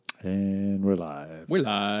And we're live. We're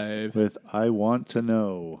live. With I Want to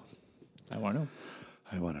Know. I want to know.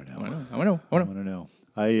 I want to know. I want to know. I want to know. I want to know.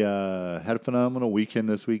 I had a phenomenal weekend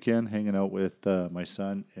this weekend, hanging out with my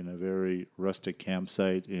son in a very rustic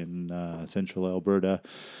campsite in central Alberta.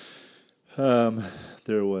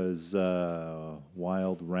 There was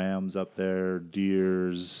wild rams up there,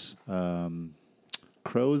 deers,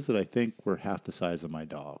 crows that I think were half the size of my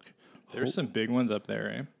dog. There's some big ones up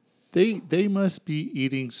there, eh? They must be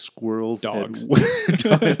eating squirrels. Dogs.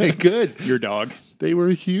 They could. Your dog. They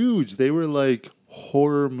were huge. They were like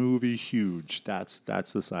horror movie huge. That's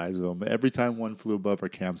the size of them. Every time one flew above our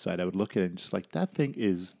campsite, I would look at it and just like, that thing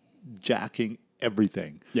is jacking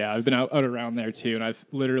everything. Yeah, I've been out around there too, and I've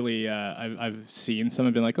literally I've seen some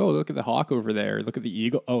have been like, oh, look at the hawk over there. Look at the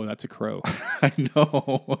eagle. Oh, that's a crow. I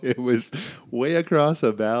know. It was way across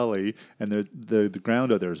a valley, and the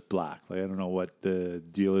ground out there is black. Like, I don't know what the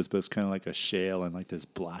deal is, but it's kind of like a shale and like this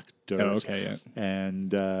black dirt. Oh, okay, yeah.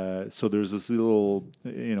 And so there's this little,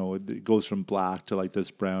 it goes from black to like this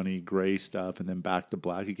browny gray stuff, and then back to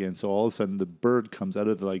black again. So all of a sudden, the bird comes out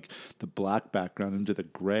of the black background into the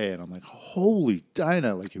gray, and I'm like, holy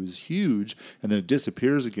Dinah! Like, it was huge, and then it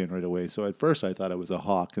disappears again right away. So at first, I thought it was a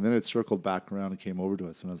hawk, and then it circled back around and came over to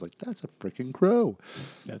us, and I was like, that's a freaking crow.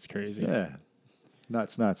 That's crazy. Yeah,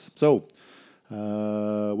 nuts. So,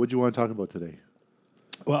 what do you want to talk about today?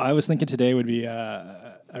 Well, I was thinking today would be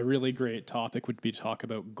a really great topic would be to talk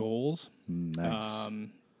about goals. Nice.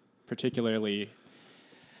 Particularly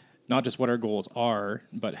not just what our goals are,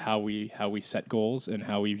 but how we set goals and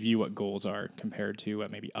how we view what goals are compared to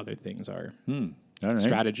what maybe other things are. All right.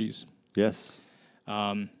 Strategies. Yes.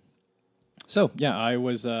 So yeah, I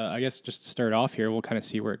was. I guess just to start off here, we'll kind of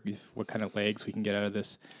see what kind of legs we can get out of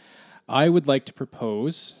this. I would like to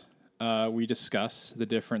propose we discuss the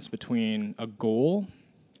difference between a goal,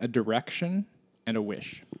 a direction, and a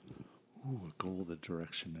wish. Ooh, a goal, the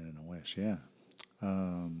direction, and a wish. Yeah.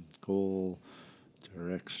 Goal,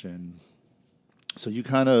 direction. So you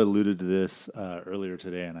kind of alluded to this earlier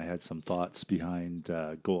today, and I had some thoughts behind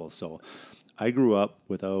goals. So I grew up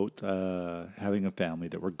without having a family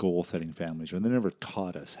that were goal-setting families, and they never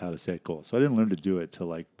taught us how to set goals. So I didn't learn to do it till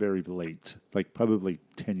like very late, like probably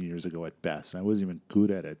 10 years ago at best, and I wasn't even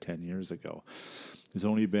good at it 10 years ago. It's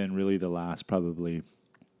only been really the last probably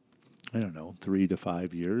 3 to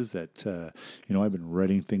 5 years that, I've been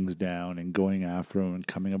writing things down and going after them and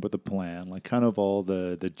coming up with a plan, like kind of all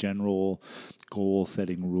the general goal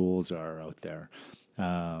setting rules are out there.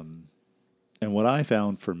 And what I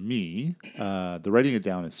found for me, the writing it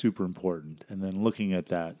down is super important, and then looking at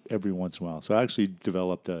that every once in a while. So I actually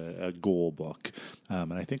developed a goal book,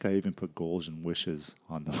 and I think I even put goals and wishes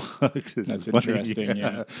on the book. That's interesting,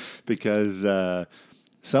 yeah. Because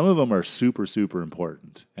some of them are super, super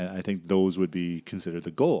important, and I think those would be considered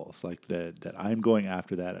the goals, like that I'm going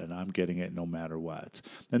after that and I'm getting it no matter what.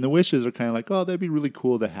 And the wishes are kind of like, oh, that'd be really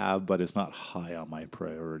cool to have, but it's not high on my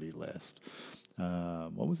priority list.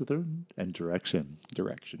 What was the third? And direction.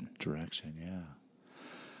 Direction, yeah.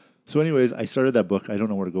 So anyways, I started that book. I don't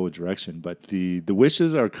know where to go with direction, but the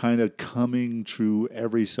wishes are kind of coming true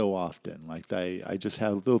every so often. Like I just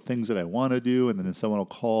have little things that I want to do, and then someone will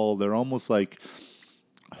call. They're almost like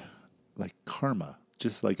karma.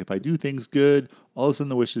 Just like if I do things good, all of a sudden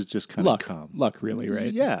the wishes just kind of come. Luck, really,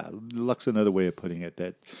 right? Yeah, luck's another way of putting it.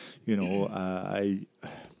 That,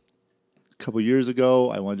 a couple years ago,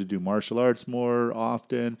 I wanted to do martial arts more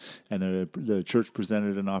often, and the church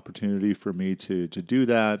presented an opportunity for me to do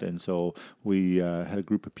that. And so we had a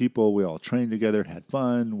group of people. We all trained together, had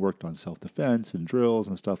fun, worked on self-defense and drills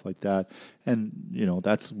and stuff like that. And,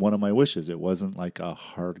 that's one of my wishes. It wasn't like a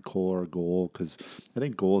hardcore goal, because I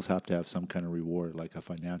think goals have to have some kind of reward, like a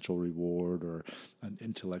financial reward or an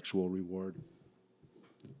intellectual reward.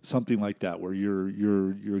 Something like that, where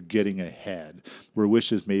you're getting ahead, where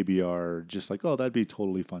wishes maybe are just like, oh, that'd be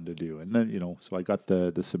totally fun to do. And then, so I got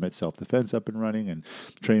the Submit self-defense up and running and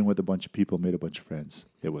trained with a bunch of people, made a bunch of friends.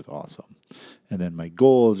 It was awesome. And then my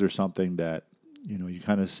goals are something that, you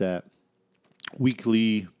kind of set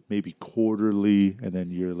weekly, maybe quarterly, and then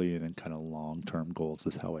yearly, and then kind of long-term goals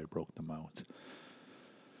is how I broke them out.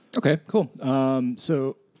 Okay, cool.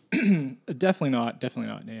 So definitely not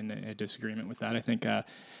in a disagreement with that. I think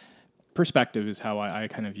perspective is how I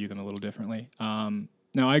kind of view them a little differently.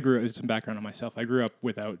 Now, I grew up, some background on myself. I grew up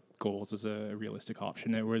without goals as a realistic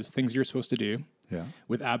option. It was things you're supposed to do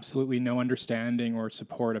with absolutely no understanding or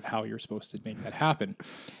support of how you're supposed to make that happen.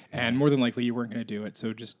 And more than likely, you weren't going to do it,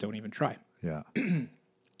 so just don't even try. Yeah.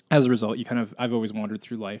 as a result, I've always wandered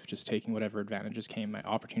through life just taking whatever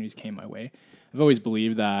opportunities came my way. I've always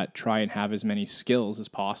believed that try and have as many skills as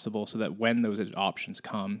possible so that when those options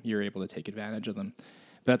come, you're able to take advantage of them.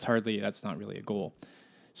 But that's not really a goal.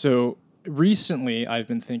 So recently I've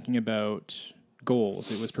been thinking about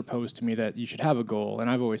goals. It was proposed to me that you should have a goal. And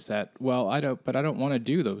I've always said, well, I don't want to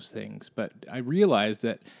do those things. But I realized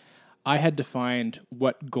that I had defined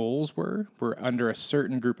what goals were under a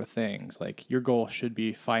certain group of things. Like your goal should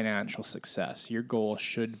be financial success. Your goal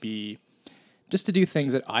should be just to do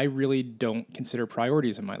things that I really don't consider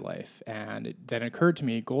priorities in my life. And then it occurred to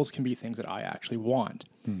me, goals can be things that I actually want.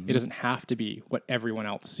 Mm-hmm. It doesn't have to be what everyone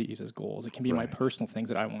else sees as goals. It can be my personal things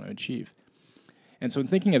that I want to achieve. And so in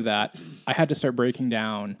thinking of that, I had to start breaking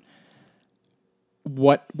down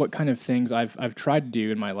what kind of things I've tried to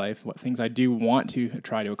do in my life, what things I do want to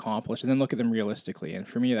try to accomplish, and then look at them realistically. And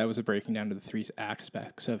for me, that was a breaking down to the three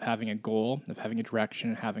aspects of having a goal, of having a direction,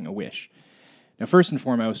 and having a wish. Now, first and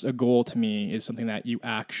foremost, a goal to me is something that you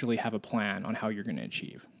actually have a plan on how you're going to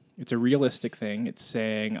achieve. It's a realistic thing. It's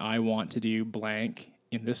saying, I want to do blank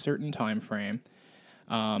in this certain time frame.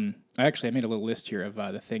 I made a little list here of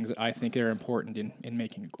the things that I think are important in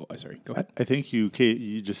making a goal. Sorry, go ahead. I think you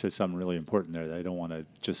just said something really important there that I don't want to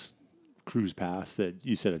just cruise past. That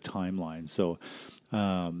you said a timeline. So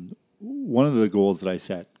one of the goals that I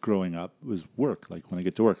set growing up was work. Like when I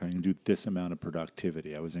get to work, I can do this amount of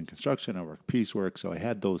productivity. I was in construction. I worked piecework. So I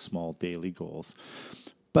had those small daily goals.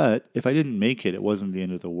 But if I didn't make it, it wasn't the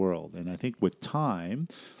end of the world. And I think with time,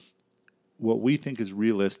 what we think is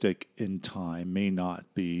realistic in time may not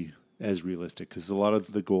be as realistic because a lot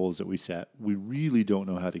of the goals that we set, we really don't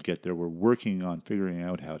know how to get there. We're working on figuring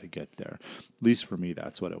out how to get there. At least for me,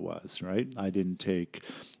 that's what it was, right? I didn't take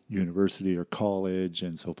university or college,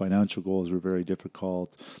 and so financial goals were very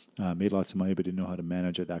difficult. Made lots of money, but didn't know how to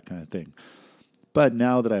manage it, that kind of thing. But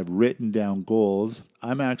now that I've written down goals,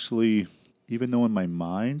 I'm actually, even though in my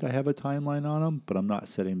mind I have a timeline on them, but I'm not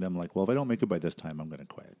setting them like, well, if I don't make it by this time, I'm going to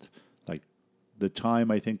quit. Like, the time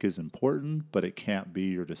I think is important, but it can't be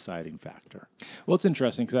your deciding factor. Well, it's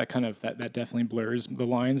interesting because that definitely blurs the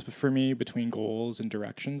lines for me between goals and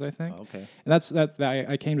directions, I think. Oh, okay. And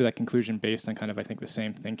I came to that conclusion based on kind of, I think, the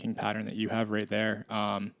same thinking pattern that you have right there.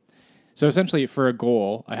 So essentially for a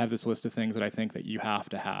goal, I have this list of things that I think that you have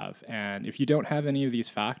to have. And if you don't have any of these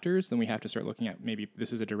factors, then we have to start looking at maybe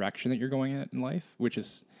this is a direction that you're going at in life,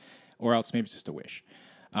 or else maybe it's just a wish.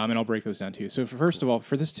 And I'll break those down too. So first of all,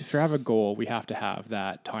 for have a goal, we have to have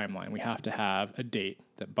that timeline. We have to have a date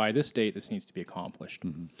that by this date, this needs to be accomplished.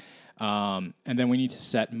 Mm-hmm. And then we need to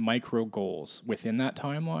set micro goals within that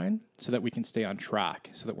timeline so that we can stay on track,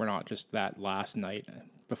 so that we're not just that last night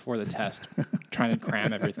before the test trying to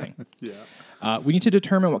cram everything. Yeah. We need to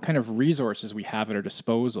determine what kind of resources we have at our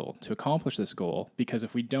disposal to accomplish this goal, because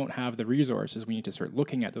if we don't have the resources, we need to start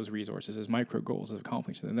looking at those resources as micro goals of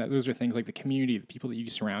accomplishing them. Those are things like the community, the people that you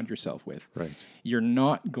surround yourself with. Right. You're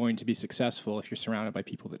not going to be successful if you're surrounded by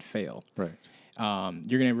people that fail. Right.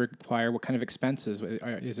 You're going to require what kind of expenses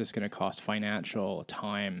is this going to cost? Financial,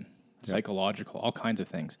 time, psychological, all kinds of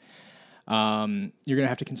things. You're going to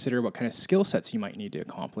have to consider what kind of skill sets you might need to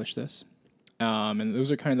accomplish this. And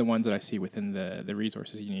those are kind of the ones that I see within the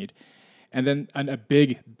resources you need. And then a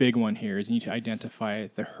big one here is you need to identify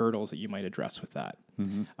the hurdles that you might address with that.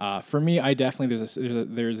 Mm-hmm. For me, I definitely,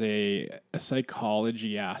 there's a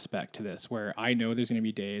psychology aspect to this where I know there's going to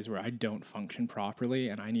be days where I don't function properly,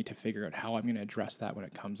 and I need to figure out how I'm going to address that when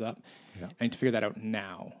it comes up. Yeah. I need to figure that out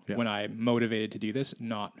now when I'm motivated to do this,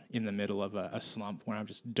 not in the middle of a slump when I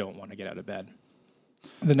just don't want to get out of bed.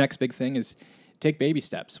 The next big thing is take baby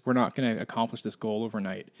steps. We're not going to accomplish this goal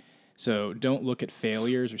overnight. So don't look at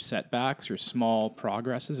failures or setbacks or small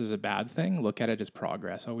progresses as a bad thing. Look at it as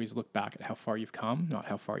progress. Always look back at how far you've come, not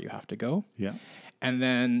how far you have to go. Yeah. And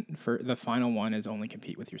then for the final one is only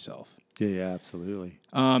compete with yourself. Yeah, absolutely.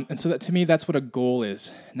 And so that, to me, that's what a goal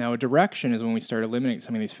is. Now, a direction is when we start eliminating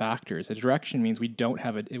some of these factors. A direction means we don't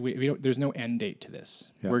have there's no end date to this.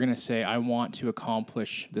 Yeah. We're going to say, I want to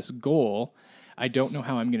accomplish this goal. I don't know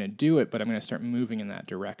how I'm going to do it, but I'm going to start moving in that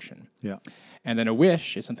direction. Yeah. And then a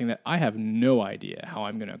wish is something that I have no idea how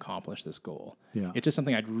I'm going to accomplish this goal. Yeah. It's just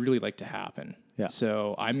something I'd really like to happen. Yeah.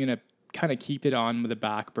 So I'm going to kind of keep it on the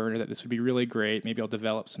back burner that this would be really great. Maybe I'll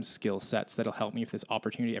develop some skill sets that'll help me if this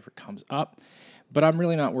opportunity ever comes up. But I'm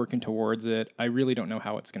really not working towards it. I really don't know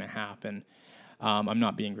how it's going to happen. I'm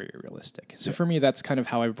not being very realistic. So for me, that's kind of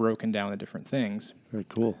how I've broken down the different things. Very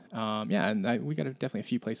cool. And we got definitely a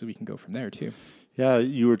few places we can go from there too. Yeah,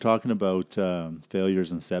 you were talking about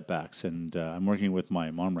failures and setbacks, and I'm working with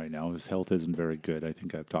my mom right now. His health isn't very good. I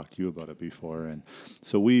think I've talked to you about it before, and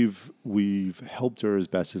so we've helped her as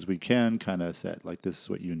best as we can. Kind of said like, this is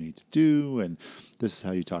what you need to do, and this is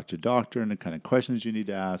how you talk to your doctor, and the kind of questions you need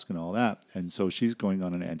to ask, and all that. And so she's going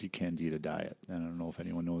on an anti-candida diet. And I don't know if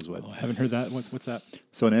anyone knows what. Oh, I haven't heard that. What's that?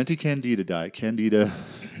 So an anti-candida diet, candida.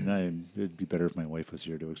 And it'd be better if my wife was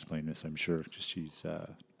here to explain this. I'm sure, because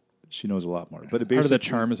she knows a lot more. But it Part of basically the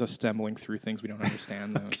charm is us stumbling through things we don't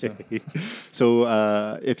understand, though. Okay.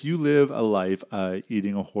 So if you live a life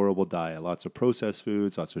eating a horrible diet, lots of processed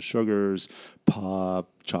foods, lots of sugars, pop,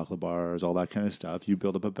 chocolate bars, all that kind of stuff, you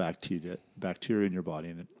build up a bacteria in your body,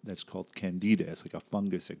 and that's called candida. It's like a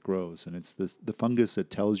fungus that grows, and it's the fungus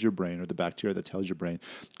that tells your brain, or the bacteria that tells your brain,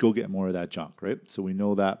 go get more of that junk, right? So we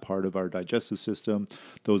know that part of our digestive system,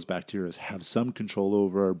 those bacteria have some control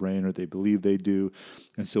over our brain, or they believe they do.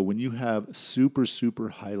 And so when you have super, super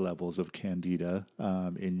high levels of candida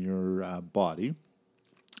in your body,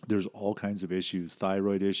 there's all kinds of issues,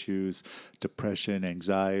 thyroid issues, depression,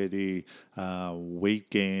 anxiety, weight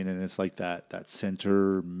gain, and it's like that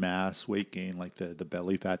center mass weight gain, like the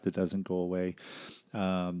belly fat that doesn't go away.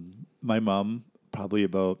 My mom, probably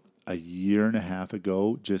about a year and a half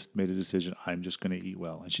ago, just made a decision, I'm just going to eat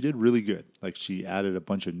well. And she did really good. Like, she added a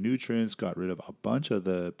bunch of nutrients, got rid of a bunch of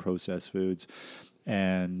the processed foods,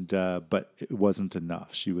 and but it wasn't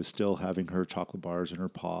enough. She was still having her chocolate bars and her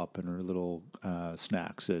pop and her little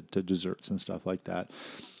snacks at desserts and stuff like that.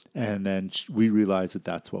 And then we realized that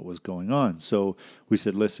that's what was going on. So we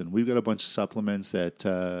said, listen, we've got a bunch of supplements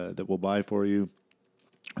that we'll buy for you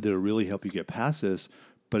that'll really help you get past this,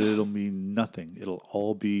 but it'll mean nothing. It'll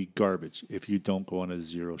all be garbage if you don't go on a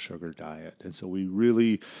zero sugar diet. And so we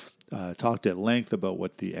really talked at length about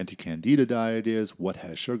what the anti-candida diet is, what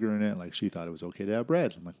has sugar in it. Like, she thought it was okay to have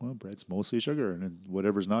bread. I'm like, well, bread's mostly sugar, and then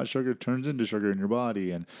whatever's not sugar turns into sugar in your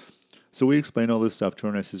body. And so we explained all this stuff to her,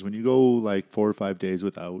 and I says, when you go like 4 or 5 days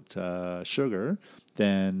without sugar,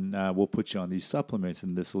 then we'll put you on these supplements,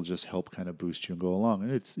 and this will just help kind of boost you and go along.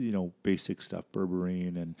 And it's, basic stuff,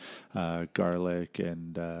 berberine and garlic,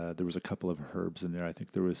 and there was a couple of herbs in there. I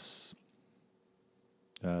think there was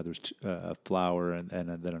flour and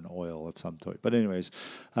then an oil of some sort. But anyways,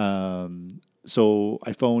 so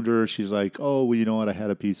I phoned her. She's like, oh, well, you know what? I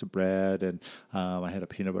had a piece of bread, and I had a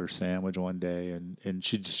peanut butter sandwich one day, and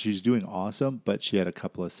she's doing awesome, but she had a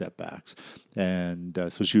couple of setbacks. And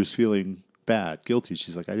so she was feeling bad, guilty.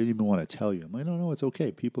 She's like, I didn't even want to tell you. I'm like, no, it's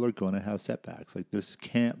okay. People are going to have setbacks. Like, this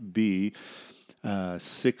can't be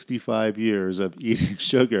 65 years of eating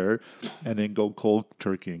sugar and then go cold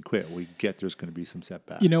turkey and quit. We get there's going to be some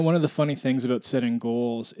setbacks. One of the funny things about setting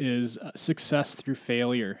goals is success through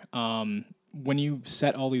failure. When you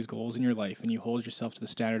set all these goals in your life and you hold yourself to the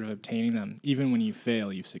standard of obtaining them, even when you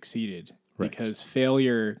fail, you've succeeded. Right. Because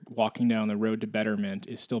failure, walking down the road to betterment,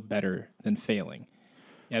 is still better than failing.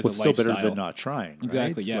 As it's still better than not trying.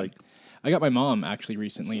 Exactly, right? Yeah. Like, I got my mom actually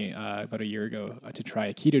recently, about a year ago, to try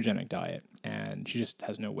a ketogenic diet, and she just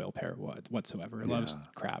has no willpower whatsoever. Loves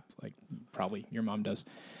crap, like probably your mom does.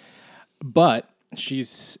 But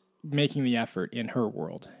she's making the effort in her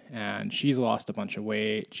world, and she's lost a bunch of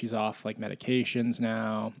weight. She's off like medications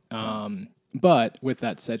now. But with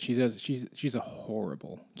that said, she's a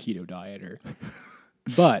horrible keto dieter.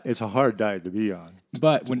 But it's a hard diet to be on.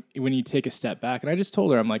 But when you take a step back, and I just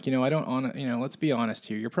told her, I'm like, I don't want to, let's be honest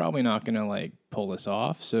here. You're probably not going to like pull this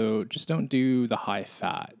off. So just don't do the high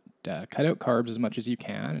fat. Cut out carbs as much as you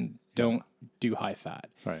can, and don't do high fat.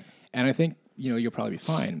 Right. And I think, you'll probably be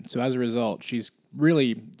fine. So as a result, she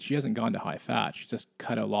hasn't gone to high fat. She's just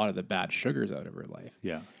cut a lot of the bad sugars out of her life.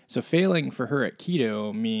 Yeah. So failing for her at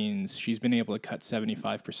keto means she's been able to cut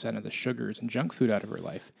 75% of the sugars and junk food out of her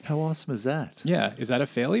life. How awesome is that? Yeah. Is that a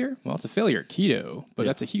failure? Well, it's a failure at keto, but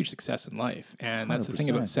that's a huge success in life. And that's 100%. The thing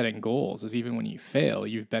about setting goals is even when you fail,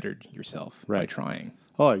 you've bettered yourself by trying.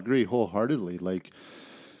 Oh, I agree wholeheartedly. Like,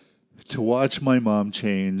 to watch my mom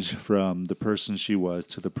change from the person she was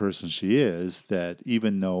to the person she is, that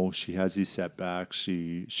even though she has these setbacks,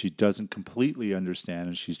 she doesn't completely understand,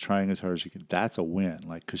 and she's trying as hard as she can. That's a win,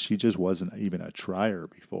 like, because she just wasn't even a trier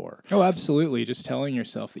before. Oh, absolutely. Just telling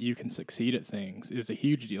yourself that you can succeed at things is a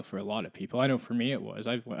huge deal for a lot of people. I know for me it was.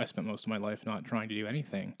 I spent most of my life not trying to do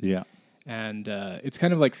anything. Yeah. And it's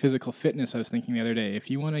kind of like physical fitness. I was thinking the other day, if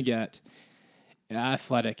you want to get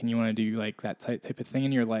athletic and you want to do like that type of thing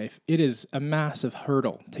in your life, it is a massive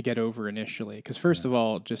hurdle to get over initially. Because first of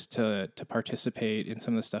all, just to participate in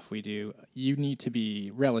some of the stuff we do, you need to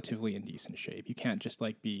be relatively in decent shape. You can't just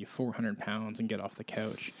like be 400 pounds and get off the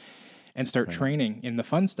couch and start training in the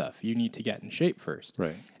fun stuff. You need to get in shape first.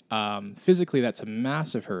 Right. Physically, that's a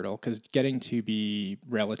massive hurdle because getting to be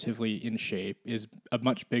relatively in shape is a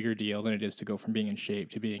much bigger deal than it is to go from being in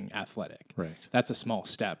shape to being athletic. Right. That's a small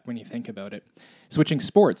step when you think about it. Switching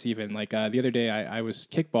sports, even like the other day, I was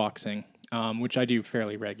kickboxing, which I do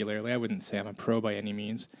fairly regularly. I wouldn't say I'm a pro by any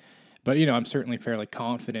means, but I'm certainly fairly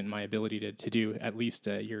confident in my ability to do at least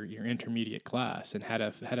your intermediate class. And had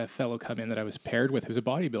a fellow come in that I was paired with who's a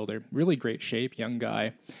bodybuilder, really great shape, young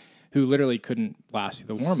guy, who literally couldn't last through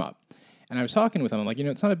the warm-up. And I was talking with him. I'm like,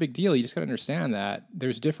 it's not a big deal. You just got to understand that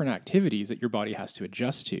there's different activities that your body has to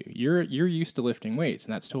adjust to. You're used to lifting weights,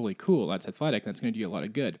 and that's totally cool. That's athletic. That's going to do you a lot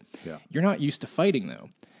of good. Yeah. You're not used to fighting,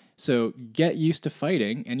 though. So get used to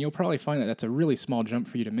fighting, and you'll probably find that that's a really small jump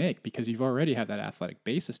for you to make because you've already have that athletic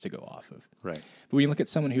basis to go off of. Right. But when you look at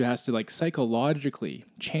someone who has to like psychologically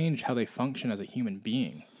change how they function as a human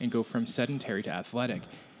being and go from sedentary to athletic,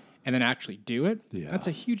 and then actually do it, that's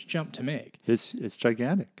a huge jump to make. It's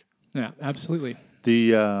gigantic. Yeah, absolutely.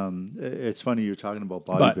 It's funny you're talking about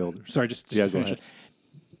bodybuilders. But, sorry, just to finish it.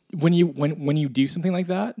 When you do something like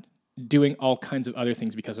that, doing all kinds of other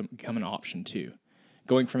things become an option too.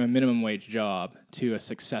 Going from a minimum wage job to a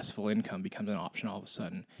successful income becomes an option all of a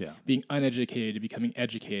sudden. Yeah. Being uneducated to becoming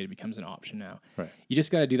educated becomes an option now. Right. You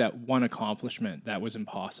just got to do that one accomplishment that was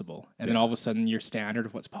impossible, and then all of a sudden your standard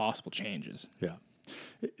of what's possible changes. Yeah.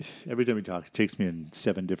 Every time we talk, it takes me in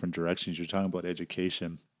 7 different directions. You're talking about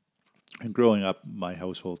education. And growing up, my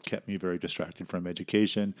household kept me very distracted from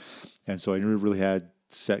education. And so I never really had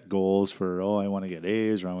set goals for, I want to get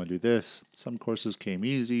A's or I want to do this. Some courses came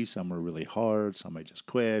easy. Some were really hard. Some I just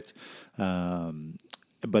quit.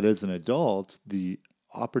 But as an adult, the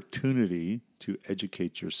opportunity to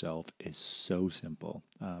educate yourself is so simple.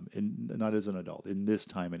 Not as an adult, in this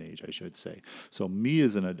time and age, I should say. So me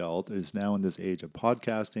as an adult is now in this age of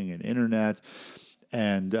podcasting and internet.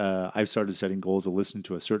 And I've started setting goals to listen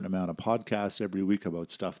to a certain amount of podcasts every week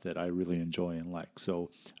about stuff that I really enjoy and like.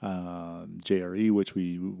 So JRE, which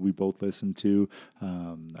we both listen to,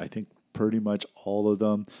 I think pretty much all of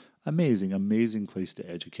them. Amazing place to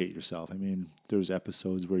educate yourself. I mean, there's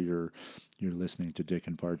episodes where you're listening to dick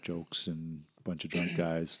and fart jokes and a bunch of drunk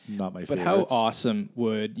guys. Not my favorite. But how awesome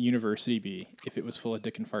would university be if it was full of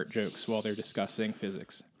dick and fart jokes while they're discussing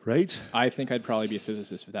physics? Right? I think I'd probably be a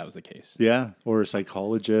physicist if that was the case. Yeah, or a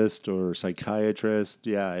psychologist or a psychiatrist.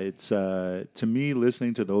 Yeah, it's to me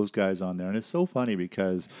listening to those guys on there, and it's so funny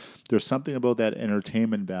because there's something about that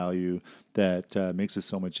entertainment value that makes it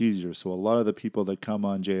so much easier. So a lot of the people that come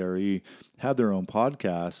on JRE have their own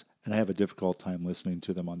podcasts, and I have a difficult time listening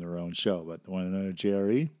to them on their own show. But when another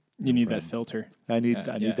JRE, you need that filter. I need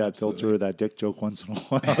that filter or that dick joke once in a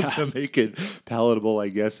while to make it palatable, I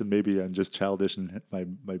guess. And maybe I'm just childish and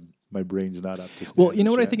my brain's not up to standards. Well, you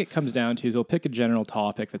know what I think it comes down to is they'll pick a general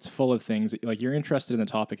topic that's full of things that, like, you're interested in the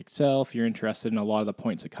topic itself. You're interested in a lot of the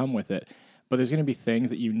points that come with it. But there's going to be things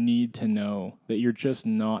that you need to know that you're just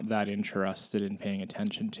not that interested in paying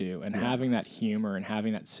attention to. And having that humor and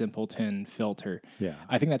having that simpleton filter,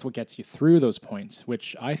 I think that's what gets you through those points,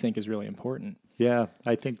 which I think is really important. Yeah,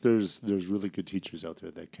 I think there's really good teachers out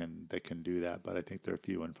there that can do that, but I think they're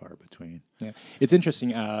few and far between. Yeah, it's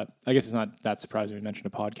interesting. I guess it's not that surprising we mentioned a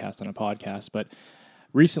podcast on a podcast, but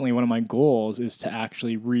recently one of my goals is to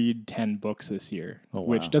actually read 10 books this year,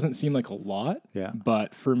 which doesn't seem like a lot. Yeah.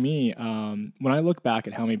 But for me, when I look back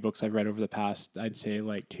at how many books I've read over the past, I'd say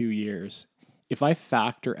like 2 years, if I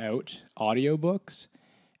factor out audiobooks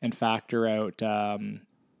and factor out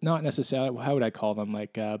not necessarily, how would I call them?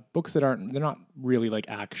 Like books that they're not really like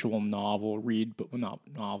actual not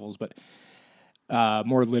novels, but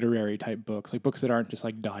more literary type books, like books that aren't just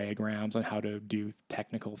like diagrams on how to do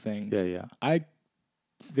technical things. Yeah. I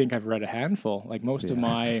think I've read a handful. Like most of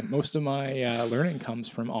my learning comes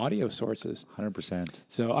from audio sources. 100%.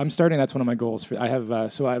 So I'm starting. That's one of my goals.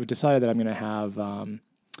 I've decided that I'm going to have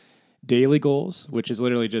daily goals, which is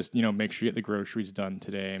literally just, make sure you get the groceries done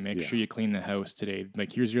today. Make sure you clean the house today.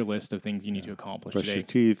 Like, here's your list of things you need to accomplish Brush today. your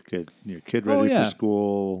teeth, get your kid ready for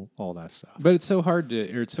school, all that stuff. But it's so hard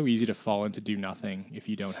it's so easy to fall into do nothing if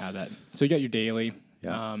you don't have that. So you got your daily.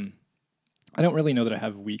 Yeah. I don't really know that I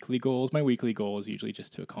have weekly goals. My weekly goal is usually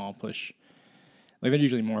just to accomplish, like, they're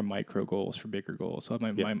usually more micro goals for bigger goals. So I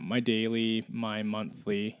have my daily, my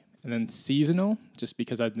monthly, and then seasonal, just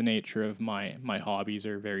because of the nature of my hobbies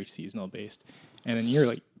are very seasonal based, and then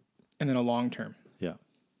yearly, and then a long term. Yeah.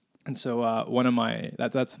 And so one of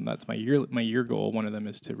that's my year goal. One of them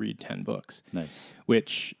is to read 10 books. Nice.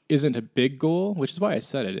 Which isn't a big goal, which is why I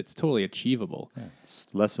said it. It's totally achievable. Yeah, it's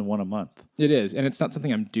less than one a month. It is, and it's not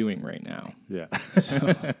something I'm doing right now. Yeah.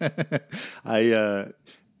 So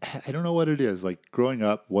I don't know what it is. Like growing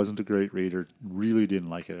up, wasn't a great reader. Really didn't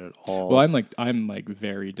like it at all. Well, I'm like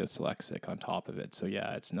very dyslexic on top of it. So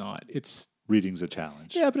yeah, it's not. It's Reading's a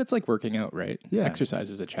challenge. yeah, but it's like working out, right? Yeah. Exercise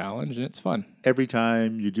is a challenge and it's fun. Every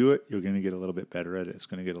time you do it, you're going to get a little bit better at it. It's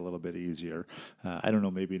going to get a little bit easier. I don't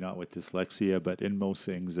know, maybe not with dyslexia, but in most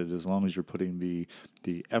things, that as long as you're putting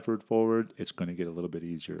the effort forward, it's going to get a little bit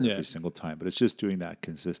easier every single time. But it's just doing that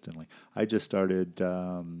consistently. I just started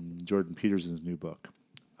Jordan Peterson's new book.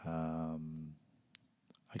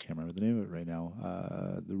 I can't remember the name of it right now.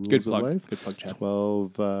 The Rules of Life. Good plug, Chad.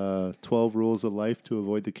 12 Rules of Life to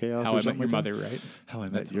Avoid the Chaos. How I Met Your Mother, right? How I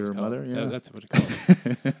Met Your Mother, yeah. That's what it's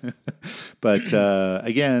called. But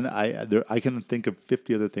again, I can think of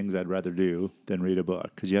 50 other things I'd rather do than read a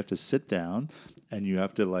book, because you have to sit down and you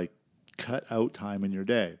have to like cut out time in your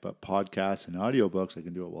day. But podcasts and audiobooks, I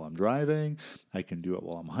can do it while I'm driving. I can do it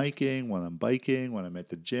while I'm hiking, when I'm biking, when I'm at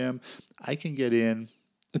the gym. I can get in.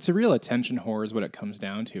 It's a real attention whore is what it comes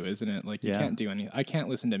down to, isn't it? Like you Yeah. can't do any. I can't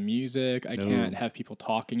listen to music. I can't have people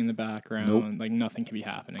talking in the background. Nope. Like nothing can be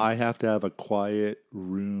happening. I have to have a quiet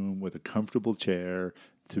room with a comfortable chair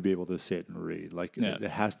to be able to sit and read. Like it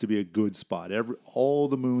has to be a good spot. All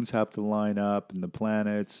the moons have to line up, and the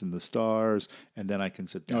planets and the stars, and then I can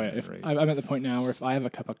sit down and read. I'm at the point now where if I have a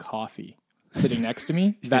cup of coffee sitting next to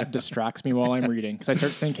me, that distracts me while I'm reading, because I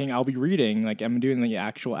start thinking I'll be reading, like I'm doing the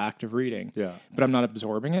actual act of reading. Yeah. But I'm not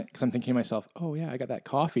absorbing it because I'm thinking to myself, oh yeah, I got that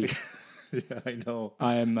coffee. Yeah, I know.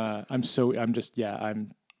 I'm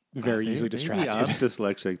very easily distracted. Maybe I'm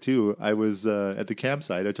dyslexic too. I was at the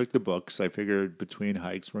campsite. I took the books. I figured between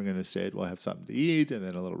hikes we're going to sit. We'll have something to eat and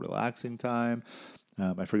then a little relaxing time.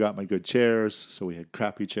 I forgot my good chairs, so we had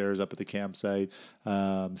crappy chairs up at the campsite.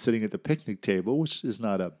 Sitting at the picnic table, which is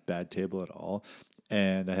not a bad table at all.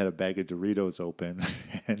 And I had a bag of Doritos open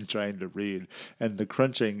and trying to read. And the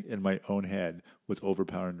crunching in my own head was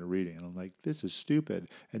overpowering the reading. And I'm like, this is stupid.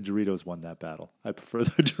 And Doritos won that battle. I prefer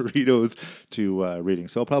the Doritos to reading.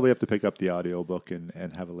 So I'll probably have to pick up the audiobook and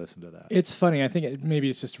have a listen to that. It's funny. I think maybe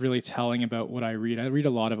it's just really telling about what I read. I read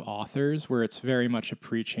a lot of authors where it's very much a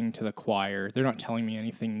preaching to the choir. They're not telling me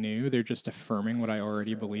anything new. They're just affirming what I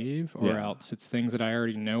already believe, or else it's things that I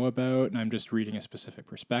already know about, and I'm just reading a specific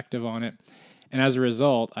perspective on it. And as a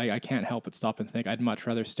result, I can't help but stop and think I'd much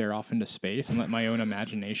rather stare off into space and let my own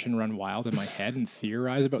imagination run wild in my head and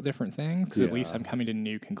theorize about different things, because at least I'm coming to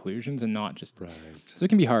new conclusions and not just... Right. So it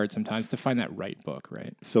can be hard sometimes to find that right book,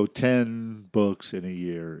 right? So 10 books in a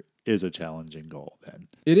year is a challenging goal then.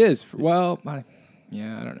 It is. Well, I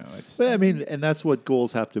don't know. But I mean, and that's what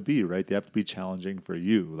goals have to be, right? They have to be challenging for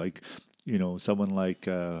you. Like, someone like,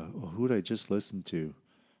 who would I just listen to?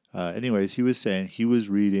 Anyways, he was saying he was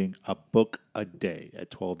reading a book a day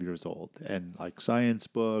at 12 years old, and like science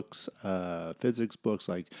books, physics books,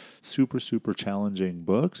 like super, super challenging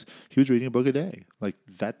books. He was reading a book a day. Like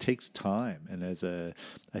that takes time. And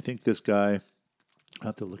I think this guy, I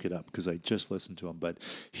have to look it up because I just listened to him, but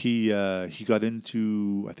he got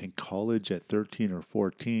into, I think, college at 13 or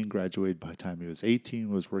 14, graduated by the time he was 18,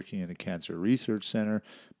 was working in a cancer research center,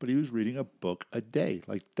 but he was reading a book a day.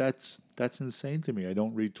 Like that's insane to me. I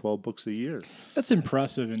don't read 12 books a year. That's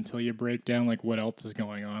impressive until you break down like what else is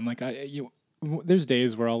going on. Like there's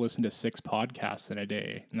days where I'll listen to 6 podcasts in a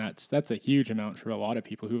day, and that's a huge amount for a lot of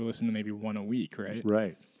people who listen to maybe one a week, right?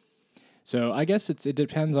 Right. So I guess it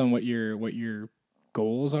depends on what your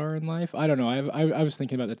goals are in life. I don't know. I was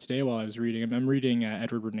thinking about that today while I was reading. I'm reading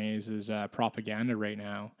Edward Bernays' Propaganda right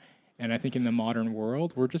now. And I think in the modern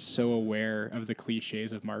world, we're just so aware of the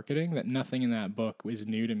cliches of marketing that nothing in that book is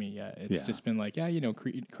new to me yet. It's just been like,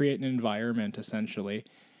 create an environment essentially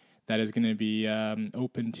that is going to be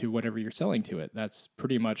open to whatever you're selling to it. That's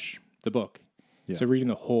pretty much the book. Yeah. So reading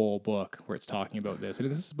the whole book where it's talking about this, and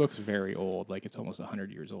this book's very old, like it's almost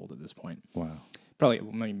 100 years old at this point. Wow. Probably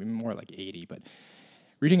maybe more like 80, but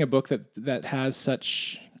reading a book that has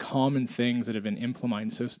such common things that have been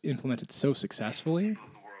implemented so successfully.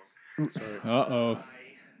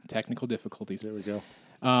 Technical difficulties. There we go.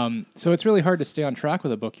 So it's really hard to stay on track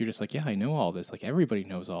with a book. You're just like, yeah, I know all this. Like everybody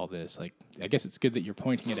knows all this. Like I guess it's good that you're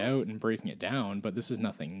pointing it out and breaking it down, but this is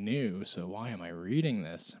nothing new. So why am I reading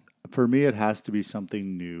this? For me, it has to be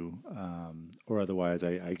something new, or otherwise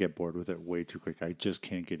I get bored with it way too quick. I just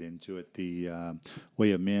can't get into it. The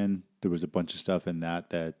Way of Man, there was a bunch of stuff in that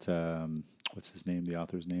what's his name, the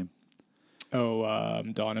author's name?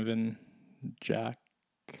 Donovan, Jack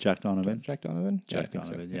Donovan? Jack Donovan? Jack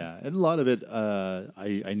Donovan, so. Yeah. And a lot of it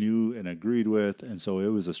I knew and agreed with, and so it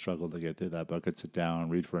was a struggle to get through that book. I'd sit down,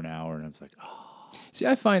 read for an hour, and I was like, See,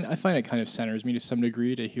 I find it kind of centers me to some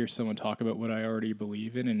degree to hear someone talk about what I already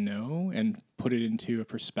believe in and know, and put it into a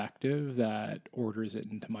perspective that orders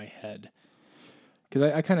it into my head.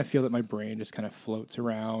 Because I kind of feel that my brain just kind of floats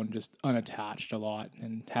around, just unattached a lot,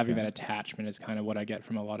 and having that attachment is kind of what I get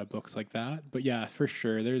from a lot of books like that. But yeah, for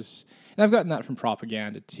sure, and I've gotten that from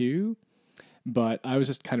propaganda too. But I was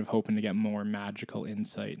just kind of hoping to get more magical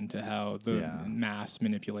insight into how the mass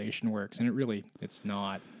manipulation works, and it's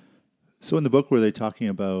not. So in the book, were they talking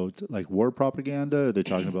about like war propaganda? Are they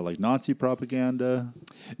talking about like Nazi propaganda?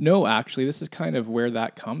 No, actually, this is kind of where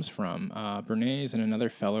that comes from. Bernays and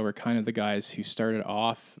another fellow were kind of the guys who started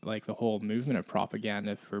off like the whole movement of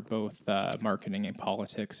propaganda for both marketing and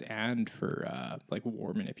politics and for like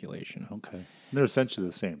war manipulation. Okay. And they're essentially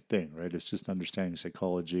the same thing, right? It's just understanding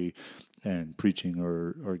psychology and preaching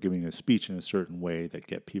or giving a speech in a certain way that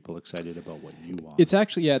get people excited about what you want. It's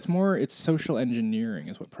actually, it's social engineering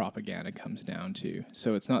is what propaganda comes down to.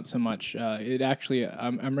 So it's not so much,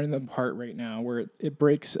 I'm in the part right now where it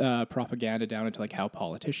breaks propaganda down into like how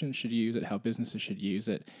politicians should use it, how businesses should use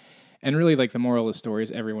it. And really, like, the moral of the story is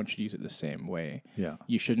everyone should use it the same way. Yeah.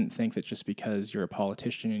 You shouldn't think that just because you're a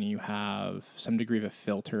politician and you have some degree of a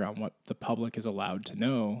filter on what the public is allowed to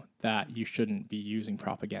know, that you shouldn't be using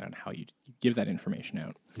propaganda on how you give that information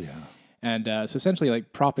out. Yeah. And so essentially,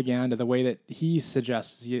 like, propaganda, the way that he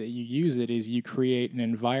suggests that you use it is you create an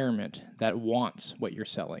environment that wants what you're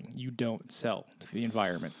selling. You don't sell to the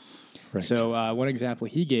environment. Right. So one example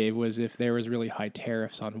he gave was if there was really high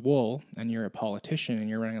tariffs on wool and you're a politician and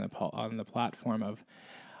you're running on the platform of,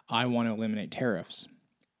 I want to eliminate tariffs,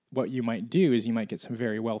 what you might do is you might get some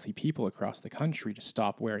very wealthy people across the country to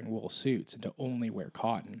stop wearing wool suits and to only wear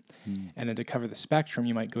cotton. And then to cover the spectrum,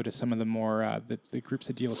 you might go to some of the more, the groups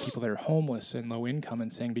that deal with people that are homeless and low income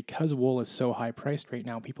and saying, because wool is so high priced right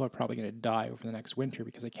now, people are probably going to die over the next winter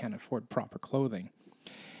because they can't afford proper clothing.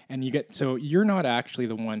 And so you're not actually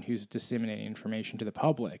the one who's disseminating information to the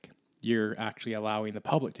public. You're actually allowing the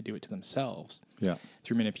public to do it to themselves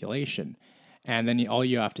through manipulation. And then all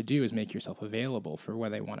you have to do is make yourself available for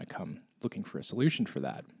when they want to come looking for a solution for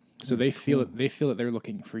that. So they feel that they're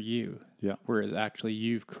looking for you. Yeah. Whereas actually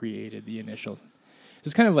you've created the initial. So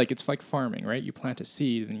it's like farming, right? You plant a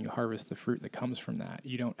seed and then you harvest the fruit that comes from that.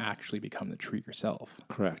 You don't actually become the tree yourself.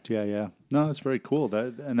 Correct. Yeah. No, that's very cool.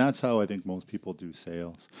 That's how I think most people do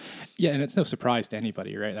sales. Yeah, and it's no surprise to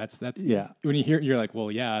anybody, right? That's when you hear it, you're like,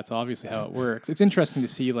 well, yeah, that's obviously how it works. It's interesting to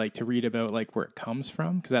see, like, to read about like where it comes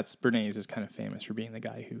from, because that's Bernays is kind of famous for being the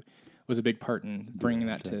guy who was a big part in bringing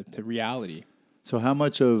that to reality. So how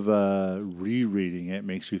much of rereading it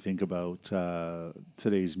makes you think about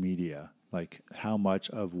today's media? Like how much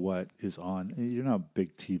of what is on? You're not a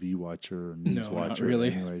big TV watcher or news watcher. Not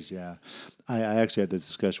really. Anyways, yeah. I actually had this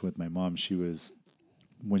discussion with my mom.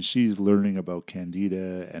 When she's learning about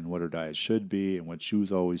Candida and what her diet should be and what she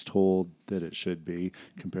was always told that it should be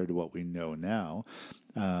compared to what we know now,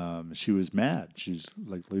 she was mad. She's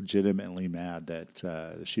like legitimately mad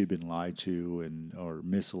that she had been lied to or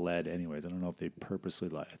misled anyways. I don't know if they purposely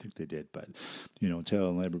lied. I think they did, but,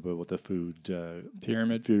 telling everybody about the food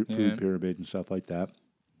pyramid, food pyramid and stuff like that.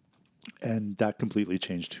 And that completely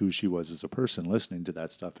changed who she was as a person, listening to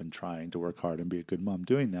that stuff and trying to work hard and be a good mom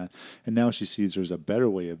doing that. And now she sees there's a better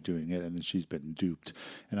way of doing it, and then she's been duped.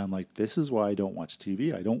 And I'm like, this is why I don't watch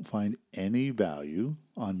TV. I don't find any value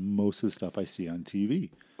on most of the stuff I see on TV.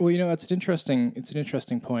 Well, it's an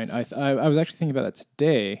interesting point. I was actually thinking about that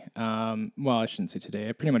today. Well, I shouldn't say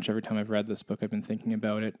today. Pretty much every time I've read this book, I've been thinking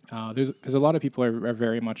about it. Because a lot of people are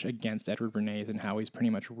very much against Edward Bernays and how he's pretty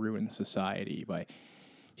much ruined society by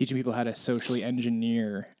teaching people how to socially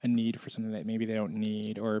engineer a need for something that maybe they don't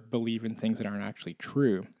need or believe in things that aren't actually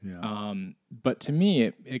true. Yeah. But to me,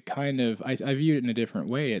 it kind of, I viewed it in a different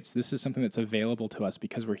way. This is something that's available to us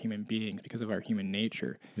because we're human beings, because of our human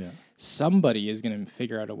nature. Yeah. Somebody is going to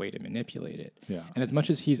figure out a way to manipulate it. Yeah. And as much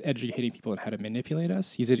as he's educating people on how to manipulate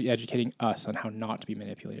us, he's educating us on how not to be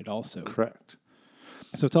manipulated also. Correct.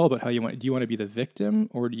 So it's all about do you want to be the victim,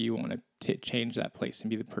 or do you want to change that place and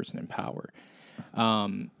be the person in power?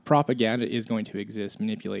 Propaganda is going to exist.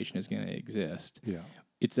 Manipulation is going to exist. Yeah.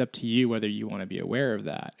 It's up to you whether you want to be aware of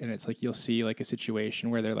that. And it's like you'll see like a situation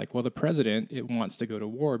where they're like, well, the president wants to go to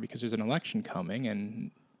war because there's an election coming, and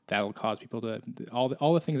that'll cause people to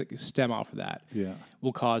all the things that stem off of that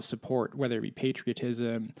will cause support, whether it be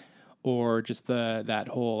patriotism or just that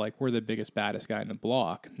whole like we're the biggest baddest guy in the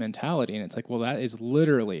block mentality. And it's like, well, that is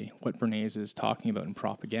literally what Bernays is talking about in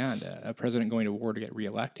propaganda. A president going to war to get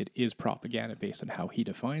reelected is propaganda based on how he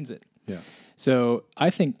defines it. Yeah. So I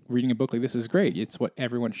think reading a book like this is great. It's what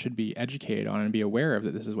everyone should be educated on and be aware of,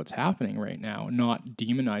 that this is what's happening right now, not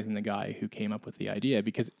demonizing the guy who came up with the idea,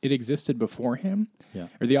 because it existed before him,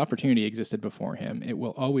 or the opportunity existed before him. It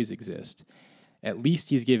will always exist. At least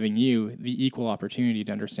he's giving you the equal opportunity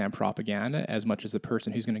to understand propaganda as much as the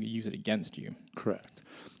person who's going to use it against you. Correct.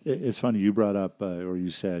 It's funny, you brought up, or you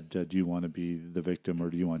said, do you want to be the victim, or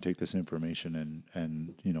do you want to take this information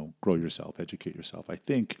and grow yourself, educate yourself? I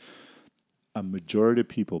think a majority of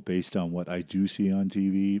people, based on what I do see on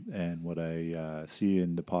TV and what I see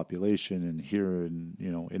in the population and hear in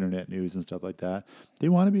internet news and stuff like that, they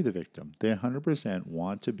want to be the victim. They 100%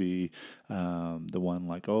 want to be the one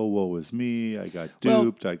like, oh, woe is me, I got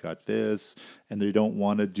duped, I got this, and they don't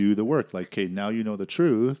want to do the work. Like, okay, now you know the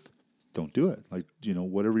truth. Don't do it. Like,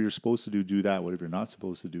 whatever you're supposed to do that. Whatever you're not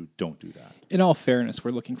supposed to do, don't do that. In all fairness,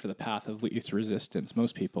 we're looking for the path of least resistance.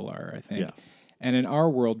 Most people are, I think. Yeah. And in our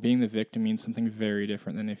world, being the victim means something very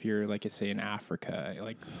different than if you're, like, say, in Africa,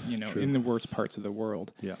 like, True. in the worst parts of the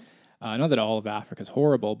world. Yeah. Not that all of Africa is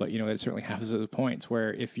horrible, but, it certainly has those points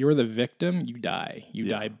where if you're the victim, you die. You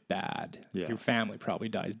die bad. Yeah. Your family probably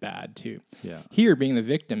dies bad, too. Yeah. Here, being the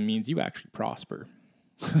victim means you actually prosper.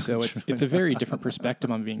 So it's a very different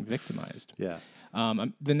perspective on being victimized. Yeah.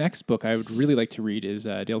 The next book I would really like to read is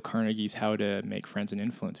Dale Carnegie's How to Make Friends and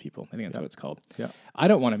Influence People. I think that's what it's called. Yeah. I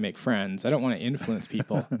don't want to make friends. I don't want to influence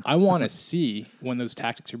people. I want to see when those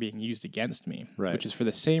tactics are being used against me, which is for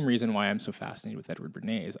the same reason why I'm so fascinated with Edward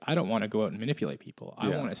Bernays. I don't want to go out and manipulate people. I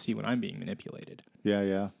want to see when I'm being manipulated. Yeah,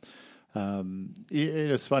 yeah.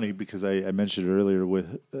 It's funny because I mentioned it earlier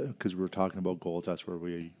because we were talking about goals. That's where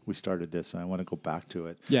we started this, and I want to go back to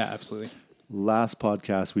it. Yeah, absolutely. Last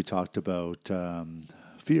podcast, we talked about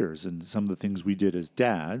fears and some of the things we did as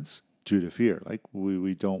dads due to fear. Like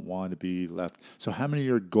we don't want to be left. So how many of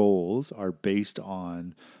your goals are based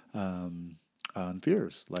on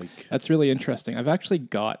fears? Like, that's really interesting. I've actually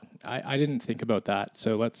got, I didn't think about that.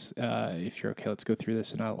 So let's, if you're okay, let's go through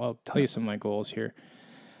this and I'll tell you some of my goals here.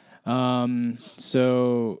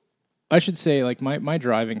 So I should say, like, my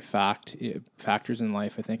driving factors in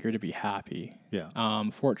life, I think, are to be happy. Yeah.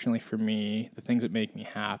 Fortunately for me, the things that make me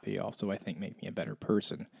happy also, I think, make me a better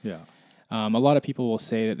person. Yeah. A lot of people will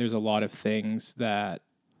say that there's a lot of things that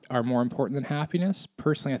are more important than happiness.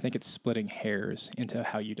 Personally, I think it's splitting hairs into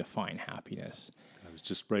how you define happiness. I was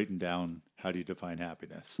just writing down, how do you define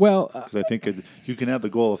happiness? Well, because I think you can have the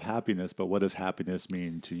goal of happiness, but what does happiness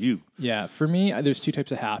mean to you? Yeah, for me, there's two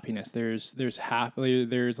types of happiness. There's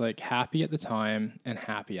like happy at the time and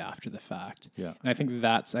happy after the fact. Yeah, and I think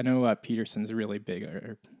I know Peterson's really big,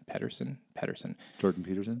 or Pedersen. Jordan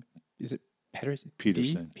Peterson. Is it Peterson?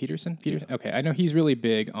 Peterson. Yeah. Okay, I know he's really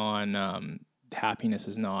big on happiness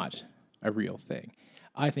is not a real thing.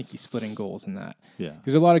 I think he's splitting goals in that. Yeah.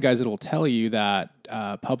 There's a lot of guys that will tell you that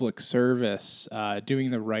public service,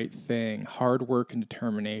 doing the right thing, hard work and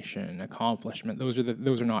determination, accomplishment, those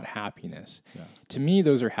are not happiness. Yeah. To me,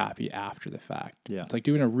 those are happy after the fact. Yeah. It's like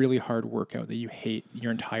doing a really hard workout that you hate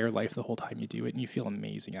your entire life the whole time you do it, and you feel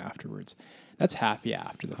amazing afterwards. That's happy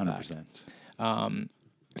after the 100%. fact.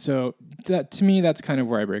 So that, to me, that's kind of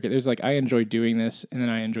where I break it. There's like, I enjoy doing this, and then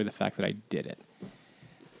I enjoy the fact that I did it.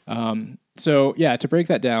 So yeah, to break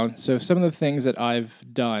that down, so some of the things that I've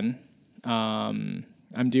done, I'm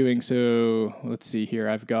doing, so let's see here.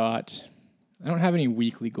 I don't have any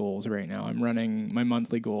weekly goals right now. I'm running my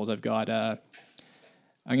monthly goals. I'm going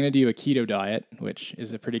to do a keto diet, which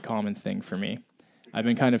is a pretty common thing for me. I've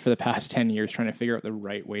been kind of for the past 10 years trying to figure out the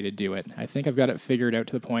right way to do it. I think I've got it figured out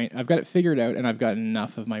to the point. I've got it figured out, and I've got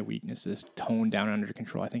enough of my weaknesses toned down and under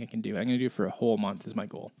control. I think I can do it. I'm going to do it for a whole month is my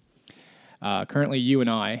goal. Currently, you and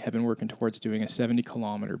I have been working towards doing a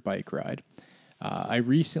 70-kilometer bike ride. I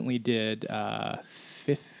recently did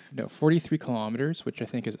 43 kilometers, which I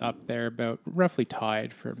think is up there, about roughly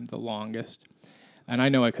tied from the longest. And I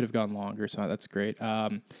know I could have gone longer, so that's great.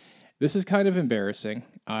 This is kind of embarrassing.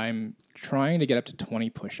 I'm trying to get up to 20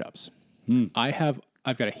 push-ups. I've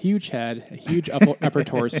got a huge head, a huge upper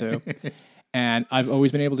torso. And I've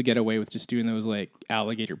always been able to get away with just doing those like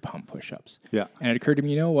alligator pump push-ups. Yeah. And it occurred to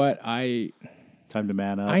me, you know what? Time to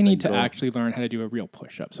man up. I need to actually learn how to do a real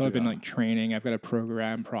push-up. So I've been like training. I've got a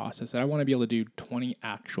program process that I want to be able to do 20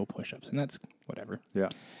 actual push-ups, and that's whatever. Yeah.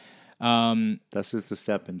 That's just a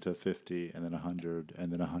step into 50, and then 100,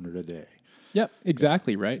 and then 100 a day. Yep,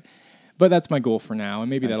 exactly right. But that's my goal for now, and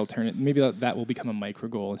maybe that'll turn it. Maybe that will become a micro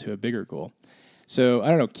goal into a bigger goal. So I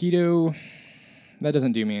don't know, keto. that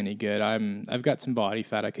doesn't do me any good. I've got some body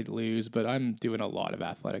fat I could lose, but I'm doing a lot of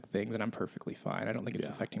athletic things and I'm perfectly fine. I don't think it's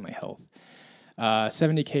affecting my health.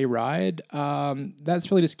 70K ride, that's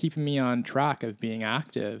really just keeping me on track of being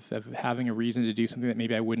active, of having a reason to do something that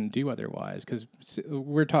maybe I wouldn't do otherwise. Because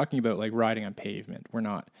we're talking about like riding on pavement.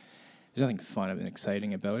 There's nothing fun and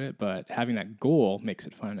exciting about it, but having that goal makes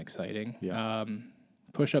it fun and exciting. Yeah.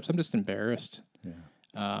 Push-ups, I'm just embarrassed. Yeah.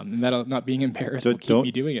 And that not being embarrassed will keep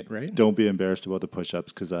me doing it, right? Don't be embarrassed about the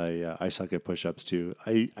push-ups because I suck at push-ups too.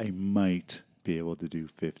 I might be able to do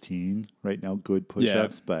 15 right now, good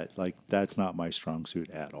push-ups, but like that's not my strong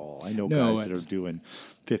suit at all. I know guys that are doing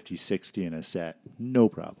 50, 60 in a set, no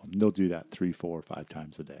problem. They'll do that 3, 4, 5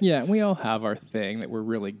 times a day. Yeah, and we all have our thing that we're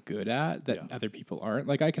really good at that other people aren't.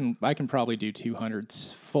 Like I can probably do 200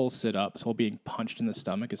 full sit-ups while being punched in the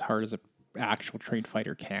stomach as hard as a actual trained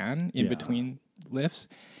fighter can in between lifts.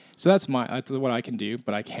 So that's what I can do,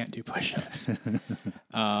 but I can't do push-ups.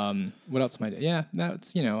 What else am I doing? Yeah,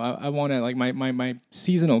 that's, I want to, like, my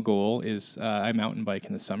seasonal goal is I mountain bike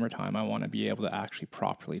in the summertime. I want to be able to actually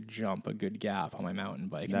properly jump a good gap on my mountain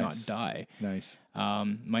bike and not die. Nice.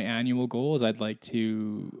 My annual goal is I'd like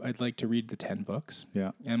to read the 10 books.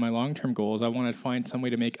 Yeah. And my long-term goal is I want to find some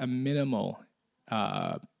way to make a minimal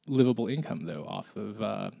livable income, though, off of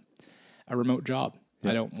a remote job.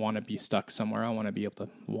 I don't want to be stuck somewhere. I want to be able to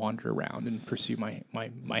wander around and pursue my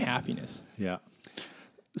happiness. Yeah.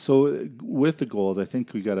 So with the goals, I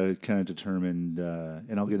think we got to kind of determine,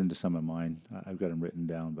 and I'll get into some of mine. I've got them written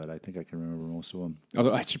down, but I think I can remember most of them.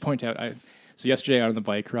 Although I should point out, so yesterday on the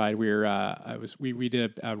bike ride, we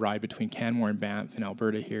did a ride between Canmore and Banff in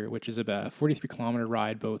Alberta here, which is about a 43-kilometer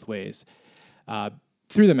ride both ways.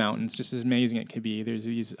 Through the mountains, just as amazing it could be. There's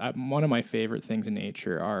these, one of my favorite things in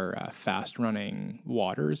nature are fast-running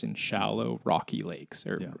waters in shallow, rocky lakes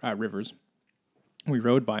or rivers. We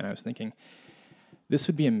rode by, and I was thinking, this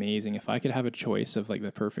would be amazing. If I could have a choice of like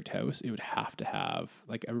the perfect house, it would have to have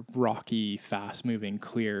like a rocky, fast-moving,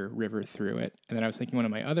 clear river through it. And then I was thinking one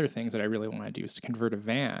of my other things that I really want to do is to convert a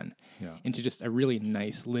van into just a really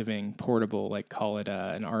nice, living, portable, like call it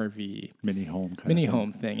an RV. Mini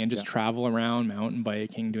home thing. And just travel around mountain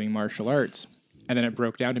biking, doing martial arts. And then it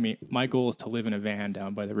broke down to me, my goal is to live in a van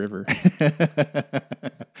down by the river.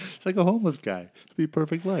 It's like a homeless guy. It'd be a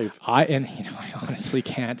perfect life. I honestly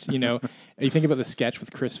can't, you think about the sketch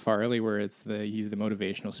with Chris Farley where he's the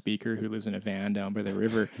motivational speaker who lives in a van down by the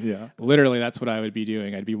river. Yeah. Literally, that's what I would be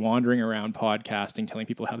doing. I'd be wandering around podcasting, telling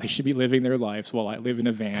people how they should be living their lives while I live in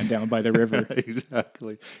a van down by the river.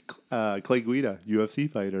 Exactly. Clay Guida, UFC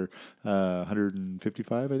fighter,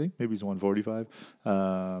 155, I think. Maybe he's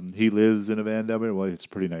 145. He lives in a van down there. Well, it's a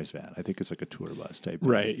pretty nice van. I think it's like a tour bus type.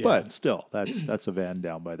 Right. Yeah. But still, that's a van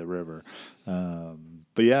down by the river.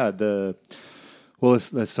 But yeah,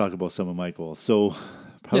 let's talk about some of my goals. So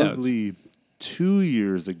probably 2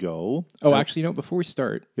 years ago. Oh, actually, before we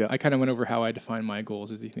start, Yeah. I kind of went over how I define my goals.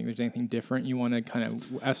 Do you think there's anything different you want to kind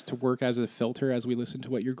of us to work as a filter as we listen to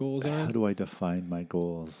what your goals are? How do I define my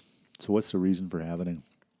goals? So what's the reason for having it?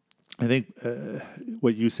 I think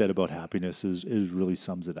what you said about happiness is really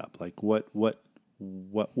sums it up. Like what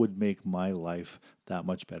would make my life that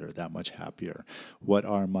much better, that much happier? What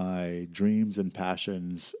are my dreams and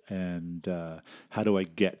passions, and how do I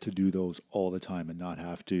get to do those all the time and not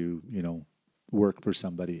have to, work for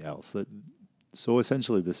somebody else? So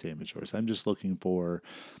essentially the same as yours. I'm just looking for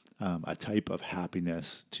a type of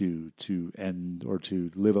happiness to end or to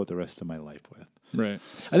live out the rest of my life with. Right.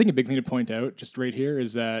 I think a big thing to point out just right here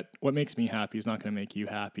is that what makes me happy is not going to make you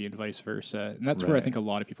happy and vice versa. And that's where I think a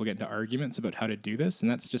lot of people get into arguments about how to do this,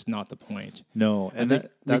 and that's just not the point. No, and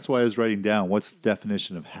that's why I was writing down what's the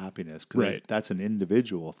definition of happiness, because that's an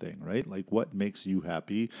individual thing, right? Like what makes you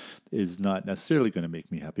happy is not necessarily going to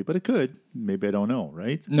make me happy, but it could. Maybe I don't know,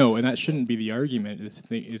 right? No, and that shouldn't be the argument.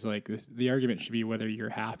 The argument should be whether you're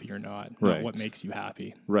happy or not what makes you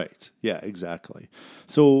happy. Right. Yeah, exactly.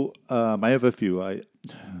 So I have a few.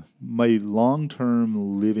 My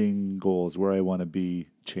long-term living goals, where I want to be,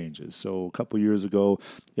 changes. So a couple years ago,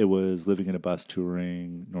 it was living in a bus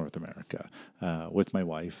touring North America with my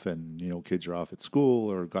wife, and kids are off at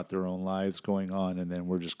school or got their own lives going on, and then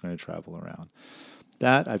we're just going to travel around.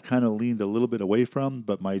 That I've kind of leaned a little bit away from,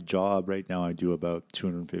 but my job right now, I do about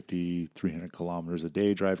 250, 300 kilometers a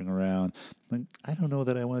day driving around. Like, I don't know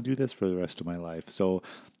that I want to do this for the rest of my life. So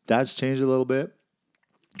that's changed a little bit.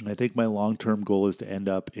 I think my long-term goal is to end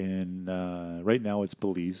up in, right now it's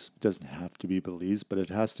Belize. It doesn't have to be Belize, but it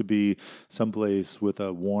has to be someplace with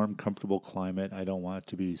a warm, comfortable climate. I don't want it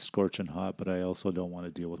to be scorching hot, but I also don't want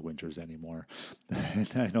to deal with winters anymore. And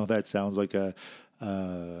I know that sounds like a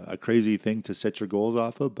a crazy thing to set your goals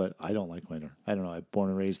off of, but I don't like winter. I don't know. I'm born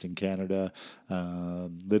and raised in Canada,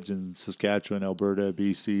 lived in Saskatchewan, Alberta,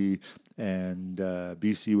 BC, and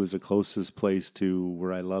BC was the closest place to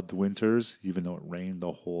where I loved winters, even though it rained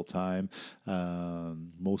the whole time,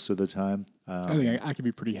 most of the time. I think I could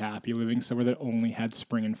be pretty happy living somewhere that only had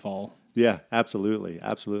spring and fall. Yeah, absolutely,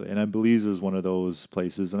 absolutely. And Belize is one of those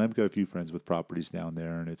places, and I've got a few friends with properties down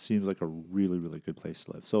there, and it seems like a really, really good place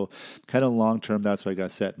to live. So, kind of long term, that's what I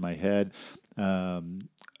got set in my head. And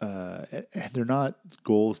they're not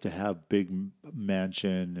goals to have big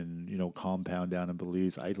mansion and compound down in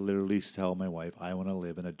Belize. I literally tell my wife I want to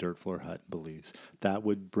live in a dirt floor hut in Belize. That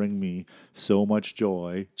would bring me so much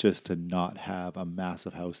joy just to not have a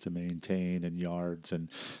massive house to maintain and yards and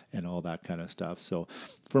all that kind of stuff. So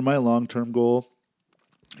for my long-term goal,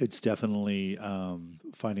 it's definitely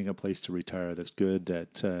finding a place to retire that's good,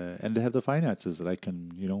 and to have the finances that I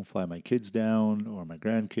can, fly my kids down or my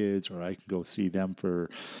grandkids, or I can go see them for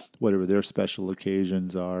whatever their special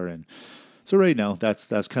occasions are. And so right now, that's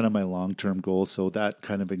kind of my long-term goal. So that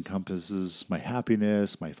kind of encompasses my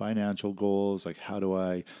happiness, my financial goals, like how do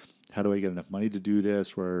I get enough money to do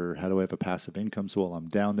this? How do I have a passive income so while I'm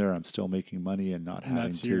down there, I'm still making money and not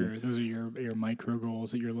having to... Those are your micro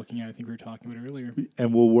goals that you're looking at. I think we were talking about earlier.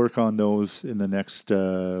 And we'll work on those in the next,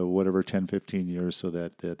 10, 15 years so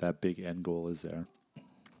that big end goal is there.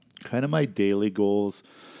 Kind of my daily goals...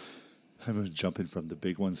 I'm jumping from the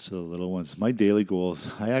big ones to the little ones. My daily goals,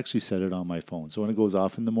 I actually set it on my phone. So when it goes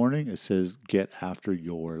off in the morning, it says, get after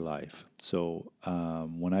your life. So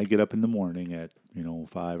when I get up in the morning at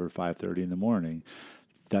 5 or 5:30 in the morning,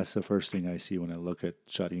 that's the first thing I see when I look at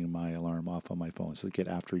shutting my alarm off on my phone. So get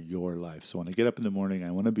after your life. So when I get up in the morning,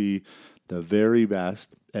 I want to be the very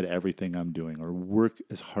best at everything I'm doing, or work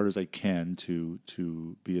as hard as I can to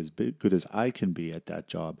be as good as I can be at that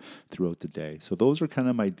job throughout the day. So those are kind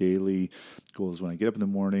of my daily goals. When I get up in the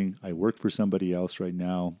morning, I work for somebody else right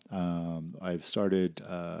now. I've started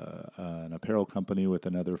an apparel company with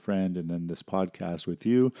another friend, and then this podcast with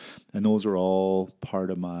you. And those are all part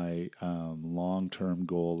of my long-term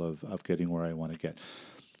goal of getting where I want to get.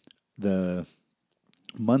 The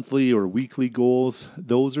monthly or weekly goals,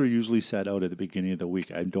 those are usually set out at the beginning of the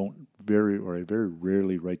week. I very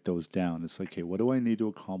rarely write those down. It's like, hey, what do I need to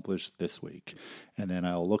accomplish this week? And then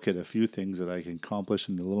I'll look at a few things that I can accomplish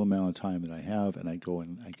in the little amount of time that I have, and I go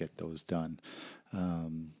and I get those done.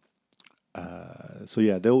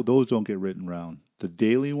 Those don't get written down. The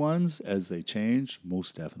daily ones, as they change,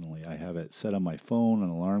 most definitely. I have it set on my phone. An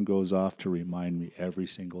alarm goes off to remind me every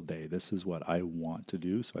single day. This is what I want to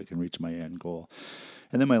do so I can reach my end goal.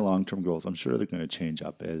 And then my long-term goals, I'm sure they're going to change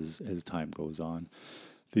up as time goes on.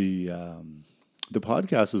 The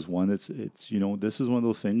podcast is one that's, this is one of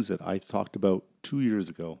those things that I talked about 2 years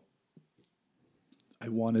ago. I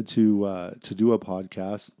wanted to do a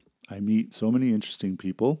podcast. I meet so many interesting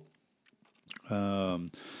people.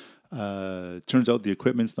 Turns out the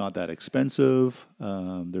equipment's not that expensive.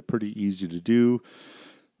 They're pretty easy to do.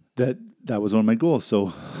 That was one of my goals.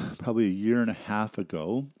 So probably a year and a half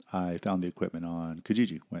ago, I found the equipment on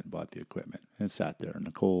Kijiji, went and bought the equipment and sat there. And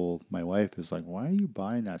Nicole, my wife, is like, why are you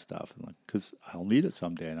buying that stuff? I'm like, because I'll need it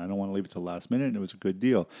someday and I don't want to leave it till the last minute. And it was a good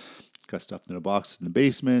deal. Got stuff in a box in the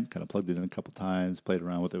basement, kind of plugged it in a couple times, played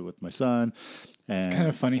around with it with my son. And it's kind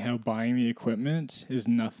of funny how buying the equipment is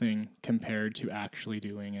nothing compared to actually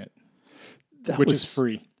doing it, which is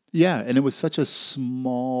free. Yeah, and it was such a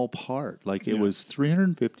small part. Like it was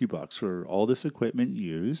 $350 for all this equipment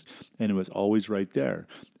used, and it was always right there.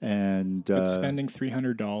 And but spending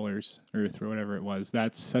 $300 or whatever it was,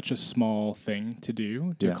 that's such a small thing to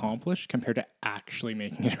do to accomplish compared to actually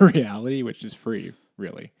making it a reality, which is free.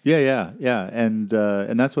 Really? Yeah, and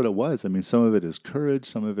that's what it was. I mean, some of it is courage.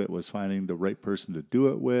 Some of it was finding the right person to do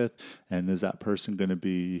it with, and is that person going to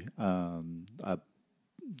be a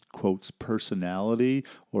quotes personality,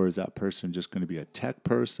 or is that person just going to be a tech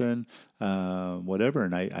person, whatever?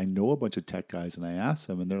 And I know a bunch of tech guys, and I ask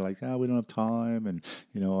them, and they're like, we don't have time, and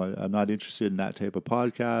I'm not interested in that type of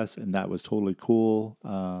podcast, and that was totally cool.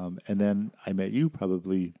 And then I met you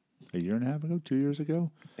probably a year and a half ago, 2 years ago.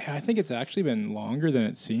 Yeah, I think it's actually been longer than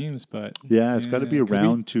it seems, but it's got to be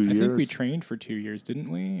around 2 years. I think we trained for 2 years, didn't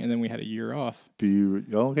we? And then we had a year off.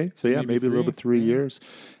 Okay, so maybe a little bit 3 years.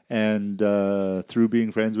 And through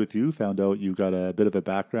being friends with you, found out you got a bit of a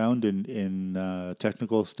background in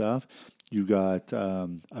technical stuff. You got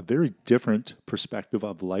a very different perspective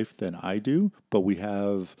of life than I do, but we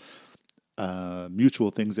have mutual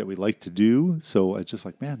things that we like to do. So it's just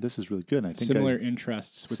like, man, this is really good. And I think similar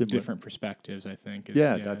interests with different perspectives, I think.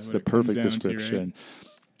 That's the perfect description.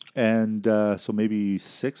 And so maybe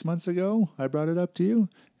 6 months ago, I brought it up to you,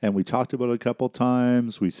 and we talked about it a couple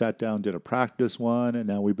times. We sat down, did a practice one, and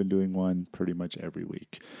now we've been doing one pretty much every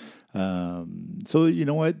week. So you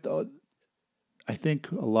know what? I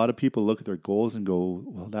think a lot of people look at their goals and go,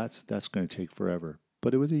 "Well, that's going to take forever."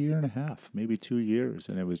 But it was a year and a half, maybe 2 years,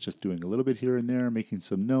 and it was just doing a little bit here and there, making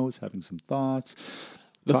some notes, having some thoughts,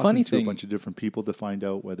 The talking funny to thing, a bunch of different people to find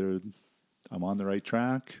out whether I'm on the right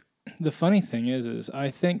track. the funny thing is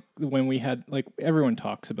I think when we had, like, everyone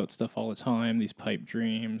talks about stuff all the time, these pipe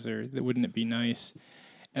dreams, or wouldn't it be nice?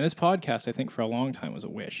 And this podcast, I think, for a long time was a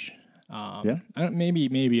wish. Yeah.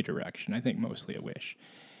 Maybe a direction. I think mostly a wish.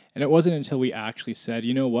 And it wasn't until we actually said,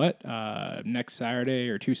 you know what, next Saturday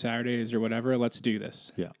or 2 Saturdays or whatever, let's do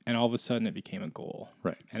this. Yeah. And all of a sudden it became a goal.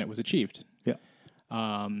 Right. And it was achieved. Yeah.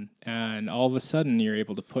 And all of a sudden you're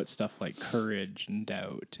able to put stuff like courage and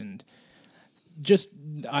doubt and just,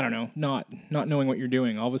 I don't know, not knowing what you're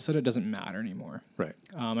doing. All of a sudden it doesn't matter anymore. Right.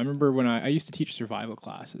 I remember when I used to teach survival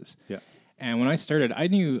classes. Yeah. And when I started, I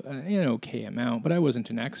knew an okay amount, but I wasn't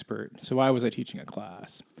an expert. So why was I teaching a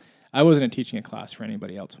class? I wasn't teaching a class for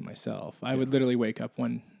anybody else but myself. I would literally wake up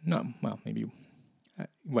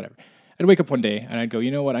whatever. I'd wake up one day and I'd go, you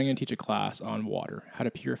know what? I'm going to teach a class on water, how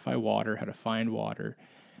to purify water, how to find water,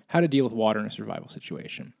 how to deal with water in a survival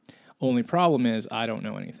situation. Only problem is I don't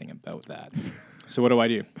know anything about that. So what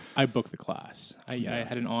do? I book the class. I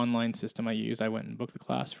had an online system I used. I went and booked the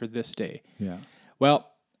class for this day. Yeah. Well,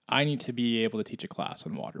 I need to be able to teach a class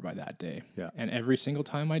on water by that day. Yeah. And every single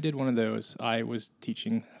time I did one of those, I was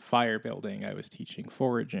teaching fire building, I was teaching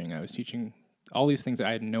foraging, I was teaching all these things that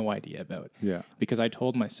I had no idea about. Yeah. Because I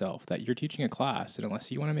told myself that you're teaching a class, and unless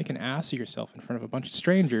you want to make an ass of yourself in front of a bunch of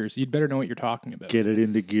strangers, you'd better know what you're talking about. Get it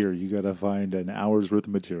into gear. You got to find an hour's worth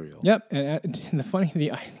of material. Yep. And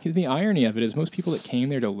the irony of it is most people that came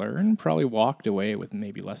there to learn probably walked away with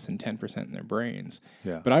maybe less than 10% in their brains.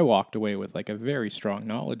 Yeah. But I walked away with like a very strong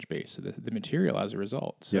knowledge base of the material as a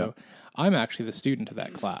result. So I'm actually the student of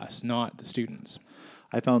that class, not the students.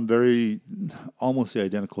 I found almost the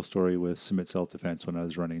identical story with Submit Self-Defense when I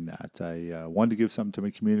was running that. I wanted to give something to my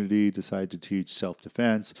community, decided to teach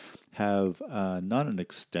self-defense, have not an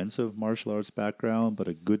extensive martial arts background, but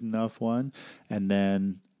a good enough one. And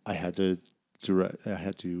then I had to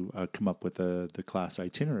come up with the class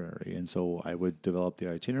itinerary. And so I would develop the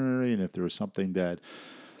itinerary, and if there was something that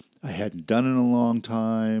I hadn't done in a long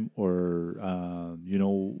time or,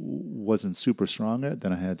 wasn't super strong at,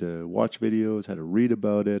 then I had to watch videos, had to read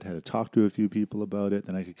about it, had to talk to a few people about it.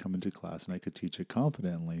 Then I could come into class and I could teach it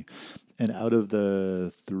confidently. And out of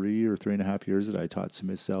the 3 or 3.5 years that I taught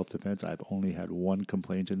Submit Self-Defense, I've only had one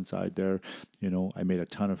complaint inside there. I made a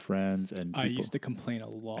ton of friends. And I used to complain a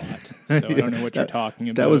lot, so I don't know what you're talking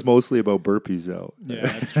about. That was mostly about burpees, though. Yeah,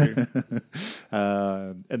 that's true.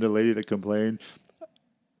 And the lady that complained,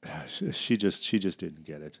 she just didn't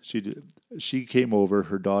get it. She came over.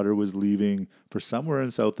 Her daughter was leaving for somewhere in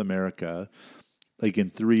South America, like in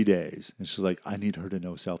 3 days, and she's like, "I need her to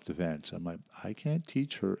know self-defense." I'm like, I can't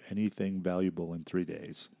teach her anything valuable in 3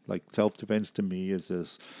 days. Like self-defense to me is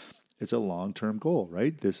this. It's a long-term goal,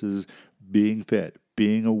 right? This is being fit,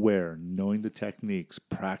 being aware, knowing the techniques,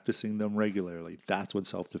 practicing them regularly. That's what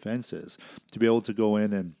self-defense is. To be able to go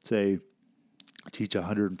in and say, teach a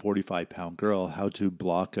 145-pound girl how to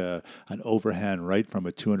block an overhand right from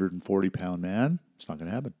a 240-pound man, it's not going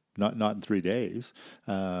to happen. Not in 3 days.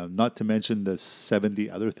 Not to mention the 70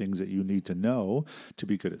 other things that you need to know to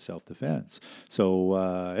be good at self-defense. So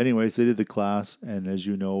anyways, they did the class, and as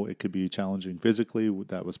you know, it could be challenging physically.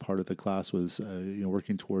 That was part of the class, was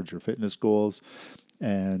working towards your fitness goals.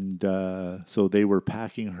 And so they were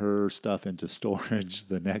packing her stuff into storage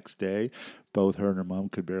the next day. Both her and her mom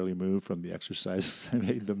could barely move from the exercises I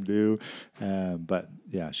made them do. But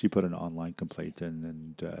yeah, she put an online complaint in,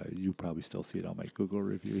 and you probably still see it on my Google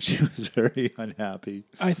review. She was very unhappy.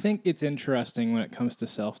 I think it's interesting when it comes to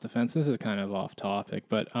self-defense. This is kind of off topic,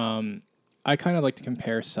 but I kind of like to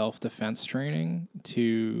compare self-defense training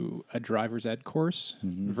to a driver's ed course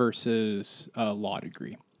versus a law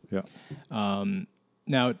degree. Yeah.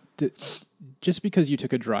 Now, just because you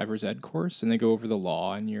took a driver's ed course and they go over the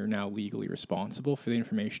law and you're now legally responsible for the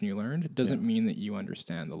information you learned, it doesn't mean that you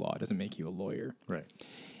understand the law. It doesn't make you a lawyer. Right.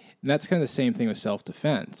 And that's kind of the same thing with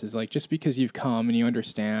self-defense. Is like just because you've come and you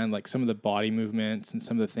understand like some of the body movements and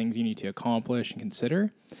some of the things you need to accomplish and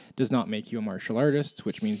consider does not make you a martial artist,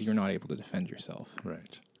 which means you're not able to defend yourself.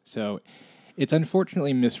 Right. So it's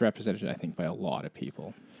unfortunately misrepresented, I think, by a lot of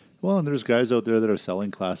people. Well, and there's guys out there that are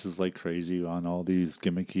selling classes like crazy on all these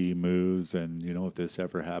gimmicky moves, and if this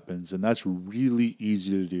ever happens, and that's really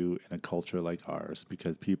easy to do in a culture like ours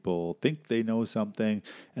because people think they know something,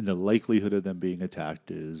 and the likelihood of them being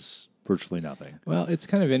attacked is virtually nothing. Well, it's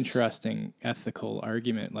kind of interesting ethical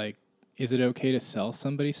argument. Like, is it okay to sell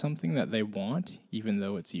somebody something that they want, even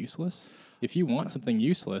though it's useless? If you want something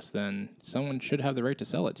useless, then someone should have the right to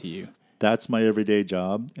sell it to you. That's my everyday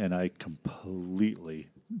job, and I completely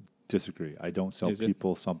disagree. I don't sell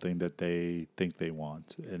people something that they think they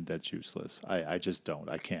want and that's useless. I just don't.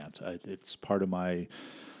 I can't. It's part of my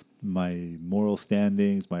moral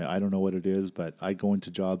standings. I don't know what it is, but I go into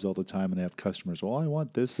jobs all the time and I have customers. Well, I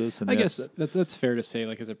want this, and I this. guess that's fair to say,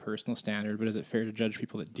 like as a personal standard. But is it fair to judge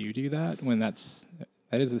people that do that when that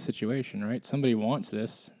is the situation, right? Somebody wants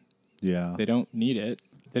this. Yeah. They don't need it.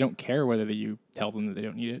 They don't care whether you tell them that they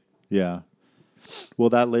don't need it. Yeah. Well,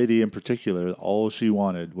 that lady in particular, all she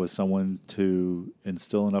wanted was someone to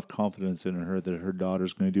instill enough confidence in her that her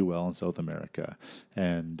daughter's going to do well in South America.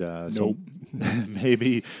 And so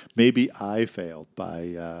maybe I failed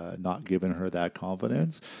by not giving her that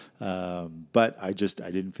confidence. But I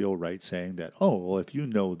didn't feel right saying that, oh, well, if you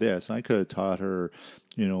know this, and I could have taught her,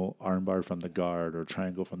 armbar from the guard or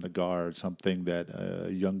triangle from the guard, something that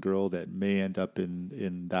a young girl that may end up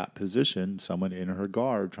in that position, someone in her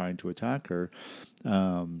guard trying to attack her,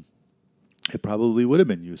 it probably would have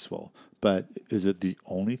been useful. But is it the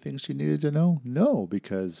only thing she needed to know? No,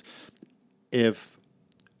 because if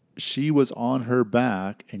she was on her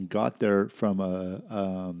back and got there from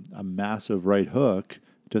a massive right hook,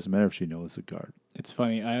 it doesn't matter if she knows the guard. It's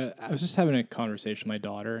funny. I was just having a conversation with my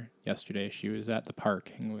daughter yesterday. She was at the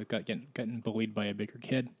park and we got getting bullied by a bigger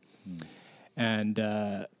kid. And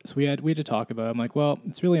so we had to talk about it. I'm like, well,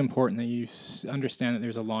 it's really important that you understand that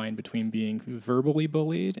there's a line between being verbally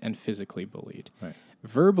bullied and physically bullied. Right.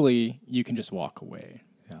 Verbally, you can just walk away.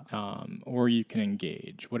 Yeah. Or you can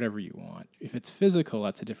engage, whatever you want. If it's physical,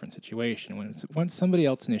 that's a different situation. Once somebody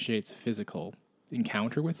else initiates a physical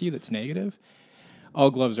encounter with you that's negative, all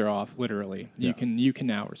gloves are off, literally. Yeah. You can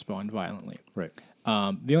now respond violently. Right.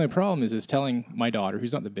 The only problem is telling my daughter,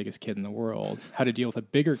 who's not the biggest kid in the world, how to deal with a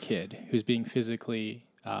bigger kid who's being physically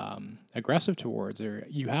aggressive towards her.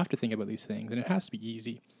 You have to think about these things, and it has to be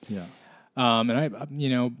easy. Yeah.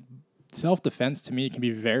 And self-defense to me can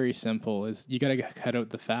be very simple. Is you got to cut out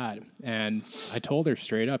the fat. And I told her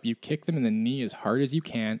straight up, you kick them in the knee as hard as you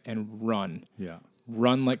can and run. Yeah.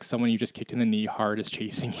 Run like someone you just kicked in the knee hard is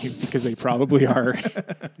chasing you, because they probably are.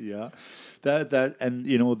 Yeah. That and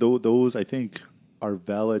those I think are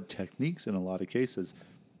valid techniques in a lot of cases.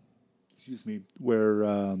 Excuse me. Where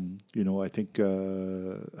I think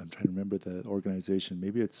I'm trying to remember the organization.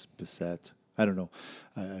 Maybe it's Beset. I don't know.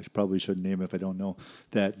 I probably shouldn't name it if I don't know.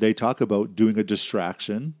 That they talk about doing a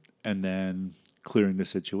distraction and then clearing the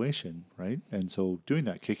situation, right? And so doing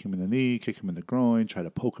that, kick him in the knee, kick him in the groin, try to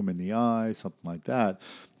poke him in the eye, something like that,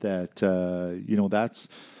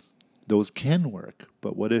 those can work.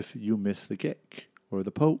 But what if you miss the kick or the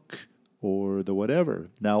poke or the whatever?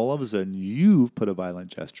 Now, all of a sudden, you've put a violent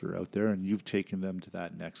gesture out there and you've taken them to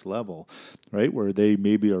that next level, right? Where they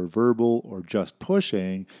maybe are verbal or just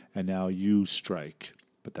pushing, and now you strike,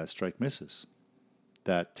 but that strike misses.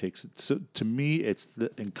 That takes it. So to me, it's the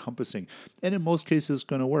encompassing. And in most cases, it's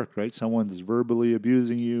going to work, right? Someone's verbally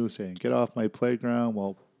abusing you, saying, get off my playground.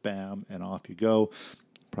 Well, bam, and off you go.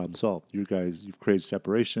 Problem solved. You've created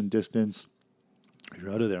separation, distance.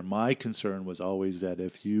 You're out of there. My concern was always that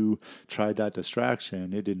if you tried that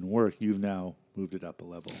distraction, it didn't work, you've now moved it up a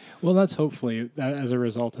level. Well, that's hopefully, as a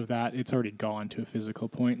result of that, it's already gone to a physical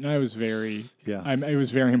point. And I was it was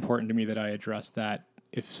very important to me that I addressed that.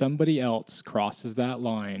 If somebody else crosses that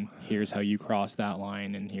line, here's how you cross that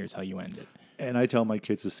line, and here's how you end it. And I tell my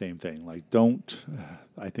kids the same thing. Like,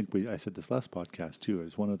 I said this last podcast too,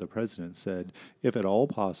 as one of the presidents said, if at all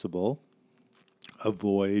possible,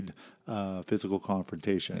 avoid physical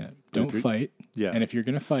confrontation. Yeah. Don't fight. Yeah. And if you're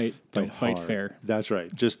going to fight, don't fight fair. That's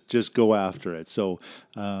right. Just go after it. So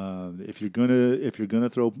if you're gonna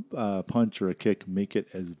throw a punch or a kick, make it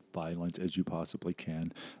as violent as you possibly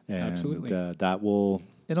can. And absolutely. That will,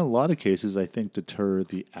 in a lot of cases, I think, deter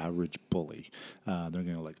the average bully. They're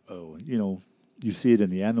going to you see it in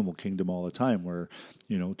the animal kingdom all the time where,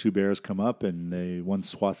 two bears come up and one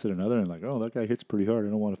swats at another and like, oh, that guy hits pretty hard. I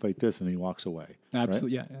don't want to fight this. And he walks away.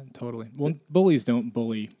 Absolutely. Right? Yeah, totally. Well, bullies don't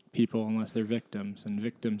bully people unless they're victims, and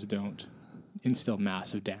victims don't instill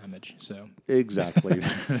massive damage. So exactly.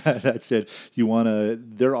 That's it.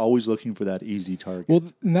 They're always looking for that easy target. Well,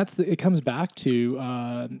 and it comes back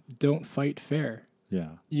to don't fight fair. Yeah.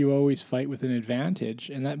 you always fight with an advantage,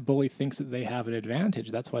 and that bully thinks that they have an advantage.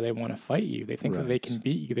 That's why they want to fight you. They think that they Right. can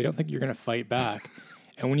beat you. They don't think you're going to fight back.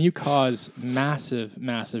 And when you cause massive,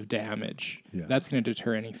 massive damage, Yeah. that's going to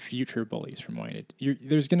deter any future bullies from wanting it.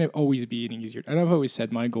 There's going to always be an easier. And I've always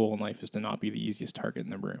said my goal in life is to not be the easiest target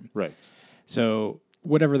in the room. Right. So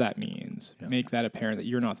whatever that means, Yeah. make that apparent that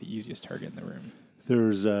you're not the easiest target in the room.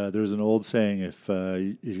 There's an old saying: if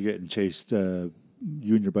you're getting chased,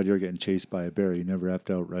 you and your buddy are getting chased by a bear, you never have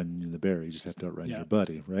to outrun the bear. You just have to outrun Yeah. your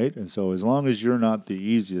buddy, right? And so, as long as you're not the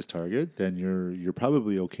easiest target, then you're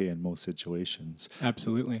probably okay in most situations.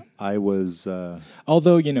 Absolutely. I was,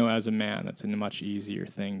 Although, as a man, that's a much easier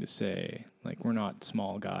thing to say. Like, we're not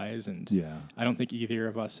small guys, and yeah, I don't think either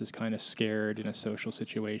of us is kind of scared in a social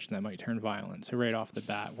situation that might turn violent. So right off the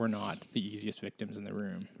bat, we're not the easiest victims in the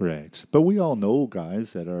room. right. But we all know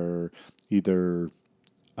guys that are either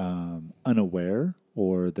unaware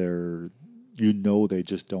or they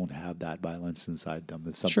just don't have that violence inside them.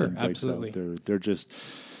 If something Sure, breaks absolutely. out, they're just.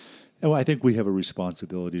 And I think we have a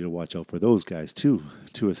responsibility to watch out for those guys too,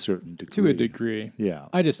 to a certain degree. To a degree. Yeah.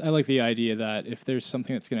 I like the idea that if there's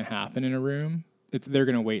something that's going to happen in a room, they're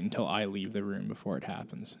going to wait until I leave the room before it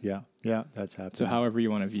happens. Yeah, that's happening. So however you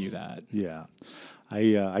want to view that. Yeah.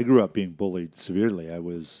 I grew up being bullied severely. I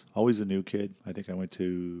was always a new kid. I think I went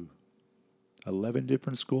to 11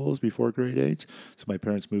 different schools before grade 8. So my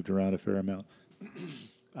parents moved around a fair amount.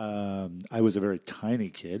 I was a very tiny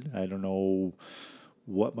kid. I don't know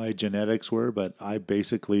what my genetics were, but I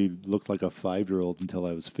basically looked like a 5-year-old until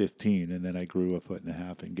I was 15, and then I grew 1.5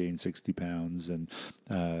 feet and gained 60 pounds and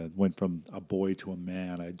went from a boy to a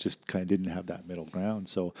man. I just kind of didn't have that middle ground.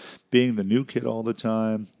 So being the new kid all the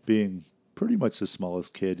time, being pretty much the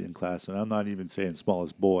smallest kid in class, and I'm not even saying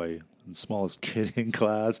smallest boy, I'm smallest kid in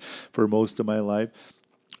class for most of my life.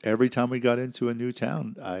 Every time we got into a new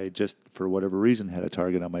town, I just, for whatever reason, had a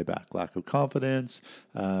target on my back. Lack of confidence,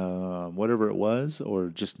 whatever it was, or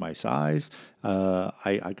just my size.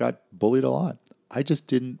 I got bullied a lot. I just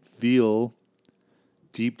didn't feel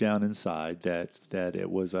deep down inside that it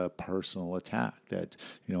was a personal attack. That,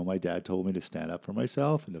 my dad told me to stand up for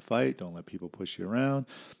myself and to fight. Don't let people push you around.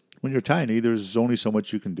 When you're tiny, there's only so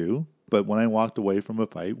much you can do. But when I walked away from a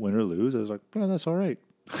fight, win or lose, I was like, oh, that's all right.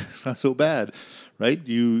 It's not so bad, right?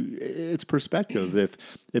 It's perspective.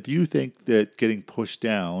 If you think that getting pushed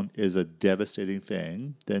down is a devastating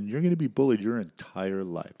thing, then you're going to be bullied your entire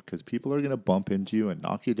life because people are going to bump into you and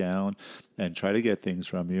knock you down and try to get things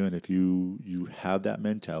from you. And if you have that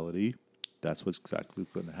mentality, that's what's exactly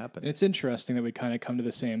going to happen. It's interesting that we kind of come to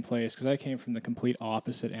the same place because I came from the complete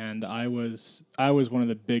opposite end. I was one of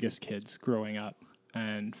the biggest kids growing up.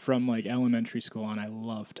 And from like elementary school on, I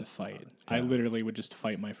loved to fight. Yeah. I literally would just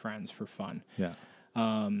fight my friends for fun. Yeah.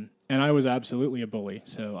 And I was absolutely a bully.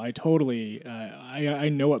 So I totally, I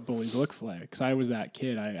know what bullies look like because I was that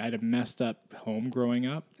kid. I had a messed up home growing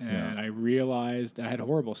up, and I realized I had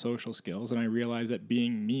horrible social skills, and I realized that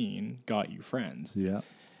being mean got you friends. Yeah.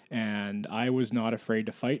 And I was not afraid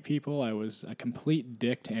to fight people. I was a complete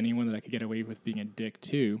dick to anyone that I could get away with being a dick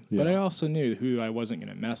to. Yeah. But I also knew who I wasn't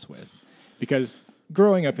going to mess with because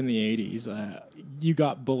growing up in the 80s, you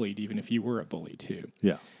got bullied even if you were a bully too.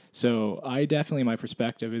 Yeah. So I definitely, my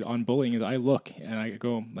perspective is on bullying is I look and I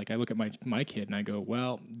go, like I look at my kid and I go,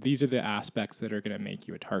 well, these are the aspects that are going to make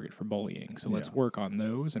you a target for bullying. So let's work on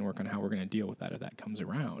those and work on how we're going to deal with that if that comes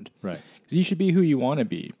around. Right. Because you should be who you want to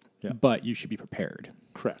be, but you should be prepared.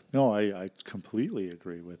 Correct. No, I completely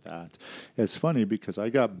agree with that. It's funny because I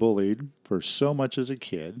got bullied for so much as a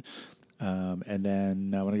kid. And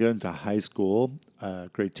then when I got into high school,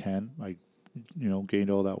 grade 10, I,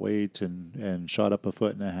 gained all that weight and shot up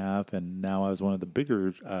 1.5 feet. And now I was one of the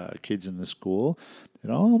bigger kids in the school. It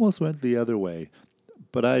almost went the other way.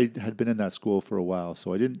 But I had been in that school for a while,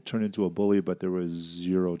 so I didn't turn into a bully, but there was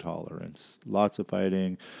zero tolerance. Lots of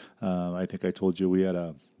fighting. I think I told you we had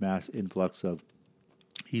a mass influx of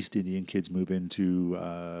East Indian kids move into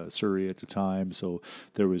Surrey at the time, so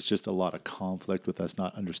there was just a lot of conflict with us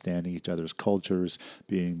not understanding each other's cultures,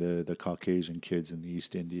 being the Caucasian kids and the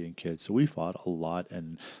East Indian kids. So we fought a lot,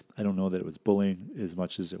 and I don't know that it was bullying as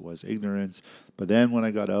much as it was ignorance. But then when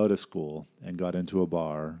I got out of school and got into a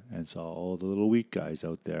bar and saw all the little weak guys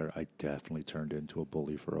out there, I definitely turned into a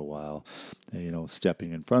bully for a while.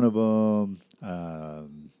 Stepping in front of them.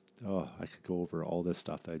 I could go over all this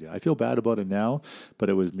stuff that I did. I feel bad about it now,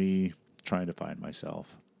 but it was me trying to find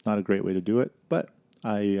myself. Not a great way to do it, but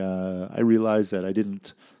I realized that I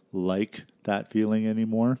didn't like that feeling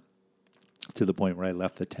anymore to the point where I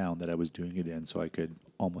left the town that I was doing it in so I could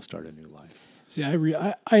almost start a new life. See,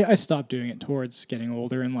 I stopped doing it towards getting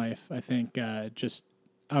older in life. I think just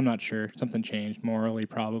I'm not sure. Something changed morally,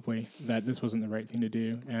 probably, that this wasn't the right thing to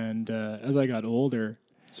do. And as I got older,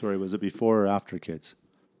 Sorry, was it before or after kids?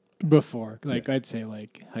 before, I'd say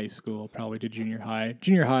high school, probably to junior high.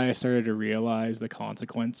 Junior high, I started to realize the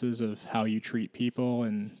consequences of how you treat people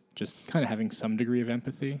and just kind of having some degree of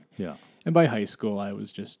empathy. Yeah. And by high school, I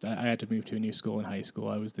had to move to a new school in high school.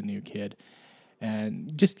 I was the new kid.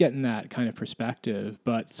 And just getting that kind of perspective,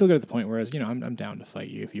 but still got to the point where I'm down to fight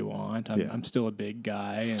you if you want. I'm still a big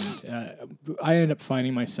guy, and I ended up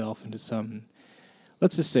finding myself into some,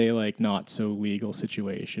 let's just say, not so legal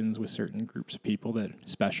situations with certain groups of people that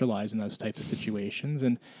specialize in those type of situations.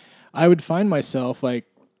 And I would find myself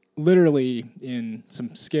literally in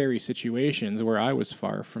some scary situations where I was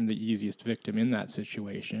far from the easiest victim in that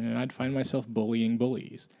situation, and I'd find myself bullying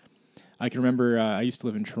bullies. I can remember I used to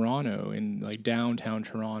live in Toronto, in downtown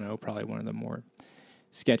Toronto, probably one of the more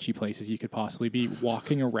sketchy places you could possibly be,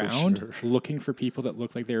 walking around looking for people that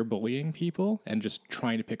looked like they were bullying people and just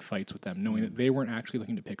trying to pick fights with them, knowing that they weren't actually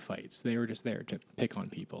looking to pick fights. They were just there to pick on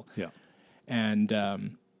people. Yeah. And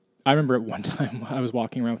I remember at one time I was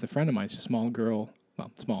walking around with a friend of mine, it's a small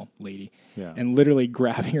lady, and literally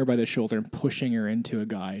grabbing her by the shoulder and pushing her into a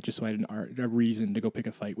guy just so I had a reason to go pick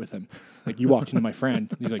a fight with him. You walked into my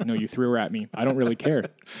friend. He's like, no, you threw her at me. I don't really care.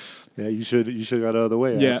 Yeah, you should have got out of the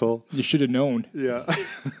way, asshole. You should have known. Yeah.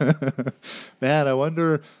 Man, I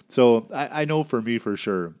wonder. So I know for me, for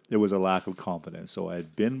sure, it was a lack of confidence. So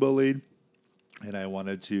I'd been bullied, and I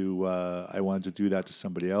wanted to do that to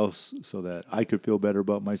somebody else so that I could feel better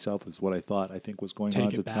about myself, is what I think was going on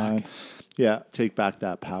at the time. Yeah, take back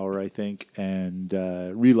that power, I think, and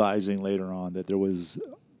realizing later on that there was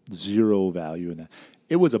zero value in that.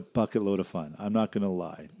 It was a bucket load of fun. I'm not going to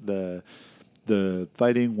lie. The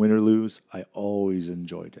fighting, win or lose, I always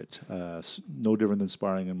enjoyed it. No different than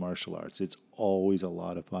sparring in martial arts. It's always a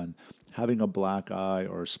lot of fun. Having a black eye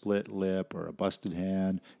or a split lip or a busted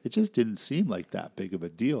hand, it just didn't seem like that big of a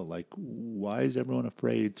deal. Why is everyone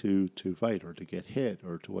afraid to fight or to get hit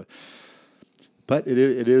or to what? But it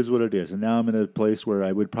is what it is. And now I'm in a place where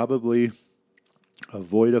I would probably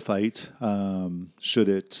avoid a fight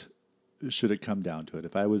should it come down to it.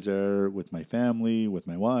 If I was there with my family, with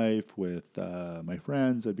my wife, with my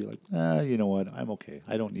friends, I'd be like, you know what? I'm okay.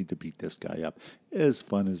 I don't need to beat this guy up. As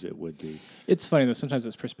fun as it would be. It's funny, though. Sometimes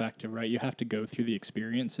it's perspective, right? You have to go through the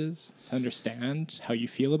experiences to understand how you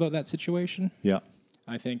feel about that situation. Yeah.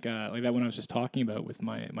 I think like that one I was just talking about with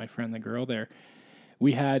my friend, the girl there.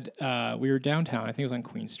 We were downtown. I think it was on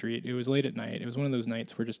Queen Street. It was late at night. It was one of those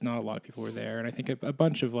nights where just not a lot of people were there. And I think a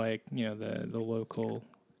bunch of the local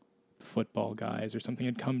football guys or something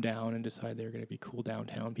had come down and decided they were going to be cool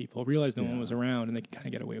downtown people, realized no one was around and they could kind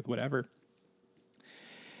of get away with whatever.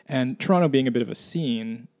 And Toronto being a bit of a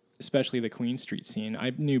scene, especially the Queen Street scene,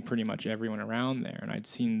 I knew pretty much everyone around there, and I'd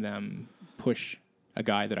seen them push a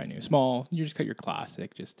guy that I knew. Small, you just got your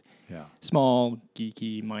classic, just small,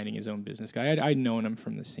 geeky, minding his own business guy. I'd known him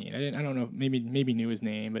from the scene. I don't know, maybe knew his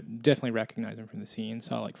name, but definitely recognized him from the scene.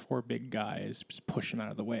 Saw four big guys just push him out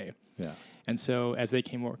of the way. Yeah. And so as they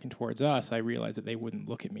came working towards us, I realized that they wouldn't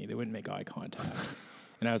look at me. They wouldn't make eye contact.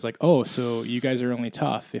 And I was like, oh, so you guys are only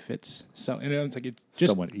tough if it's so. And it's it's just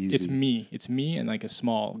someone easy. It's me and a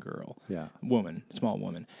small girl, small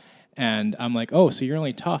woman. And I'm like, oh, so you're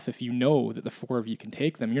only tough if you know that the four of you can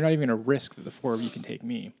take them. You're not even going to risk that the four of you can take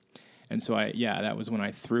me. And so that was when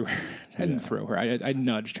I threw her. I didn't throw her. I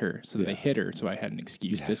nudged her so that they hit her, so I had an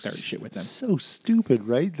excuse to start shit with them. So stupid,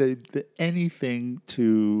 right? Anything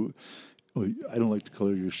to. Oh, I don't like the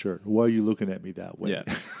color of your shirt. Why are you looking at me that way? Yeah.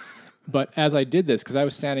 But as I did this, because I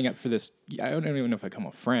was standing up for this, I don't even know if I call him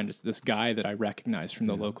a friend, just this guy that I recognized from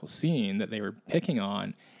the local scene that they were picking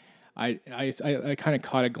on, I kind of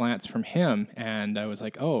caught a glance from him, and I was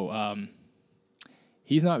like,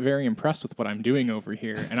 he's not very impressed with what I'm doing over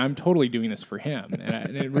here, and I'm totally doing this for him.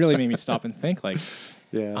 And it really made me stop and think,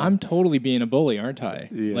 I'm totally being a bully, aren't I?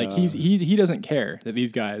 Yeah. He doesn't care that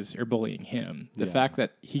these guys are bullying him. The fact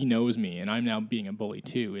that he knows me and I'm now being a bully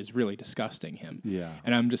too is really disgusting him. Yeah.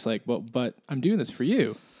 And I'm just like, well, but I'm doing this for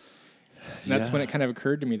you. And that's when it kind of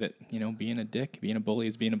occurred to me that, being a dick, being a bully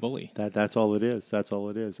is being a bully. That's all it is. That's all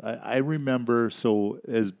it is. I remember, so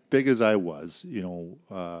as big as I was,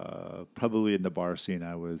 probably in the bar scene,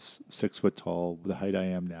 I was 6 foot tall, the height I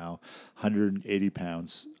am now, 180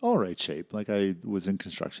 pounds, all right shape. I was in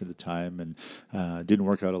construction at the time and didn't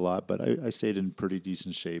work out a lot, but I stayed in pretty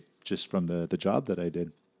decent shape just from the job that I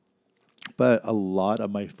did. But a lot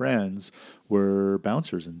of my friends were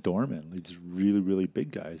bouncers and doormen, these really, really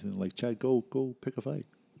big guys. And Chad, go pick a fight.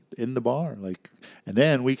 in the bar, like, and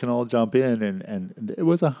then we can all jump in, and it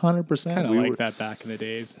was 100%. Kind of like that back in the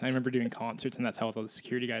days. I remember doing concerts, and that's how all the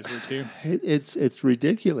security guys were too. It's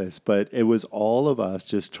ridiculous, but it was all of us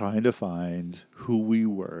just trying to find who we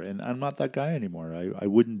were. And I'm not that guy anymore. I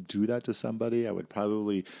wouldn't do that to somebody. I would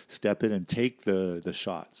probably step in and take the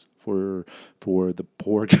shots for the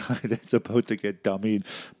poor guy that's about to get dummied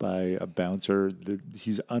by a bouncer.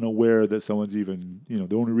 He's unaware that someone's even,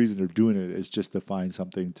 the only reason they're doing it is just to find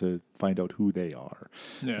something to find out who they are.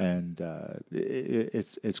 Yeah. And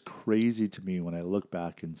it's crazy to me when I look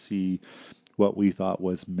back and see what we thought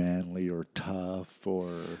was manly or tough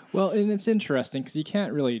or... Well, and it's interesting because you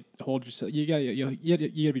can't really hold yourself... You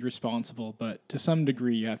gotta be responsible, but to some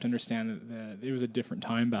degree you have to understand that it was a different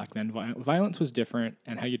time back then. Violence was different,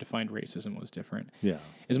 and how you defined racism was different. Yeah.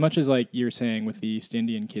 As much as, like you were saying with the East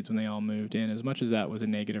Indian kids when they all moved in, as much as that was a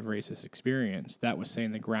negative racist experience, that was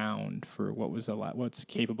setting the ground for what's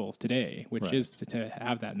capable today, which Right. is to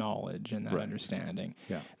have that knowledge and that Right. understanding.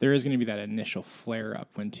 Yeah. There is going to be that initial flare-up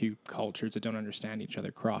when two cultures that don't understand each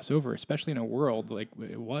other cross over, especially in a world like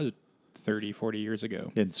it was 30, 40 years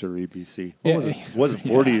ago. In Surrey, BC. Yeah. Wasn't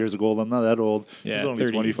 40 Yeah. years ago. I'm not that old. Yeah, it was only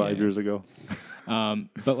 30, 25 yeah. years ago.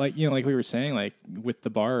 But like we were saying, like with the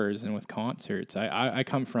bars and with concerts, I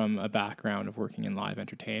come from a background of working in live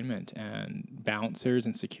entertainment, and bouncers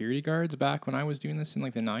and security guards back when I was doing this in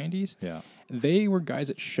like the 90s. Yeah. They were guys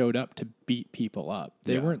that showed up to beat people up.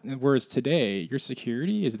 They Yeah. weren't. Whereas today, your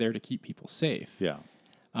security is there to keep people safe. Yeah.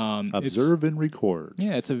 It's- Observe and record.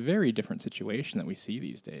 Yeah, it's a very different situation that we see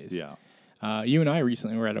these days. Yeah. You and I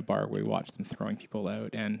recently were at a bar where we watched them throwing people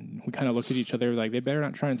out, and we kind of looked at each other like, they better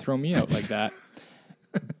not try and throw me out like that.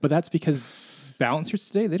 But that's because bouncers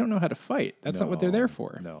today, they don't know how to fight. That's not what they're there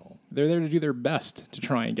for. No. They're there to do their best to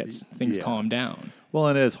try and get things Yeah. calmed down. Well,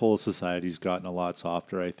 and as whole society's gotten a lot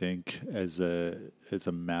softer, I think, as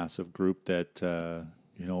a massive group that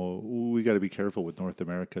we got to be careful with North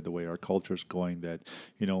America, the way our culture's going. That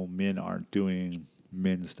men aren't doing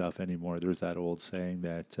men stuff anymore. There's that old saying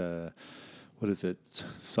that. What is it?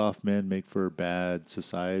 Soft men make for bad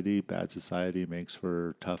society. Bad society makes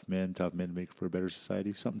for tough men. Tough men make for a better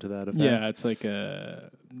society. Something to that effect. Yeah, it's like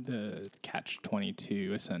the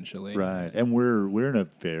catch-22 essentially. Right, and we're in a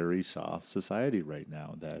very soft society right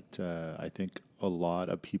now. That I think a lot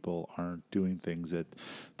of people aren't doing things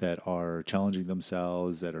that are challenging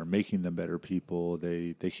themselves, that are making them better people.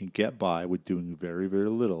 They can get by with doing very, very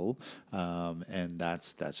little, and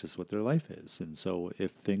that's just what their life is. And so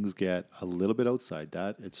if things get a little bit outside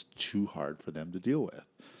that, it's too hard for them to deal with.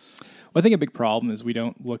 Well, I think a big problem is we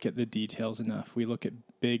don't look at the details enough. We look at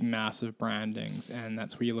big, massive brandings, and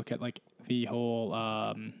that's where you look at like the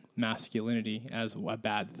whole masculinity as a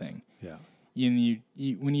bad thing. Yeah. You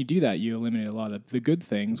when you do that, you eliminate a lot of the good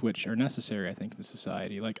things, which are necessary, I think, in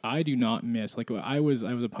society. Like I do not miss, like I was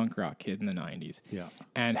a punk rock kid in the 90s. Yeah.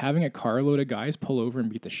 And having a carload of guys pull over and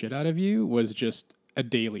beat the shit out of you was just a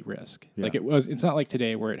daily risk. Yeah. Like it's not like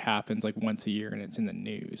today where it happens like once a year and it's in the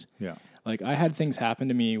news. Yeah. Like I had things happen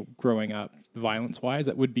to me growing up, violence-wise,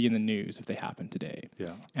 that would be in the news if they happened today.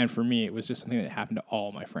 Yeah. And for me, it was just something that happened to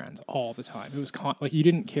all my friends all the time. It was like you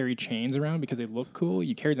didn't carry chains around because they look cool.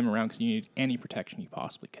 You carried them around because you needed any protection you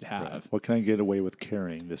possibly could have. Right. What can I get away with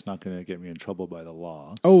carrying that's not going to get me in trouble by the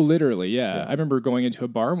law? Oh, literally, yeah. I remember going into a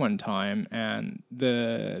bar one time, and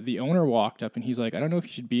the owner walked up, and he's like, "I don't know if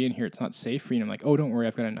you should be in here. It's not safe for you." And I'm like, "Oh, don't worry,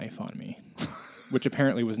 I've got a knife on me," which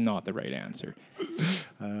apparently was not the right answer.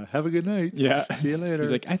 Have a good night. Yeah. See you later.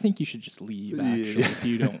 He's like, "I think you should just leave, actually, if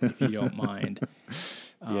you don't mind."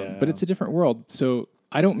 Yeah. But it's a different world, so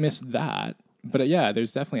I don't miss that. But yeah,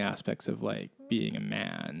 there's definitely aspects of like being a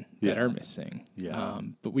man that Yeah. are missing. Yeah.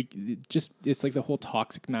 But it's like the whole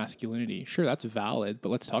toxic masculinity. Sure, that's valid, but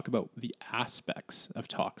let's talk about the aspects of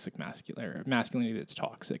toxic masculinity that's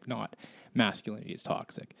toxic, not masculinity is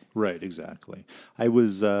toxic. Right, exactly. I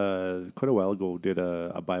was quite a while ago did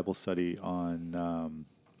a Bible study on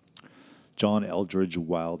John Eldridge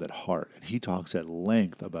Wild at Heart, and he talks at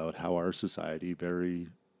length about how our society very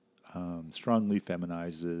strongly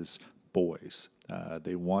feminizes boys.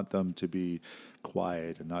 They want them to be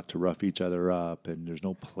quiet and not to rough each other up, and there's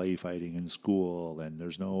no play fighting in school, and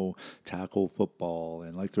there's no tackle football,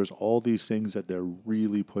 and like there's all these things that they're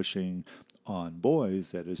really pushing on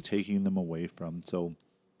boys that is taking them away from. So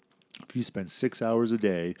if you spend 6 hours a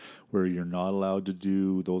day where you're not allowed to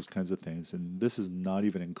do those kinds of things, and this is not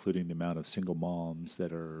even including the amount of single moms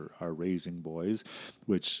that are raising boys,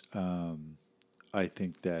 which I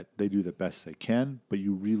think that they do the best they can, but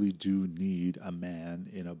you really do need a man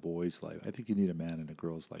in a boy's life. I think you need a man in a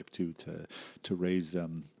girl's life too to raise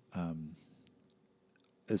them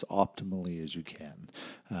as optimally as you can.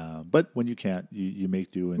 But when you can't, you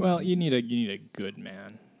make do. And Well, you need a good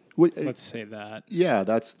man. Wait, Let's say that. yeah,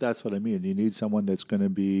 that's what I mean. You need someone that's going to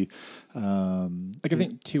be Like I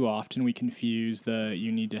think too often we confuse the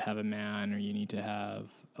you need to have a man or you need to have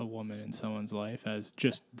a woman in someone's life as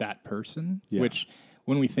just that person, Yeah. which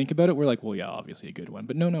when we think about it, we're like, well, yeah, obviously a good one.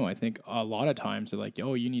 But no, I think a lot of times they're like,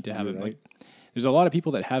 oh, you need to have You're it. right. Like, there's a lot of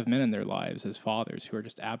people that have men in their lives as fathers who are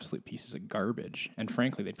just absolute pieces of garbage. And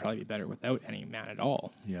frankly, they'd probably be better without any man at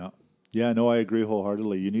all. Yeah. Yeah, no, I agree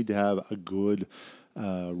wholeheartedly. You need to have a good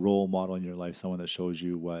role model in your life, someone that shows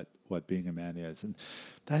you what being a man is. And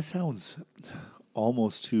that sounds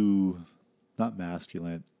almost too, not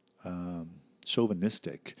masculine,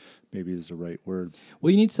 chauvinistic, maybe is the right word.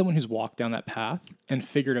 Well, you need someone who's walked down that path and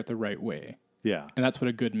figured out the right way. Yeah, And that's what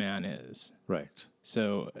a good man is. right.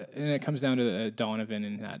 So, and it comes down to Donovan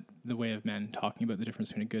and that the way of men talking about the difference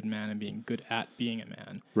between a good man and being good at being a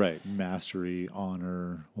man. Right. Mastery,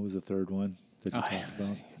 honor. What was the third one that you talked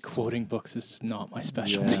about? Quoting books is just not my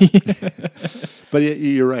specialty. But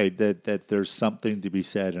you're right that there's something to be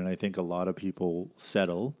said, and I think a lot of people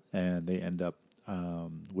settle and they end up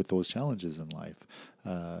with those challenges in life.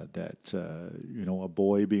 A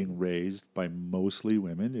boy being raised by mostly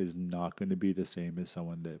women is not going to be the same as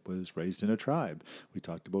someone that was raised in a tribe. We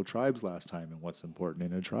talked about tribes last time and what's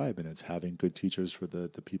important in a tribe, and it's having good teachers for the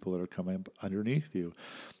people that are coming up underneath you.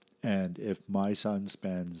 And if my son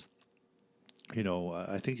spends,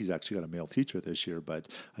 I think he's actually got a male teacher this year, but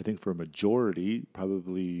I think for a majority,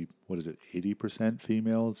 probably, 80%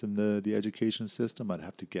 females in the education system, I'd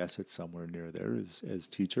have to guess it's somewhere near there as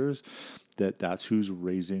teachers, that's who's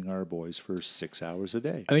raising our boys for 6 hours a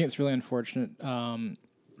day. I think it's really unfortunate.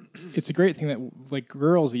 It's a great thing that, like,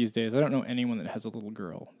 girls these days, I don't know anyone that has a little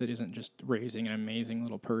girl that isn't just raising an amazing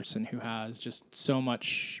little person who has just so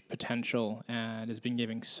much potential and has been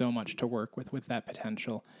giving so much to work with that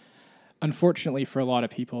potential. Unfortunately, for a lot of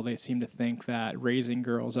people, they seem to think that raising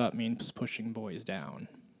girls up means pushing boys down.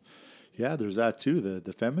 Yeah, there's that too.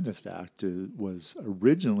 The Feminist Act was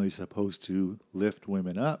originally supposed to lift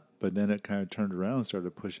women up, but then it kind of turned around and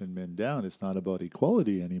started pushing men down. It's not about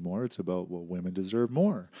equality anymore. It's about, well, women deserve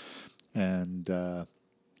more. And I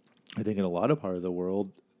think in a lot of part of the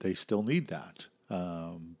world, they still need that.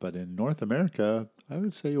 But in North America, I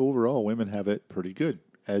would say overall, women have it pretty good.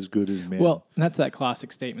 As good as men. Well, that's that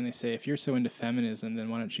classic statement. They say, if you're so into feminism,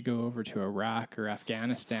 then why don't you go over to Iraq or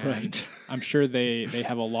Afghanistan? Right. I'm sure they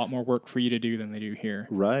have a lot more work for you to do than they do here.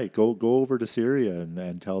 Right. Go over to Syria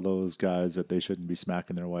and tell those guys that they shouldn't be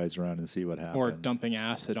smacking their wives around and see what happens. Or dumping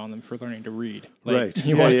acid on them for learning to read. Right.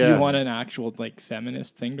 You want an actual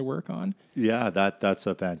feminist thing to work on? Yeah, that's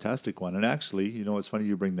a fantastic one. And actually, it's funny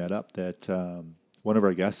you bring that up, that one of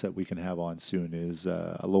our guests that we can have on soon is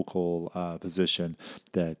a local physician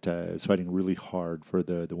that is fighting really hard for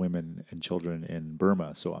the women and children in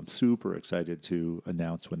Burma. So I'm super excited to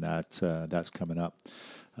announce when that's coming up.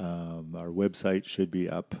 Our website should be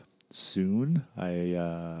up soon.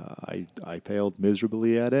 I failed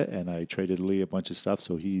miserably at it, and I traded Lee a bunch of stuff,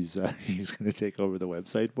 so he's going to take over the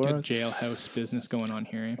website for us. Jailhouse business going on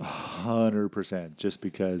here. 100%. Just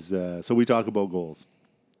because. So we talk about goals.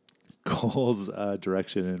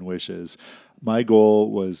 Direction, and wishes. My goal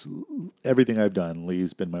was everything I've done.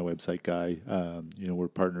 Lee's been my website guy. We're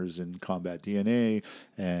partners in Combat DNA,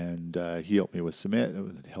 and he helped me with Submit.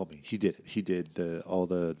 He did it. He did all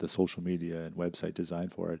the social media and website design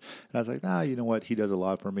for it. And I was like, you know what? He does a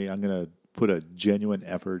lot for me. I'm going to put a genuine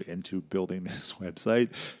effort into building this website.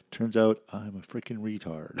 Turns out I'm a freaking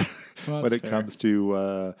retard when it comes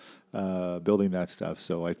to building that stuff.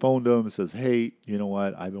 So I phoned him and says, hey, you know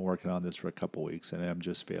what? I've been working on this for a couple weeks and I'm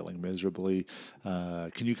just failing miserably.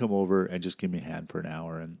 Can you come over and just give me a hand for an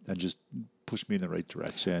hour and just push me in the right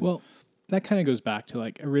direction? Well, that kind of goes back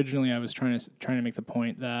to originally I was trying to make the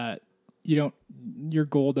point that your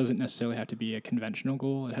goal doesn't necessarily have to be a conventional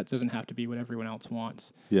goal. It doesn't have to be what everyone else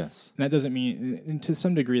wants. Yes. And that doesn't mean, and to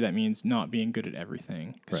some degree, that means not being good at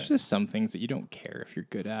everything. Because there's just some things that you don't care if you're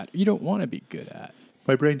good at, or you don't want to be good at.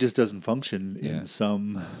 My brain just doesn't function in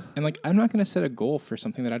some... And I'm not going to set a goal for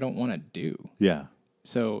something that I don't want to do. Yeah.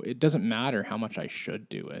 So it doesn't matter how much I should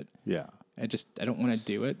do it. Yeah. I don't want to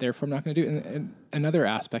do it. Therefore, I'm not going to do it. And another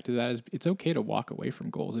aspect of that is it's okay to walk away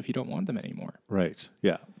from goals if you don't want them anymore. Right.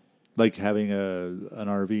 Yeah. Like having an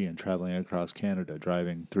RV and traveling across Canada,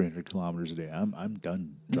 driving 300 kilometers a day. I'm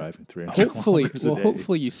done driving 300 kilometers a day.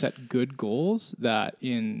 Hopefully you set good goals that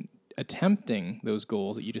in attempting those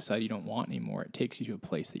goals that you decide you don't want anymore, it takes you to a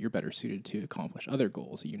place that you're better suited to accomplish other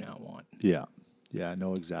goals that you now want. Yeah. Yeah,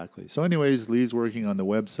 no, exactly. So anyways, Lee's working on the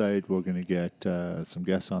website. We're going to get some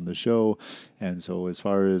guests on the show. And so as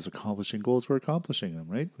far as accomplishing goals, we're accomplishing them,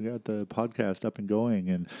 right? We got the podcast up and going.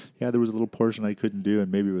 And yeah, there was a little portion I couldn't do,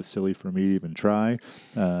 and maybe it was silly for me to even try.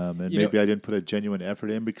 And maybe I didn't put a genuine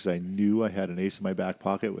effort in because I knew I had an ace in my back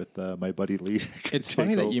pocket with my buddy Lee. It's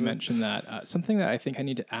funny that you mentioned that. Something that I think I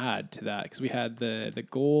need to add to that, because we had the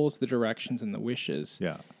goals, the directions, and the wishes.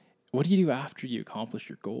 Yeah. What do you do after you accomplish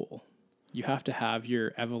your goal? You have to have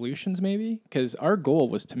your evolutions, maybe, because our goal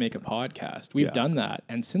was to make a podcast. We've done that,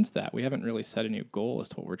 and since that, we haven't really set a new goal as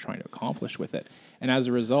to what we're trying to accomplish with it. And as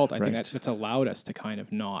a result, I think that's allowed us to kind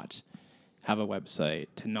of not have a website,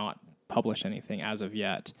 to not publish anything as of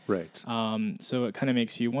yet. Right. So it kind of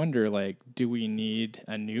makes you wonder, like, do we need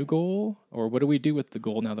a new goal, or what do we do with the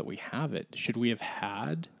goal now that we have it? Should we have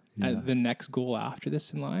had the next goal after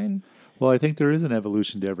this in line? Well, I think there is an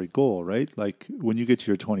evolution to every goal, right? Like when you get to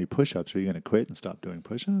your 20 push-ups, are you going to quit and stop doing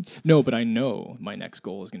push-ups? No, but I know my next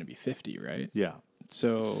goal is going to be 50, right? Yeah.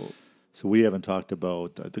 So we haven't talked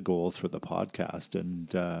about the goals for the podcast, and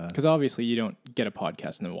because obviously you don't get a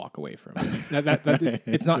podcast and then walk away from it.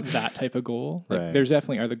 It's not that type of goal. Like, there's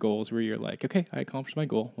definitely are the goals where you're like, okay, I accomplished my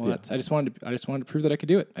goal. Well, I just wanted to prove that I could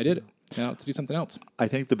do it. I did it. Now let's do something else. I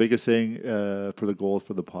think the biggest thing for the goal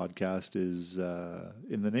for the podcast is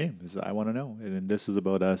in the name. Is I want to know, and this is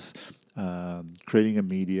about us creating a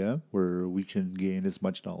media where we can gain as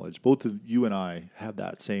much knowledge. Both of you and I have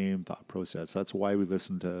that same thought process. That's why we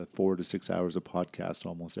listen to 4 to 6 hours of podcast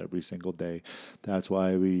almost every single day. That's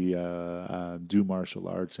why we do martial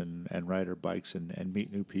arts and ride our bikes and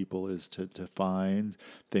meet new people, is to find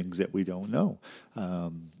things that we don't know.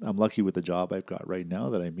 I'm lucky with the job I've got right now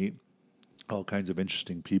that I meet all kinds of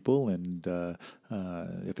interesting people, and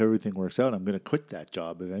if everything works out, I'm going to quit that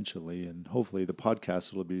job eventually, and hopefully the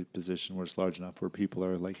podcast will be in a position where it's large enough where people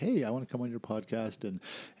are like, hey, I want to come on your podcast and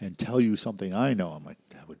tell you something I know. I'm like,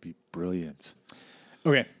 that would be brilliant.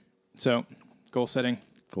 Okay, so goal setting.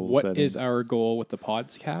 What is our goal with the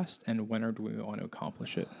podcast, and when do we want to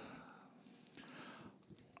accomplish it?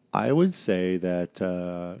 I would say that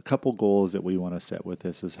a couple goals that we want to set with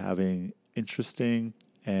this is having interesting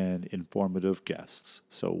and informative guests.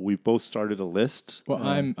 So we've both started a list. Well,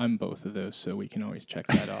 I'm both of those, so we can always check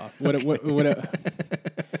that off. Okay,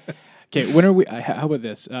 when are we? How about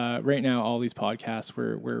this? Right now, all these podcasts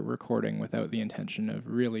we're recording without the intention of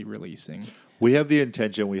really releasing. We have the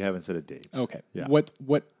intention. We haven't set a date. Okay. Yeah.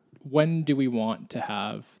 When do we want to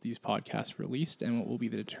have these podcasts released, and what will be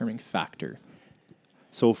the determining factor?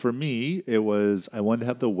 So for me, it was I wanted to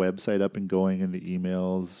have the website up and going and the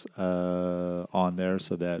emails on there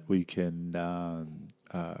so that we can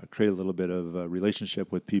create a little bit of a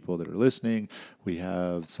relationship with people that are listening. We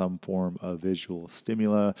have some form of visual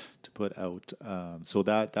stimuli to put out. So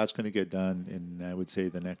that's going to get done in, I would say,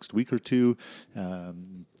 the next week or two.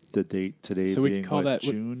 The date today so being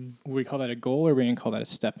June. Would we call that a goal, or we can call that a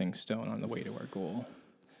stepping stone on the way to our goal?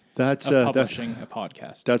 That's publishing a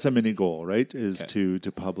podcast. That's a mini goal, right? Is to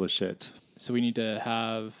publish it. So we need to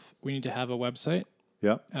have a website.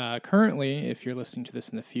 Yeah. Currently, if you're listening to this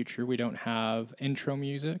in the future, we don't have intro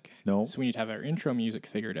music. No. So we need to have our intro music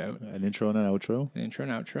figured out. An intro and an outro. An intro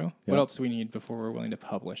and outro. Yep. What else do we need before we're willing to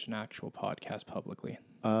publish an actual podcast publicly?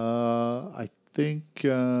 I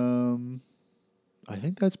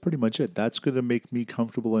think that's pretty much it. That's going to make me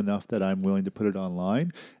comfortable enough that I'm willing to put it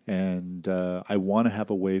online, and I want to have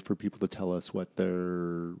a way for people to tell us what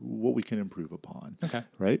we can improve upon. Okay.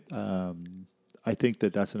 Right? I think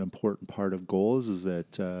that's an important part of goals, is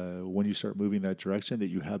that when you start moving that direction, that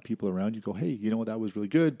you have people around you go, hey, you know what, that was really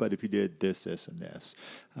good, but if you did this, this, and this,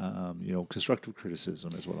 constructive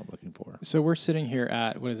criticism is what I'm looking for. So we're sitting here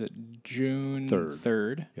at, June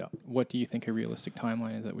 3rd. Yeah. What do you think a realistic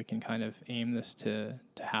timeline is that we can kind of aim this to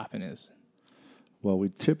happen is? Well, we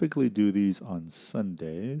typically do these on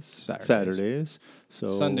Saturdays. So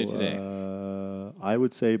Sunday today. I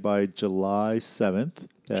would say by July 7th.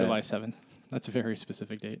 July 7th. That's a very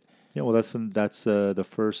specific date. Yeah, well, that's the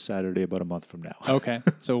first Saturday about a month from now. Okay,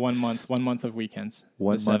 so 1 month of weekends.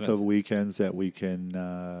 1 month of weekends that we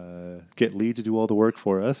can get Lee to do all the work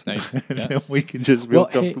for us. Nice. And then we can just feel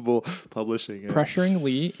comfortable publishing it. Pressuring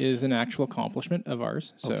Lee is an actual accomplishment of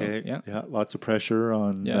ours. So, okay. Yeah, lots of pressure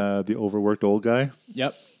on the overworked old guy.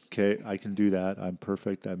 Yep. Okay, I can do that. I'm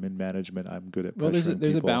perfect. I'm in management. I'm good at pressuring Well, there's a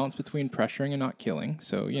people. balance between pressuring and not killing.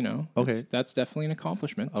 So, Okay. that's definitely an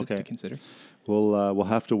accomplishment to consider. We'll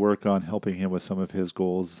have to work on helping him with some of his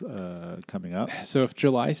goals coming up. So if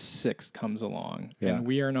July 6th comes along Yeah. and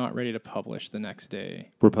we are not ready to publish the next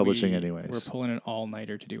day, We're publishing anyways. We're pulling an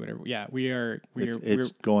all-nighter to do whatever. Yeah, we are.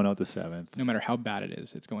 It's going out the 7th. No matter how bad it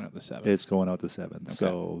is, it's going out the 7th. It's going out the 7th. Okay.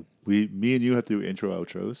 So me and you have to do intro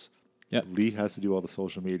outros. Yep. Lee has to do all the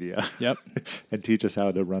social media. Yep. And teach us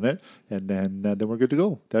how to run it, and then we're good to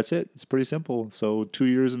go. That's it. It's pretty simple. So 2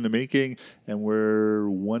 years in the making, and we're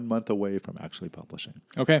 1 month away from actually publishing.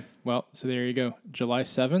 Okay. Well, so there you go. July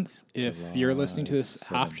 7th. If you're listening to this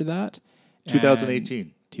 7th. after that,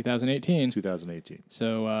 2018. 2018.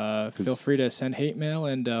 So feel free to send hate mail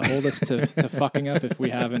and hold us to fucking up if we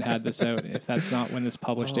haven't had this out. If that's not when this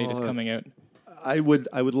published date is coming out. I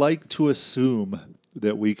would like to assume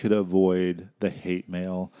that we could avoid the hate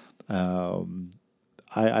mail.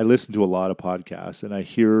 I listen to a lot of podcasts, and I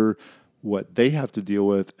hear what they have to deal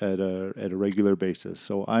with at a regular basis.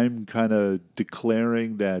 So I'm kind of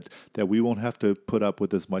declaring that we won't have to put up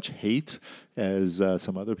with as much hate as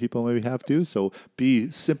some other people maybe have to. So be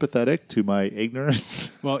sympathetic to my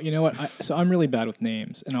ignorance. Well, you know what? So I'm really bad with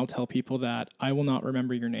names, and I'll tell people that I will not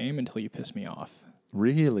remember your name until you piss me off.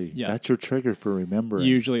 Really? Yeah. That's your trigger for remembering.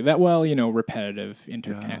 Usually repetitive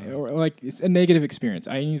or like it's a negative experience.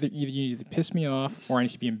 You either piss me off or I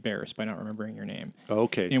need to be embarrassed by not remembering your name.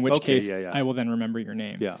 Okay. In which case, I will then remember your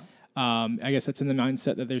name. Yeah. I guess that's in the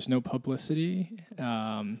mindset that there's no publicity,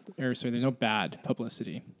 there's no bad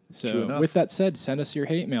publicity. So with that said, send us your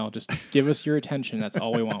hate mail. Just give us your attention. That's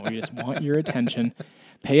all we want. We just want your attention.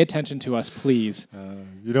 Pay attention to us, please.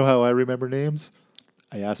 You know how I remember names?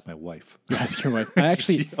 I asked my wife. You ask your wife. I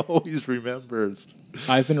actually she always remembers.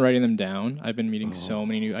 I've been writing them down. I've been meeting so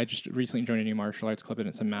many new. I just recently joined a new martial arts club, and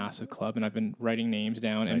it's a massive club. And I've been writing names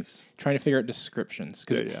down and trying to figure out descriptions.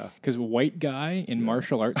 Because white guy in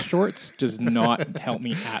martial arts shorts does not help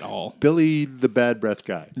me at all. Billy, the bad breath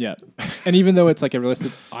guy. Yeah, and even though it's like a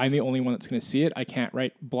realistic, I'm the only one that's going to see it. I can't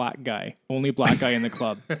write black guy. Only black guy in the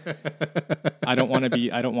club. I don't want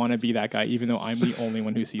to be that guy, even though I'm the only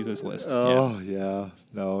one who sees this list. Oh yeah.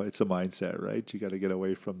 No, it's a mindset, right? You got to get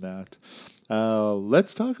away from that.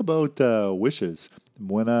 Let's talk about wishes.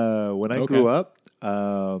 When I grew up,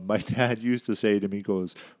 my dad used to say to me,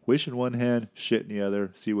 goes, wish in one hand, shit in the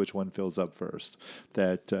other, see which one fills up first.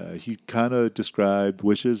 That he kind of described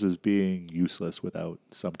wishes as being useless without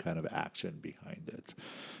some kind of action behind it.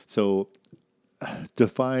 So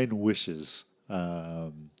define wishes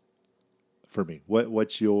for me.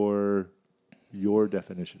 What's your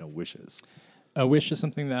definition of wishes? A wish is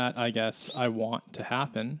something that I guess I want to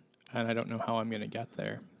happen, and I don't know how I'm going to get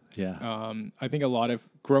there. Yeah. I think a lot of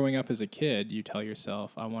growing up as a kid, you tell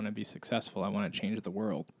yourself, I want to be successful. I want to change the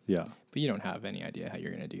world. Yeah. But you don't have any idea how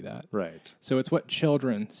you're going to do that. Right. So it's what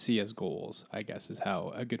children see as goals, I guess, is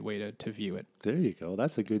how a good way to view it. There you go.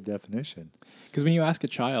 That's a good definition. Because when you ask a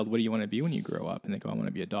child, what do you want to be when you grow up? And they go, I want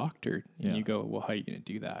to be a doctor. And you go, well, how are you going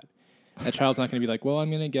to do that? That child's not going to be like, well, I'm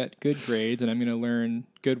going to get good grades and I'm going to learn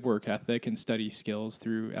good work ethic and study skills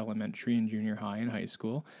through elementary and junior high and high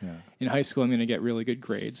school. Yeah. In high school, I'm going to get really good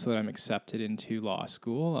grades so that I'm accepted into law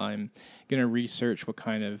school. I'm going to research what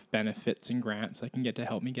kind of benefits and grants I can get to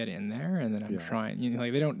help me get in there. And then I'm trying,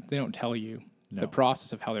 they don't tell you the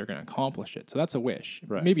process of how they're going to accomplish it. So that's a wish.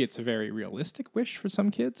 Right. Maybe it's a very realistic wish for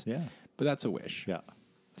some kids. Yeah. But that's a wish. Yeah.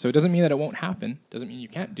 So it doesn't mean that it won't happen. Doesn't mean you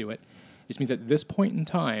can't do it. Just means at this point in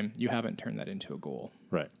time, you haven't turned that into a goal.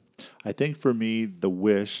 Right. I think for me, the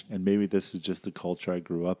wish, and maybe this is just the culture I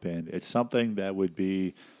grew up in, it's something that would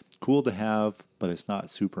be cool to have, but it's not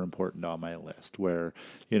super important on my list. Where,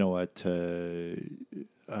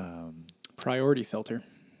 priority filter.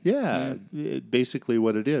 Yeah, basically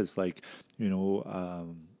what it is. Like,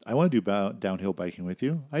 I want to do downhill biking with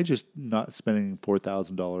you. I just not spending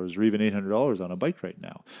 $4,000 or even $800 on a bike right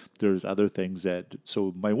now. There's other things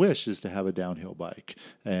so my wish is to have a downhill bike,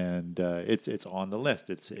 and it's on the list.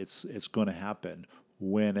 It's going to happen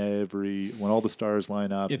when all the stars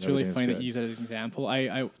line up. It's really funny that you use that as an example.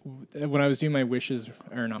 I when I was doing my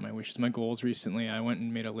my goals recently, I went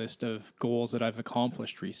and made a list of goals that I've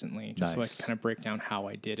accomplished recently, just so I could kind of break down how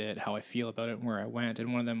I did it, how I feel about it, and where I went.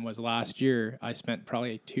 And one of them was last year. I spent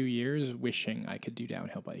probably 2 years wishing I could do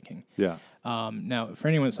downhill biking. Yeah. Now, for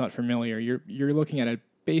anyone that's not familiar, you're looking at a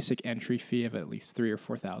basic entry fee of at least $3,000 or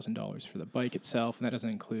 $4,000 for the bike itself, and that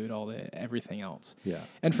doesn't include everything else. Yeah.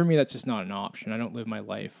 And for me, that's just not an option. I don't live my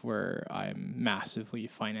life where I'm massively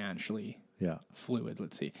financially fluid.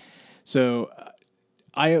 Let's see. So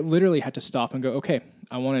I literally had to stop and go, okay,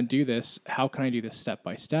 I want to do this. How can I do this step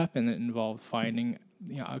by step? And it involved finding,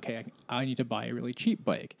 okay, I need to buy a really cheap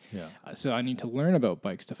bike. Yeah. So I need to learn about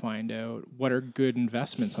bikes to find out what are good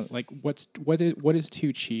investments. Like what is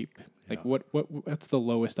too cheap? Like what's the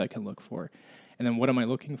lowest I can look for? And then what am I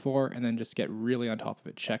looking for? And then just get really on top of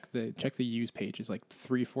it. Check the use pages like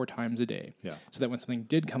 3-4 times a day. Yeah. So that when something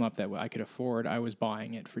did come up that I could afford, I was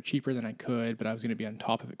buying it for cheaper than I could, but I was going to be on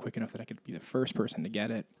top of it quick enough that I could be the first person to get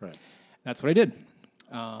it. Right. That's what I did.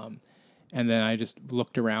 And then I just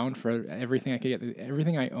looked around for everything I could get.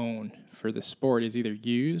 Everything I own for the sport is either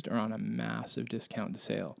used or on a massive discount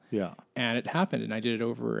sale. Yeah. And it happened, and I did it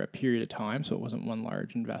over a period of time, so it wasn't one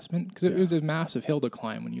large investment, because it was a massive hill to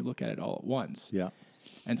climb when you look at it all at once. Yeah.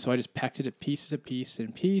 And so I just pecked it at piece.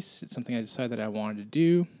 It's something I decided that I wanted to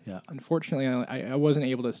do. Yeah. Unfortunately, I wasn't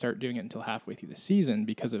able to start doing it until halfway through the season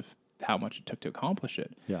because of how much it took to accomplish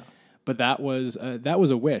it. Yeah. But that was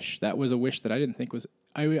a wish. That was a wish that I didn't think was.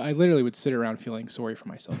 I literally would sit around feeling sorry for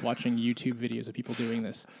myself, watching YouTube videos of people doing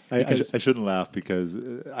this. I shouldn't laugh because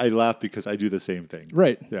I laugh because I do the same thing.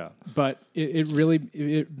 Right. Yeah. But it really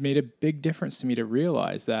made a big difference to me to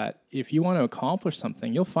realize that if you want to accomplish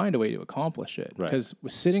something, you'll find a way to accomplish it. Right. Because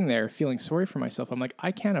sitting there feeling sorry for myself, I'm like,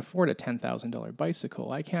 I can't afford a $10,000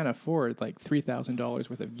 bicycle. I can't afford like $3,000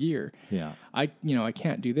 worth of gear. Yeah. I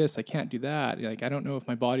can't do this. I can't do that. Like, I don't know if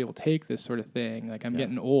my body will take this sort of thing. Like, I'm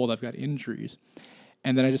getting old. I've got injuries.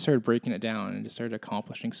 And then I just started breaking it down and just started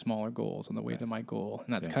accomplishing smaller goals on the way to my goal.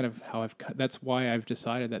 And that's kind of how that's why I've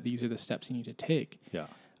decided that these are the steps you need to take. Yeah.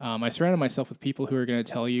 I surrounded myself with people who are going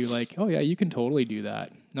to tell you like, oh yeah, you can totally do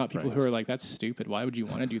that. Not people who are like, that's stupid. Why would you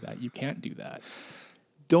want to do that? You can't do that.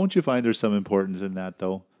 Don't you find there's some importance in that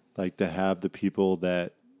though? Like to have the people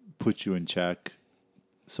that put you in check.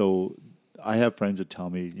 So I have friends that tell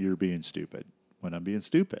me you're being stupid. When I'm being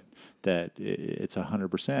stupid, that it's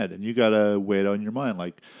 100%. And you got to weigh it on your mind.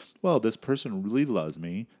 Like, well, this person really loves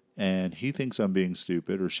me and he thinks I'm being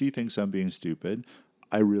stupid or she thinks I'm being stupid.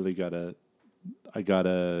 I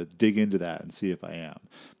gotta dig into that and see if I am.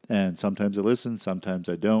 And sometimes I listen, sometimes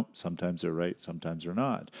I don't, sometimes they're right, sometimes they're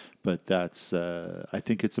not. But that's, I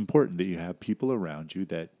think it's important that you have people around you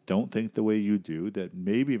that don't think the way you do, that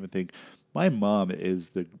maybe even think, my mom is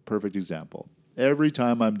the perfect example. Every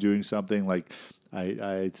time I'm doing something like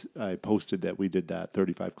I posted that we did that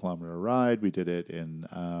 35-kilometer ride. We did it in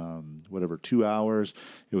 2 hours.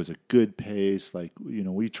 It was a good pace. Like,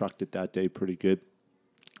 we trucked it that day pretty good.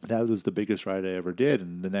 That was the biggest ride I ever did.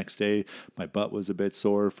 And the next day, my butt was a bit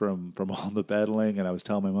sore from all the pedaling. And I was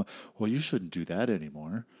telling my mom, well, you shouldn't do that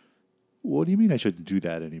anymore. What do you mean I shouldn't do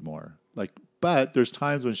that anymore? Like, but there's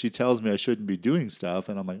times when she tells me I shouldn't be doing stuff.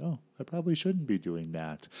 And I'm like, oh, I probably shouldn't be doing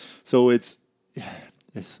that. So it's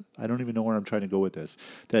I don't even know where I'm trying to go with this.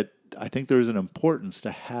 That I think there's an importance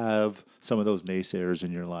to have some of those naysayers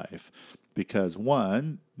in your life because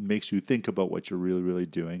one makes you think about what you're really, really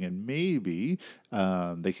doing, and maybe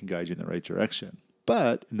they can guide you in the right direction.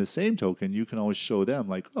 But in the same token, you can always show them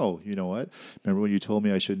like, oh, you know what? Remember when you told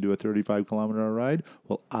me I shouldn't do a 35-kilometer ride?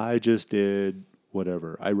 Well, I just did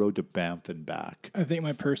whatever. I rode to Banff and back. I think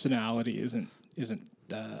my personality isn't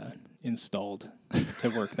installed to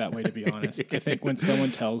work that way, to be honest. I think when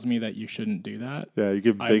someone tells me that you shouldn't do that, yeah, you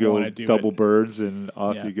give them big old double birds and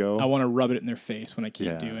off you go. I want to rub it in their face when I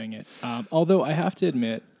keep doing it. Although I have to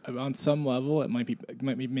admit, on some level, it might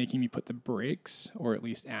be making me put the brakes or at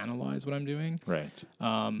least analyze what I'm doing. Right.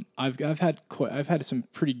 I've had some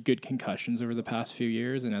pretty good concussions over the past few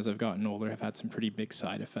years, and as I've gotten older, I've had some pretty big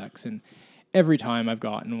side effects. And every time I've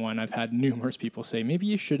gotten one, I've had numerous people say, maybe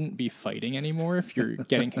you shouldn't be fighting anymore if you're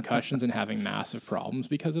getting concussions and having massive problems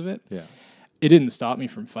because of it. Yeah. It didn't stop me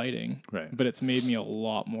from fighting, right, but it's made me a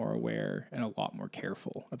lot more aware and a lot more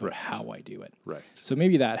careful about how I do it. Right. So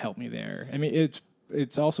maybe that helped me there. I mean,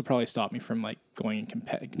 it's also probably stopped me from like going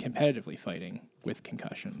competitively fighting with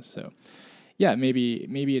concussions. So yeah, maybe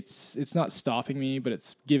it's not stopping me, but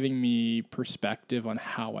it's giving me perspective on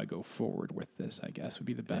how I go forward with this, I guess, would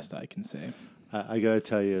be the best I can say. I got to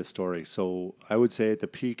tell you a story. So I would say at the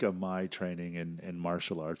peak of my training in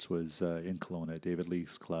martial arts was in Kelowna at David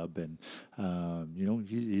Lee's club. And,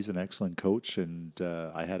 he's an excellent coach. And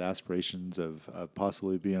I had aspirations of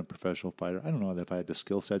possibly being a professional fighter. I don't know if I had the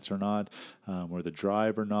skill sets or not, or the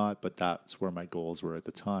drive or not, but that's where my goals were at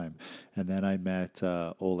the time. And then I met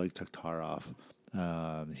Oleg Taktarov.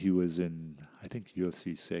 He was in, I think,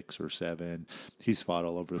 UFC 6 or 7. He's fought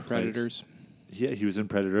all over the Predators. place. Yeah, he was in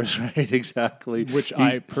Predators, right? Exactly. which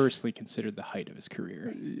I personally considered the height of his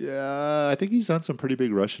career. Yeah, I think he's done some pretty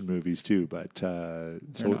big Russian movies too. But They're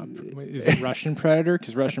not, is it Russian Predator?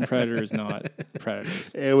 Because Russian Predator is not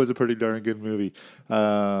Predators. it was a pretty darn good movie.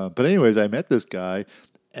 But anyways, I met this guy,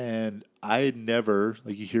 and I had never,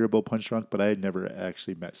 like, you hear about punch drunk, but I had never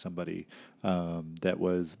actually met somebody that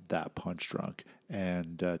was that punch drunk.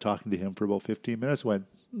 And talking to him for about 15 minutes, went,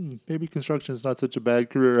 maybe construction is not such a bad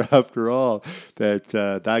career after all.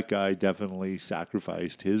 That guy definitely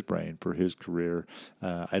sacrificed his brain for his career.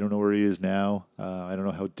 I don't know where he is now. I don't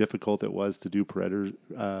know how difficult it was to do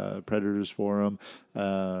Predators for him.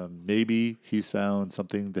 Maybe he's found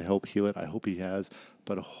something to help heal it. I hope he has.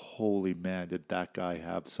 But holy man, did that guy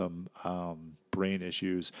have some brain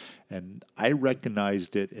issues. And I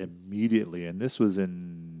recognized it immediately. And this was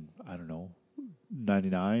in, I don't know,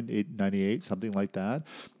 99, 98, something like that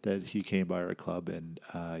he came by our club. And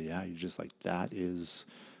you're just like, that is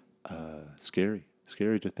scary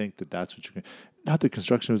to think that that's what you're going to. Not that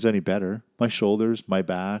construction was any better. My shoulders, my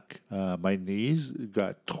back, my knees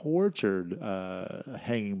got tortured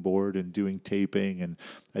hanging board and doing taping, and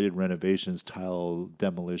I did renovations, tile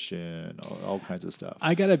demolition, all kinds of stuff.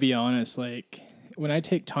 I gotta be honest, like when I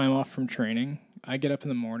take time off from training, I get up in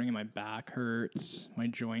the morning and my back hurts, my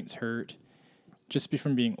joints hurt, just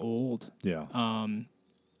from being old. Yeah.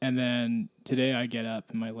 And then today I get up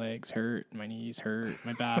and my legs hurt, my knees hurt,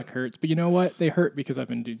 my back hurts. But you know what? They hurt because I've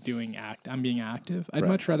been I'm being active. I'd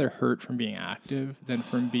much rather hurt from being active than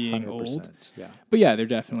from being old. Yeah. But yeah, they're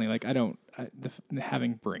definitely like,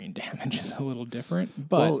 having brain damage is a little different.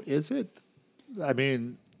 But well, is it? I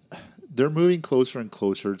mean, they're moving closer and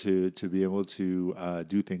closer to be able to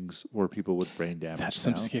do things for people with brain damage. That's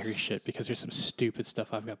some scary shit because there's some stupid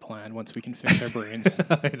stuff I've got planned once we can fix our brains.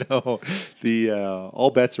 I know. The all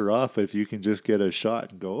bets are off if you can just get a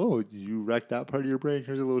shot and go, oh, you wrecked that part of your brain.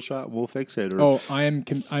 Here's a little shot and we'll fix it. Or, I'm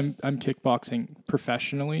kickboxing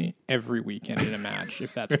professionally every weekend in a match.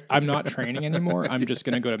 I'm not training anymore. I'm just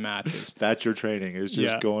going to go to matches. That's your training is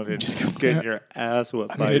just going and just getting your ass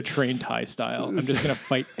whipped. I'm going to train Thai style. I'm just going to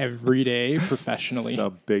fight every day professionally.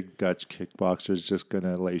 Some big Dutch kickboxer's just going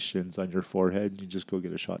to lay shins on your forehead and you just go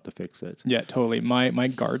get a shot to fix it. Yeah, totally. My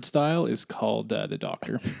guard style is called the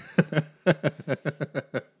Doctor.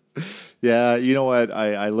 Yeah, you know what?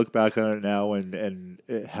 I look back on it now and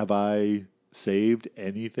have I saved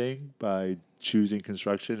anything by choosing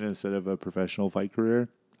construction instead of a professional fight career?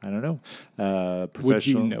 I don't know. Would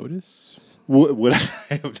you notice? Would I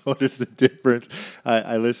have noticed the difference?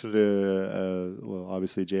 I listen to,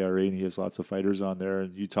 obviously JRA, and he has lots of fighters on there,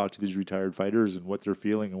 and you talk to these retired fighters and what they're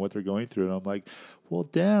feeling and what they're going through, and I'm like, well,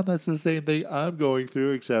 damn, that's the same thing I'm going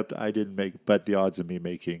through, except I didn't but the odds of me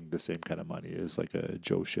making the same kind of money is like a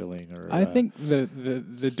Joe Schilling or. I think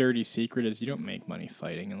the dirty secret is you don't make money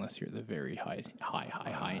fighting unless you're at the very high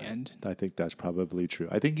end. I think that's probably true.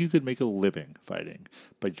 I think you could make a living fighting,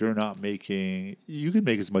 but you're not making. You could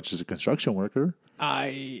make as much as a construction worker.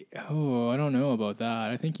 I don't know about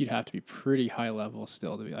that. I think you'd have to be pretty high level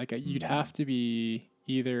still to be like you'd have to be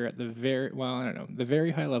either at the the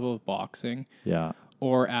very high level of boxing, yeah,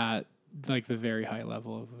 or at like the very high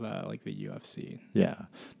level of like the UFC. Yeah,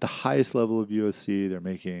 the highest level of UFC, they're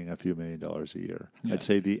making a few $1 million a year. Yeah. I'd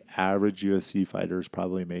say the average UFC fighter is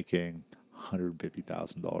probably making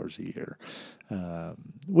 $150,000 a year,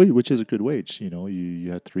 which is a good wage. You know,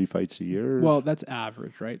 you had 3 fights a year. Well, that's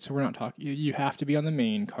average, right? So we're not talking. You have to be on the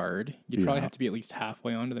main card. You'd probably have to be at least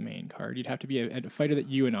halfway onto the main card. You'd have to be a fighter that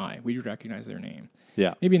you and we would recognize their name.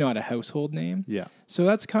 Yeah, maybe not a household name. Yeah. So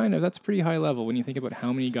that's pretty high level when you think about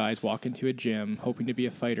how many guys walk into a gym hoping to be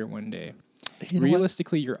a fighter one day.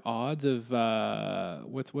 Realistically, your odds of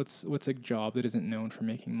what's a job that isn't known for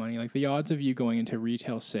making money, like the odds of you going into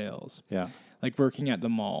retail sales, like working at the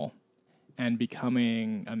mall and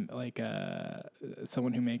becoming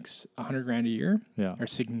someone who makes $100,000 a year, are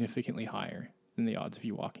significantly higher than the odds of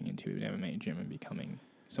you walking into an MMA gym and becoming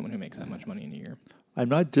someone who makes that much money in a year. I'm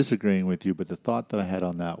not disagreeing with you, but the thought that I had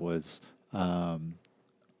on that was, I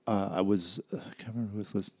can't remember who I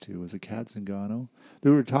was listening to. Was it Kat Zingano? They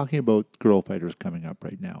were talking about girl fighters coming up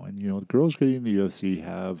right now. And, the girls getting in the UFC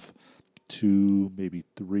have 2, maybe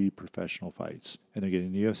 3 professional fights, and they're getting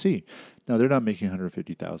in the UFC. Now, they're not making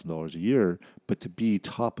 $150,000 a year, but to be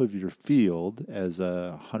top of your field as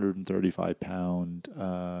a 135-pound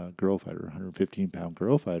girl fighter, 115-pound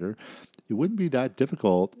girl fighter, it wouldn't be that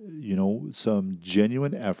difficult. Some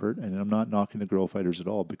genuine effort, and I'm not knocking the girl fighters at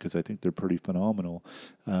all because I think they're pretty phenomenal,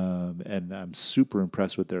 and I'm super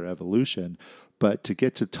impressed with their evolution. But to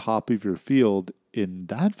get to top of your field in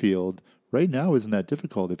that field right now isn't that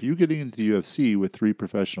difficult. If you're getting into the UFC with 3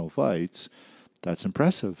 professional fights, that's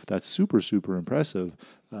impressive. That's super, super impressive.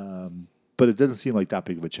 But it doesn't seem like that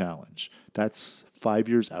big of a challenge. That's 5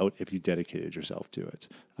 years out if you dedicated yourself to it.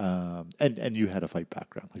 And you had a fight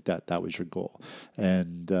background. Like that was your goal.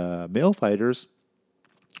 And male fighters,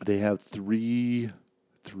 they have 300,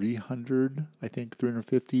 I think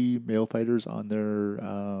 350 male fighters on their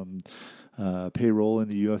payroll in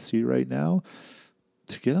the UFC right now.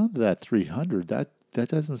 To get onto that 300, that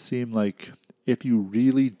doesn't seem like if you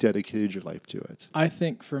really dedicated your life to it. I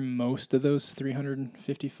think for most of those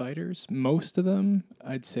 350 fighters, most of them,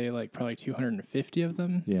 I'd say like probably 250 of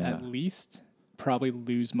them at least, probably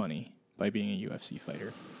lose money by being a UFC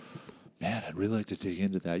fighter. Man, I'd really like to dig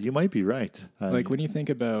into that. You might be right. Like when you think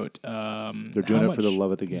about... they're doing it for the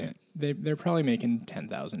love of the game. Yeah, they're probably making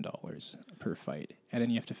 $10,000 per fight. And then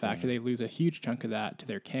you have to factor they lose a huge chunk of that to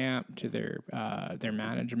their camp, to their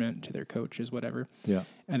management, to their coaches, whatever. Yeah.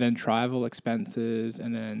 And then travel expenses,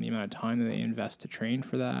 and then the amount of time that they invest to train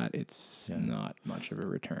for that, it's not much of a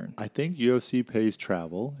return. I think UFC pays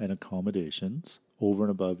travel and accommodations over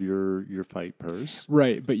and above your fight purse.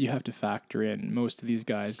 Right, but you have to factor in most of these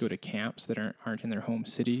guys go to camps that aren't in their home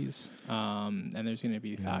cities, and there's going to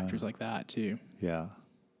be factors like that too. Yeah.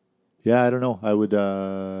 Yeah, I don't know. I would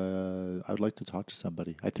like to talk to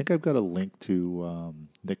somebody. I think I've got a link to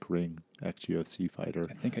Nick Ring, ex-UFC fighter.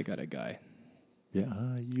 I think I got a guy.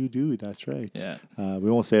 Yeah, you do. That's right. Yeah. We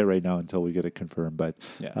won't say it right now until we get it confirmed, but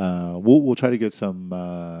yeah. We'll try to get some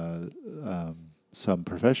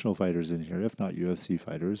professional fighters in here, if not UFC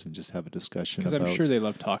fighters, and just have a discussion. Because I'm sure they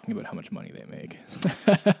love talking about how much money they make.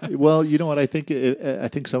 Well, you know what? I think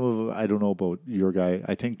some of them, I don't know about your guy.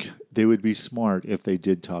 I think they would be smart if they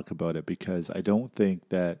did talk about it, because I don't think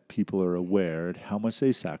that people are aware of how much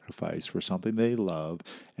they sacrifice for something they love,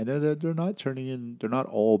 and they're not turning in. They're not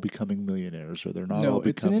all becoming millionaires, or they're not. No, all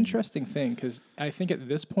it's an interesting thing, because I think at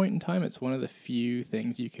this point in time, it's one of the few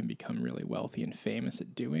things you can become really wealthy and famous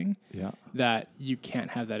at doing. Yeah. That you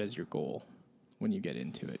can't have that as your goal when you get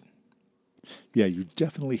into it. Yeah, you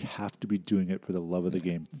definitely have to be doing it for the love of the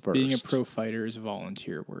game first. Being a pro fighter is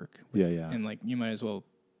volunteer work. Yeah. And like you might as well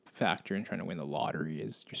factor in trying to win the lottery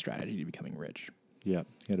as your strategy to becoming rich. Yeah,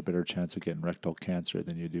 you had a better chance of getting rectal cancer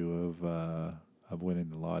than you do of winning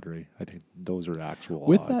the lottery. I think those are actual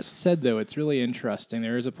With odds. that said, though, it's really interesting.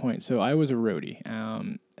 There is a point. So I was a roadie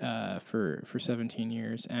for 17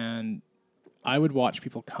 years, and I would watch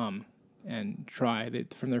people come and try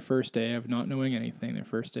from their first day of not knowing anything, their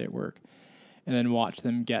first day at work, and then watch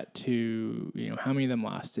them get to, how many of them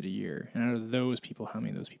lasted a year. And out of those people, how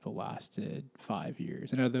many of those people lasted 5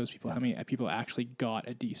 years? And out of those people, how many people actually got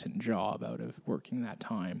a decent job out of working that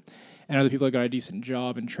time? And other people that got a decent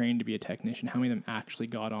job and trained to be a technician, how many of them actually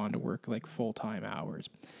got on to work like full-time hours?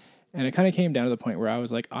 And it kind of came down to the point where I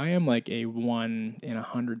was like, I am like a 1 in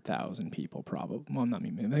 100,000 people, probably. Well, not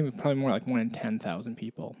me. I think it was probably more like 1 in 10,000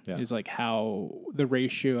 people is like how the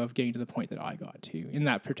ratio of getting to the point that I got to in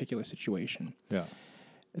that particular situation. Yeah.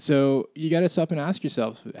 So you got to stop and ask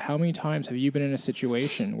yourself, how many times have you been in a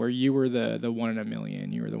situation where you were the 1 in a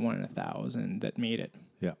million, you were the 1 in 1,000 that made it?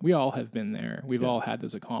 Yeah. We all have been there. We've all had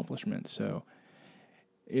those accomplishments. So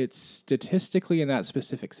it's statistically in that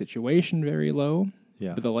specific situation very low.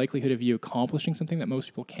 Yeah. But the likelihood of you accomplishing something that most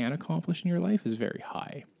people can accomplish in your life is very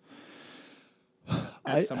high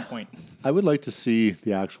at some point. I would like to see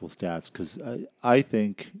the actual stats, because I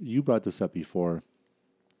think you brought this up before,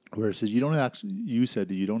 where it says you said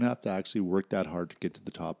that you don't have to actually work that hard to get to the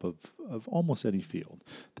top of almost any field,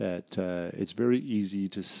 that it's very easy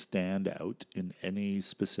to stand out in any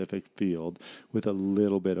specific field with a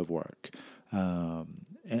little bit of work.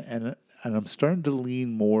 And I'm starting to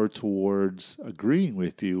lean more towards agreeing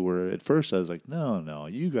with you, where at first I was like, no,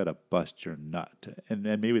 you got to bust your nut. And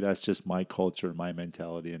maybe that's just my culture and my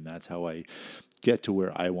mentality, and that's how I get to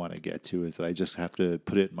where I want to get to, is that I just have to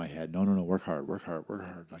put it in my head. No, work hard.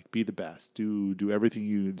 Like, be the best. Do everything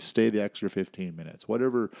you stay the extra 15 minutes,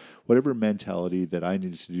 whatever mentality that I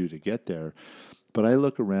needed to do to get there. But I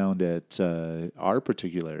look around at our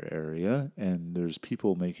particular area, and there's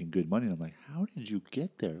people making good money. And I'm like, how did you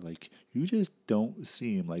get there? Like, you just don't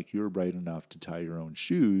seem like you're bright enough to tie your own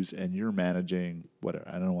shoes, and you're managing whatever.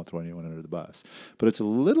 I don't want to throw anyone under the bus, but it's a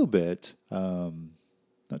little bit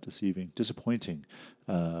not disappointing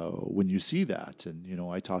when you see that. And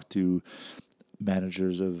I talk to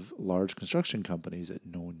managers of large construction companies that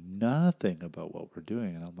know nothing about what we're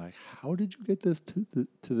doing, and I'm like, how did you get this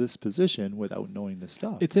to this position without knowing this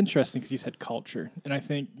stuff? It's interesting because you said culture, and I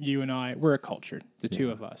think you and I, we're a culture. The two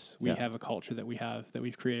of us, we have a culture that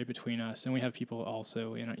we've created between us, and we have people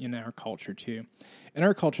also in our culture too. And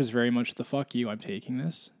our culture is very much the fuck you, I'm taking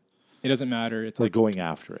this. It doesn't matter. It's like going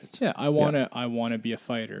after it. yeah, I want to be a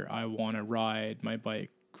fighter. I want to ride my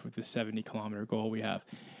bike with the 70-kilometer goal we have.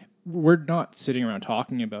 We're not sitting around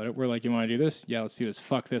talking about it. We're like, you want to do this? Yeah, let's do this.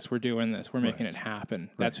 Fuck this. We're doing this. We're making it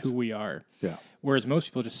happen. That's who we are. Yeah. Whereas most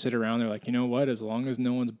people just sit around. They're like, you know what? As long as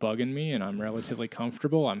no one's bugging me and I'm relatively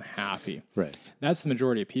comfortable, I'm happy. Right. That's the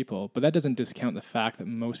majority of people. But that doesn't discount the fact that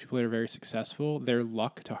most people that are very successful, their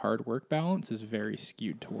luck to hard work balance is very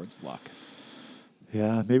skewed towards luck.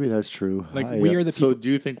 Yeah, maybe that's true. Like we are the people. So do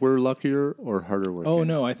you think we're luckier or harder working? Oh,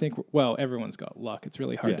 no. I think, well, everyone's got luck. It's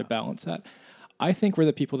really hard to balance that. I think we're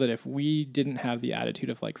the people that if we didn't have the attitude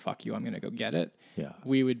of like, fuck you, I'm going to go get it,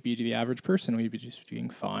 we would be the average person. We'd be just being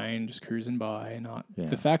fine, just cruising by. Not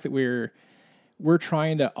the fact that we're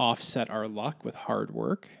trying to offset our luck with hard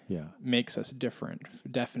work makes us different,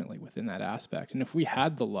 definitely within that aspect. And if we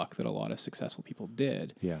had the luck that a lot of successful people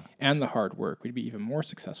did and the hard work, we'd be even more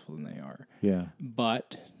successful than they are. Yeah.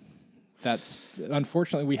 But that's,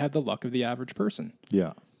 unfortunately, we have the luck of the average person.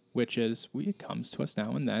 Yeah. Which is, it comes to us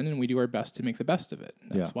now and then, and we do our best to make the best of it.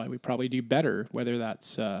 That's why we probably do better, whether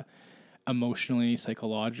that's emotionally,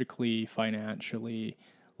 psychologically, financially,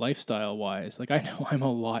 lifestyle-wise. Like, I know I'm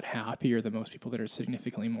a lot happier than most people that are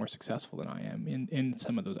significantly more successful than I am in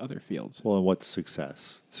some of those other fields. Well, and what's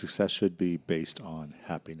success? Success should be based on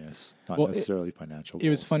happiness, not necessarily financial goals. It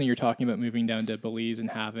was funny, you're talking about moving down to Belize and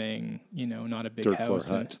having, not a big dirt house.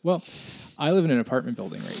 floor hut. Well, I live in an apartment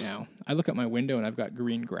building right now. I look out my window and I've got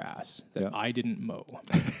green grass that I didn't mow.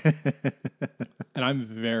 And I'm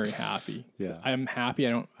very happy. Yeah. I'm happy I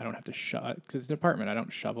don't have to because it's an apartment. I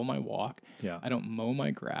don't shovel my walk. Yeah. I don't mow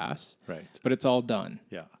my grass. Right. But it's all done.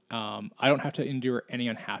 Yeah. I don't have to endure any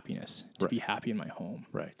unhappiness to be happy in my home.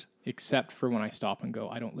 Right. Except for when I stop and go,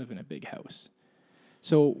 I don't live in a big house.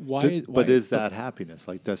 So But is that happiness?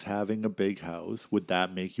 Like, does having a big house, would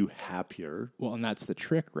that make you happier? Well, and that's the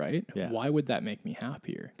trick, right? Yeah. Why would that make me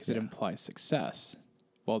happier? Because it implies success.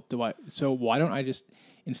 Well, so why don't I just,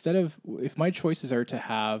 instead of, if my choices are to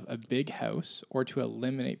have a big house or to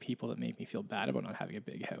eliminate people that make me feel bad about not having a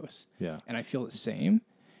big house, and I feel the same,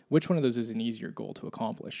 which one of those is an easier goal to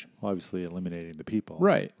accomplish? Well, obviously, eliminating the people.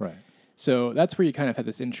 Right. Right. So that's where you kind of have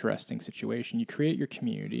this interesting situation. You create your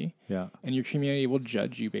community, and your community will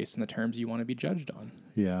judge you based on the terms you want to be judged on.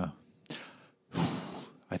 Yeah.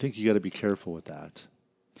 I think you got to be careful with that.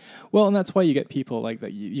 Well, and that's why you get people like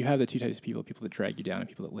that. You have the two types of people that drag you down and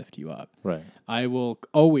people that lift you up. Right. I will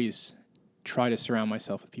always try to surround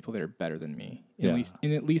myself with people that are better than me,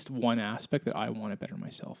 in at least one aspect that I want to better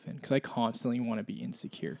myself in, because I constantly want to be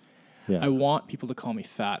insecure. Yeah. I want people to call me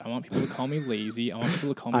fat. I want people to call me lazy. I want people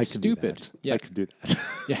to call me stupid. I can do that.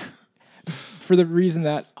 Yeah. For the reason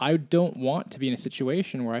that I don't want to be in a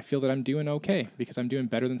situation where I feel that I'm doing okay because I'm doing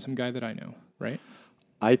better than some guy that I know, right?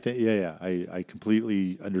 I think, I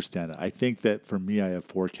completely understand it. I think that for me, I have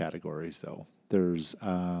 4 categories, though. There's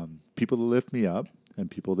people that lift me up and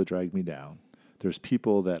people that drag me down. There's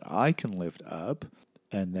people that I can lift up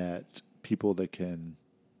and that people that can,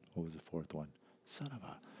 what was the 4th one?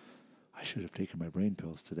 I should have taken my brain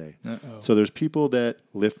pills today. Uh-oh. So there's people that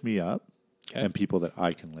lift me up and people that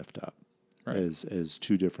I can lift up as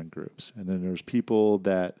 2 different groups. And then there's people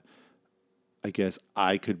that I guess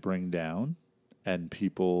I could bring down and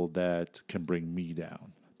people that can bring me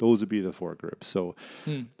down. Those would be the 4 groups. So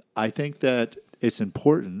I think that it's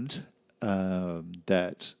important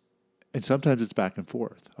that, and sometimes it's back and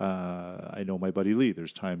forth. I know my buddy Lee,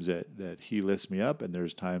 there's times that he lifts me up and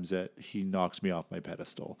there's times that he knocks me off my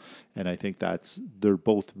pedestal. And I think they're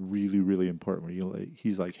both really, really important. Where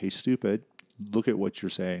he's like, hey, stupid, look at what you're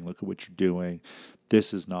saying. Look at what you're doing.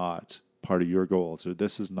 This is not part of your goals, or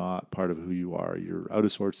this is not part of who you are. You're out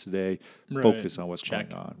of sorts today. Right. Focus on what's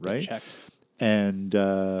going on, right? Check. And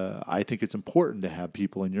I think it's important to have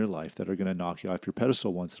people in your life that are going to knock you off your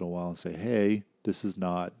pedestal once in a while and say, hey,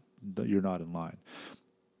 you're not in line.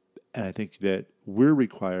 And I think that we're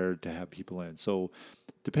required to have people in. So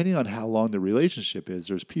depending on how long the relationship is,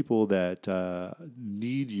 there's people that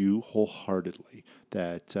need you wholeheartedly,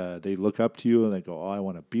 that they look up to you and they go, oh, I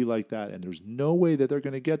want to be like that. And there's no way that they're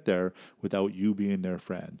going to get there without you being their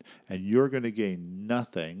friend. And you're going to gain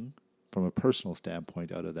nothing from a personal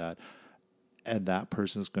standpoint out of that. And that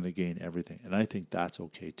person's going to gain everything. And I think that's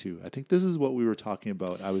okay too. I think this is what we were talking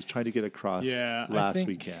about. I was trying to get across last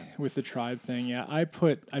weekend. With the tribe thing, I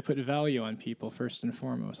put value on people first and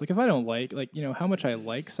foremost. Like if I don't how much I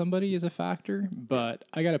like somebody is a factor, but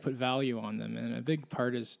I got to put value on them. And a big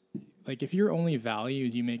part is like if your only value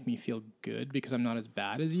is you make me feel good because I'm not as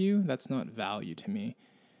bad as you, that's not value to me.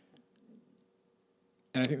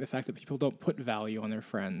 And I think the fact that people don't put value on their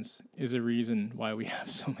friends is a reason why we have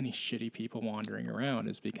so many shitty people wandering around,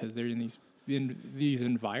 is because they're in these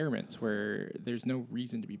environments where there's no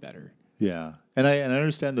reason to be better. Yeah, and I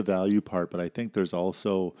understand the value part, but I think there's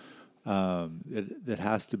also it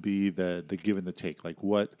has to be the give and the take. Like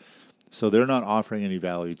what? So they're not offering any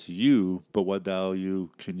value to you, but what value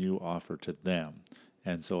can you offer to them?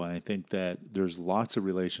 And so I think that there's lots of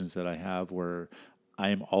relations that I have where I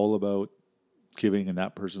am all about giving and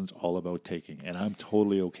that person's all about taking, and I'm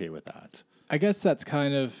totally okay with that. I guess that's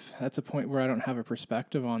a point where I don't have a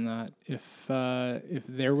perspective on that. If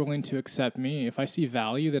they're willing to accept me, if I see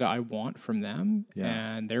value that I want from them,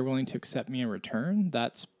 and they're willing to accept me in return,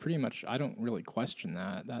 that's pretty much, I don't really question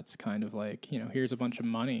that. That's kind of like, here's a bunch of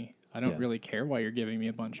money. I don't really care why you're giving me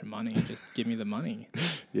a bunch of money. Just give me the money.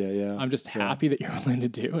 Yeah. I'm just happy that you're willing to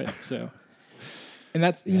do it. So, and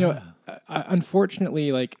that's,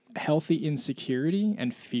 unfortunately, like healthy insecurity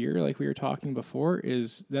and fear, like we were talking before,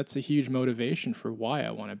 that's a huge motivation for why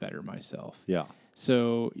I want to better myself. Yeah.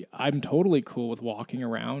 So I'm totally cool with walking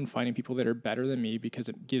around, finding people that are better than me because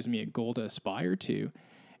it gives me a goal to aspire to.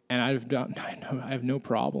 And I have no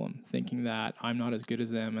problem thinking that I'm not as good as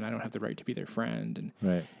them and I don't have the right to be their friend,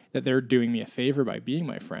 and that they're doing me a favor by being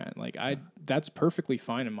my friend. Like that's perfectly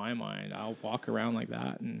fine in my mind. I'll walk around like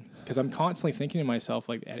that, and because I'm constantly thinking to myself,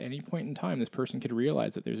 like at any point in time, this person could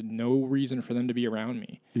realize that there's no reason for them to be around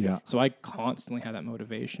me. Yeah. So I constantly have that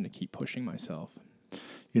motivation to keep pushing myself.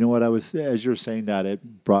 You know what? As you're saying that,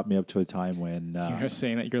 it brought me up to a time when you're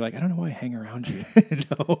saying that, you're like, I don't know why I hang around you.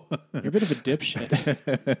 No, you're a bit of a dipshit.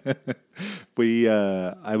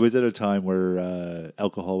 I was at a time where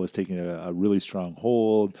alcohol was taking a really strong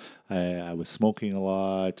hold. I was smoking a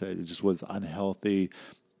lot. It just was unhealthy.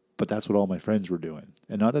 But that's what all my friends were doing.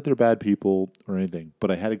 And not that they're bad people or anything,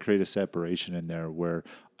 but I had to create a separation in there where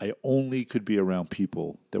I only could be around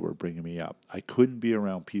people that were bringing me up. I couldn't be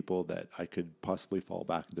around people that I could possibly fall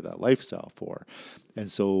back into that lifestyle for.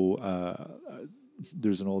 And so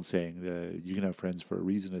there's an old saying, you can have friends for a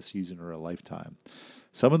reason, a season, or a lifetime.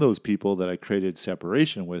 Some of those people that I created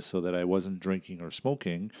separation with so that I wasn't drinking or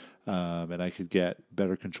smoking and I could get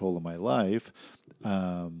better control of my life,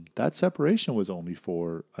 that separation was only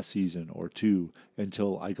for a season or two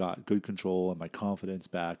until I got good control and my confidence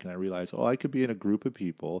back, and I realized, I could be in a group of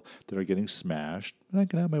people that are getting smashed, and I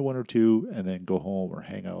can have my one or two and then go home or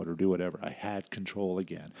hang out or do whatever. I had control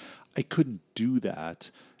again. I couldn't do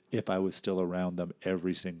that if I was still around them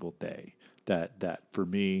every single day. That for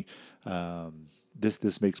me,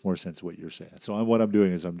 this makes more sense of what you're saying. So what I'm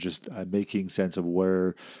doing is I'm making sense of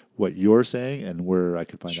what you're saying and where I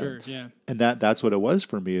could find out. Sure, yeah. And that's what it was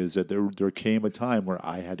for me, is that there came a time where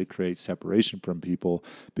I had to create separation from people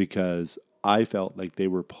because I felt like they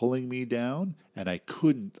were pulling me down and I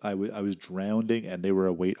couldn't. I was drowning and they were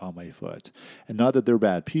a weight on my foot. And not that they're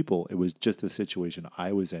bad people. It was just the situation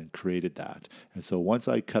I was in created that. And so once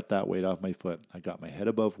I cut that weight off my foot, I got my head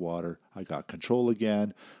above water. I got control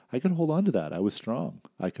again. I could hold on to that. I was strong.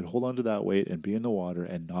 I could hold on to that weight and be in the water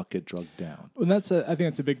and not get drugged down. Well, I think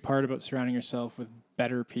that's a big part about surrounding yourself with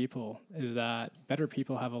better people, is that better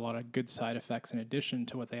people have a lot of good side effects in addition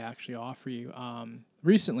to what they actually offer you.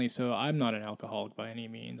 Recently, so I'm not an alcoholic by any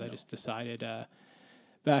means. No. I just decided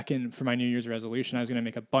for my New Year's resolution, I was going to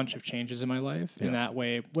make a bunch of changes in my life. Yeah. And that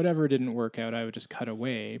way, whatever didn't work out, I would just cut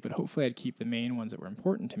away. But hopefully I'd keep the main ones that were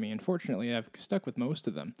important to me. Unfortunately, I've stuck with most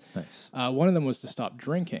of them. Nice. One of them was to stop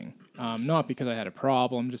drinking. Not because I had a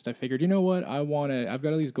problem, just I figured, you know what, I've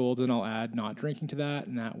got all these goals and I'll add not drinking to that.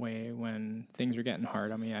 And that way, when things are getting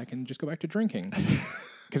hard on me, I can just go back to drinking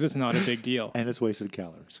because it's not a big deal. And it's wasted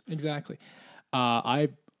calories. Exactly.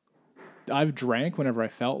 I've drank whenever I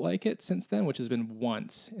felt like it since then, which has been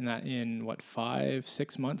once in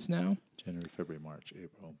 5-6 months now. January, February, March,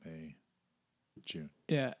 April, May, June.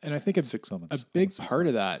 Yeah, and I think a big part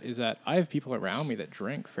of that is that I have people around me that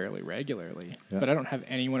drink fairly regularly, but I don't have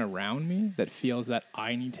anyone around me that feels that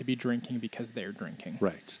I need to be drinking because they're drinking.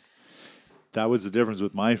 Right. That was the difference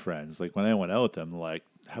with my friends. Like when I went out with them, like,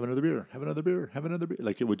 have another beer, have another beer, have another beer.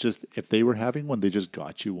 Like it would just, if they were having one, they just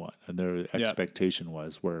got you one. And their expectation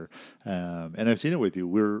was and I've seen it with you.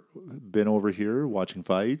 We're been over here watching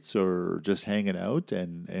fights or just hanging out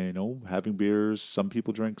and having beers. Some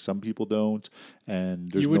people drink, some people don't.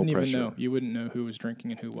 And there's no pressure. You wouldn't even know. You wouldn't know who was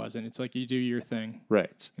drinking and who wasn't. It's like you do your thing.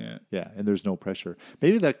 Right. Yeah. Yeah. And there's no pressure.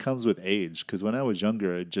 Maybe that comes with age. Because when I was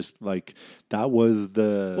younger, it just like, that was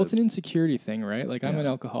Well, it's an insecurity thing, right? Like I'm an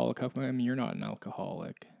alcoholic. I mean, you're not an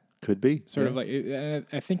alcoholic. Could be. Sort of like, and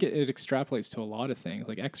I think it extrapolates to a lot of things,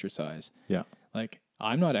 like exercise. Yeah. Like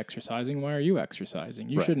I'm not exercising. Why are you exercising?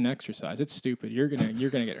 You Right. shouldn't exercise. It's stupid. You're gonna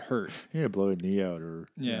get hurt. You're gonna blow your knee out, or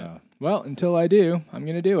Yeah. Well, until I do, I'm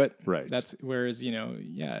gonna do it. Right. That's whereas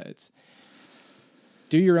it's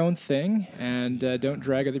do your own thing and don't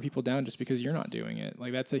drag other people down just because you're not doing it.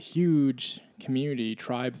 Like that's a huge community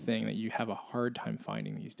tribe thing that you have a hard time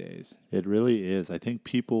finding these days. It really is. I think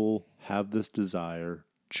people have this desire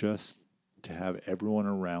just to have everyone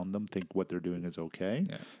around them think what they're doing is okay,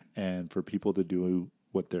 and for people to do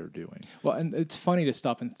what they're doing. Well, and it's funny to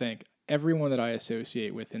stop and think. Everyone that I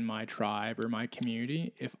associate with in my tribe or my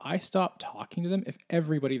community, if I stopped talking to them, if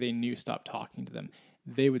everybody they knew stopped talking to them,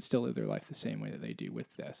 they would still live their life the same way that they do with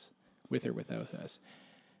or without us.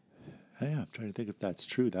 Yeah, I'm trying to think if that's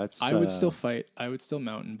true. I would still fight. I would still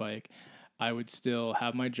mountain bike. I would still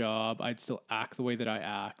have my job. I'd still act the way that I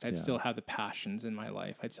act. I'd still have the passions in my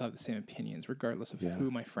life. I'd still have the same opinions, regardless of who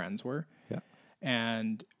my friends were. Yeah.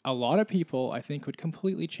 And a lot of people, I think, would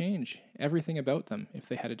completely change everything about them if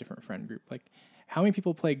they had a different friend group. Like, how many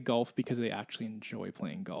people play golf because they actually enjoy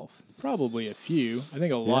playing golf? Probably a few. I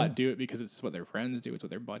think a lot do it because it's what their friends do. It's what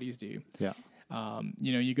their buddies do. Yeah.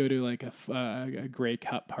 You go to like a Grey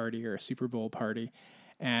Cup party or a Super Bowl party,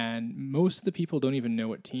 and most of the people don't even know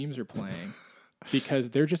what teams are playing because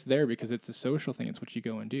they're just there because it's a social thing. It's what you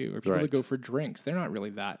go and do. Or people that go for drinks, they're not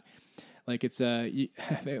really that. Like it's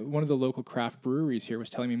one of the local craft breweries here was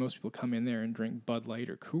telling me most people come in there and drink Bud Light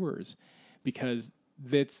or Coors because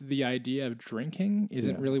that's the idea of drinking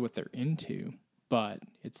isn't really what they're into, but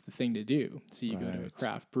it's the thing to do. So you go to a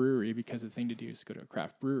craft brewery because the thing to do is go to a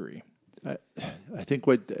craft brewery. I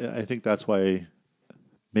think that's why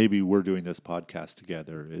maybe we're doing this podcast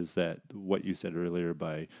together is that what you said earlier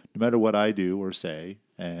by no matter what I do or say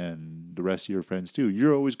and the rest of your friends do,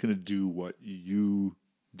 you're always going to do what you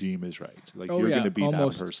deem is right. Like you're going to be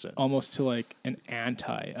that person. Almost to like an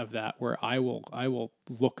anti of that where I will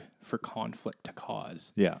look for conflict to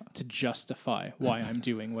cause. Yeah. To justify why I'm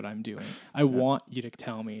doing what I'm doing. I want you to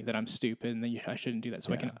tell me that I'm stupid and that I shouldn't do that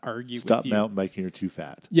so I can argue with you. Stop mountain biking, you're too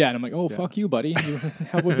fat. Yeah, and I'm like, fuck you, buddy.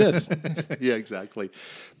 How about this? Yeah, exactly.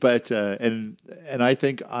 But and I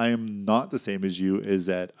think I'm not the same as you. Is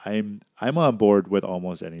that I'm on board with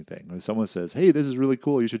almost anything. When someone says, "Hey, this is really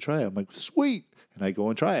cool. You should try it," I'm like, "Sweet." And I go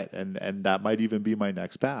and try it, and that might even be my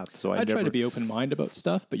next path. So I try to be open-minded about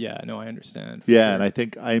stuff, but I understand. Yeah, sure. And I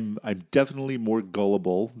think I'm definitely more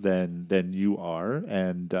gullible than you are,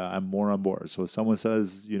 and I'm more on board. So if someone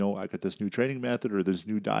says, I got this new training method or this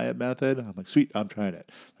new diet method, I'm like, sweet, I'm trying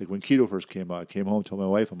it. Like when keto first came out, I came home, told my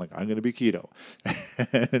wife, I'm like, I'm going to be keto,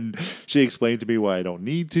 and she explained to me why I don't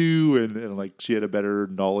need to, and like she had a better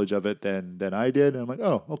knowledge of it than I did, and I'm like,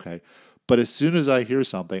 oh, okay. But as soon as I hear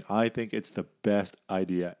something, I think it's the best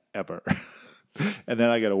idea ever. And then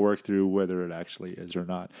I got to work through whether it actually is or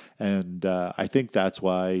not. And I think that's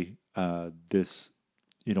why this,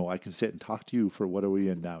 I can sit and talk to you for what are we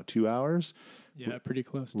in now, 2 hours? Yeah, pretty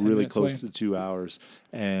close. Really close to 2 hours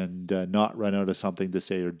and not run out of something to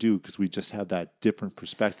say or do because we just have that different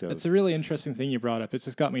perspective. It's a really interesting thing you brought up. It's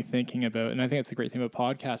just got me thinking about, and I think it's a great thing about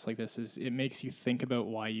podcasts like this is it makes you think about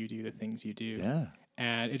why you do the things you do. Yeah.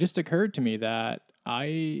 And it just occurred to me that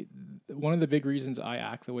one of the big reasons I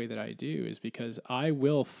act the way that I do is because I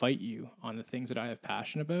will fight you on the things that I have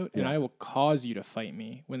passion about, and I will cause you to fight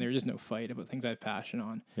me when there is no fight about things I have passion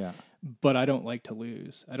on. Yeah. But I don't like to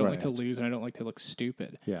lose. I don't like to lose, and I don't like to look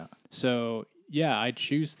stupid. Yeah. So, I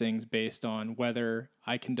choose things based on whether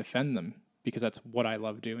I can defend them. Because that's what I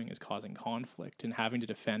love doing is causing conflict and having to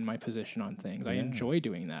defend my position on things. I enjoy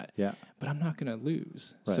doing that. Yeah. But I'm not going to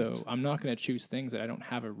lose. Right. So I'm not going to choose things that I don't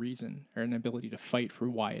have a reason or an ability to fight for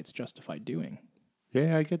why it's justified doing.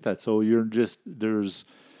 Yeah, I get that. So there's...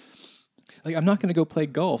 Like, I'm not going to go play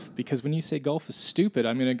golf because when you say golf is stupid,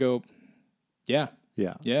 I'm going to go, yeah.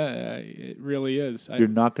 Yeah. Yeah, it really is. You're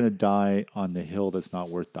not going to die on the hill that's not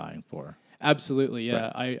worth dying for. Absolutely,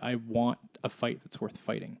 yeah. Right. I want a fight that's worth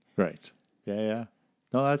fighting. Right. Yeah.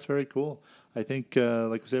 No, that's very cool. I think,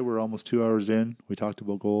 like we said, we're almost 2 hours in. We talked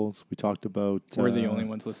about goals. We talked about... We're the only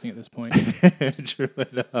ones listening at this point. True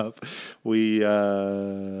enough.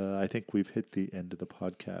 I think we've hit the end of the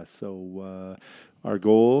podcast. So our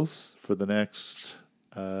goals for the next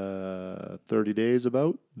 30 days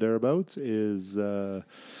thereabouts is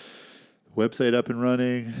website up and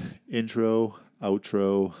running, intro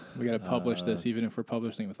outro. We got to publish this, even if we're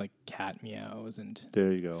publishing with like cat meows and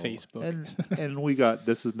There you go. Facebook. And we got,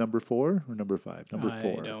 this is number 4 or number 5? Number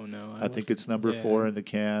 4. I don't know. I think it's number 4 in the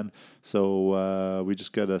can. So we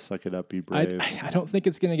just got to suck it up, be brave. I don't think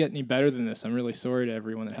it's going to get any better than this. I'm really sorry to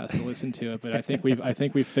everyone that has to listen to it, but I think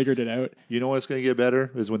we've figured it out. You know what's going to get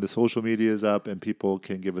better is when the social media is up and people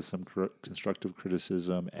can give us some constructive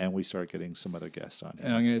criticism and we start getting some other guests on.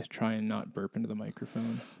 And I'm going to try and not burp into the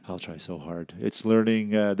microphone. I'll try so hard. It's learning.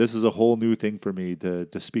 This is a whole new thing for me to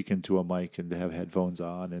speak into a mic and to have headphones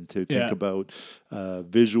on and to think about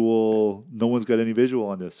visual. No one's got any visual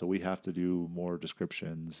on this, so we have to do more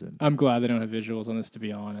descriptions. And I'm glad they don't have visuals on this, to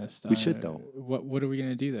be honest. We should, though. What are we going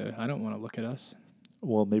to do, though? I don't want to look at us.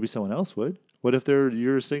 Well, maybe someone else would. What if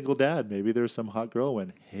you're a single dad? Maybe there's some hot girl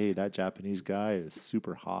and, hey, that Japanese guy is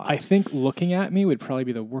super hot. I think looking at me would probably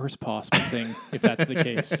be the worst possible thing if that's the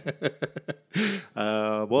case.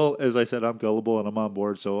 Well, as I said, I'm gullible and I'm on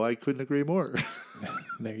board, so I couldn't agree more.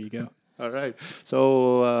 There you go. All right.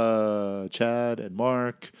 So Chad and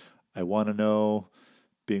Mark, I Want to Know,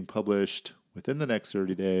 being published within the next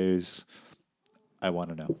 30 days. I want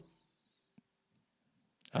to know.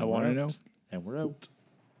 I want to know. And we're out.